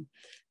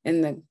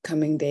in the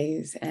coming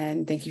days.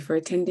 And thank you for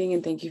attending,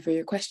 and thank you for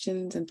your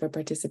questions and for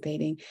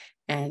participating.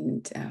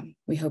 And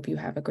we hope you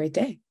have a great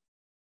day.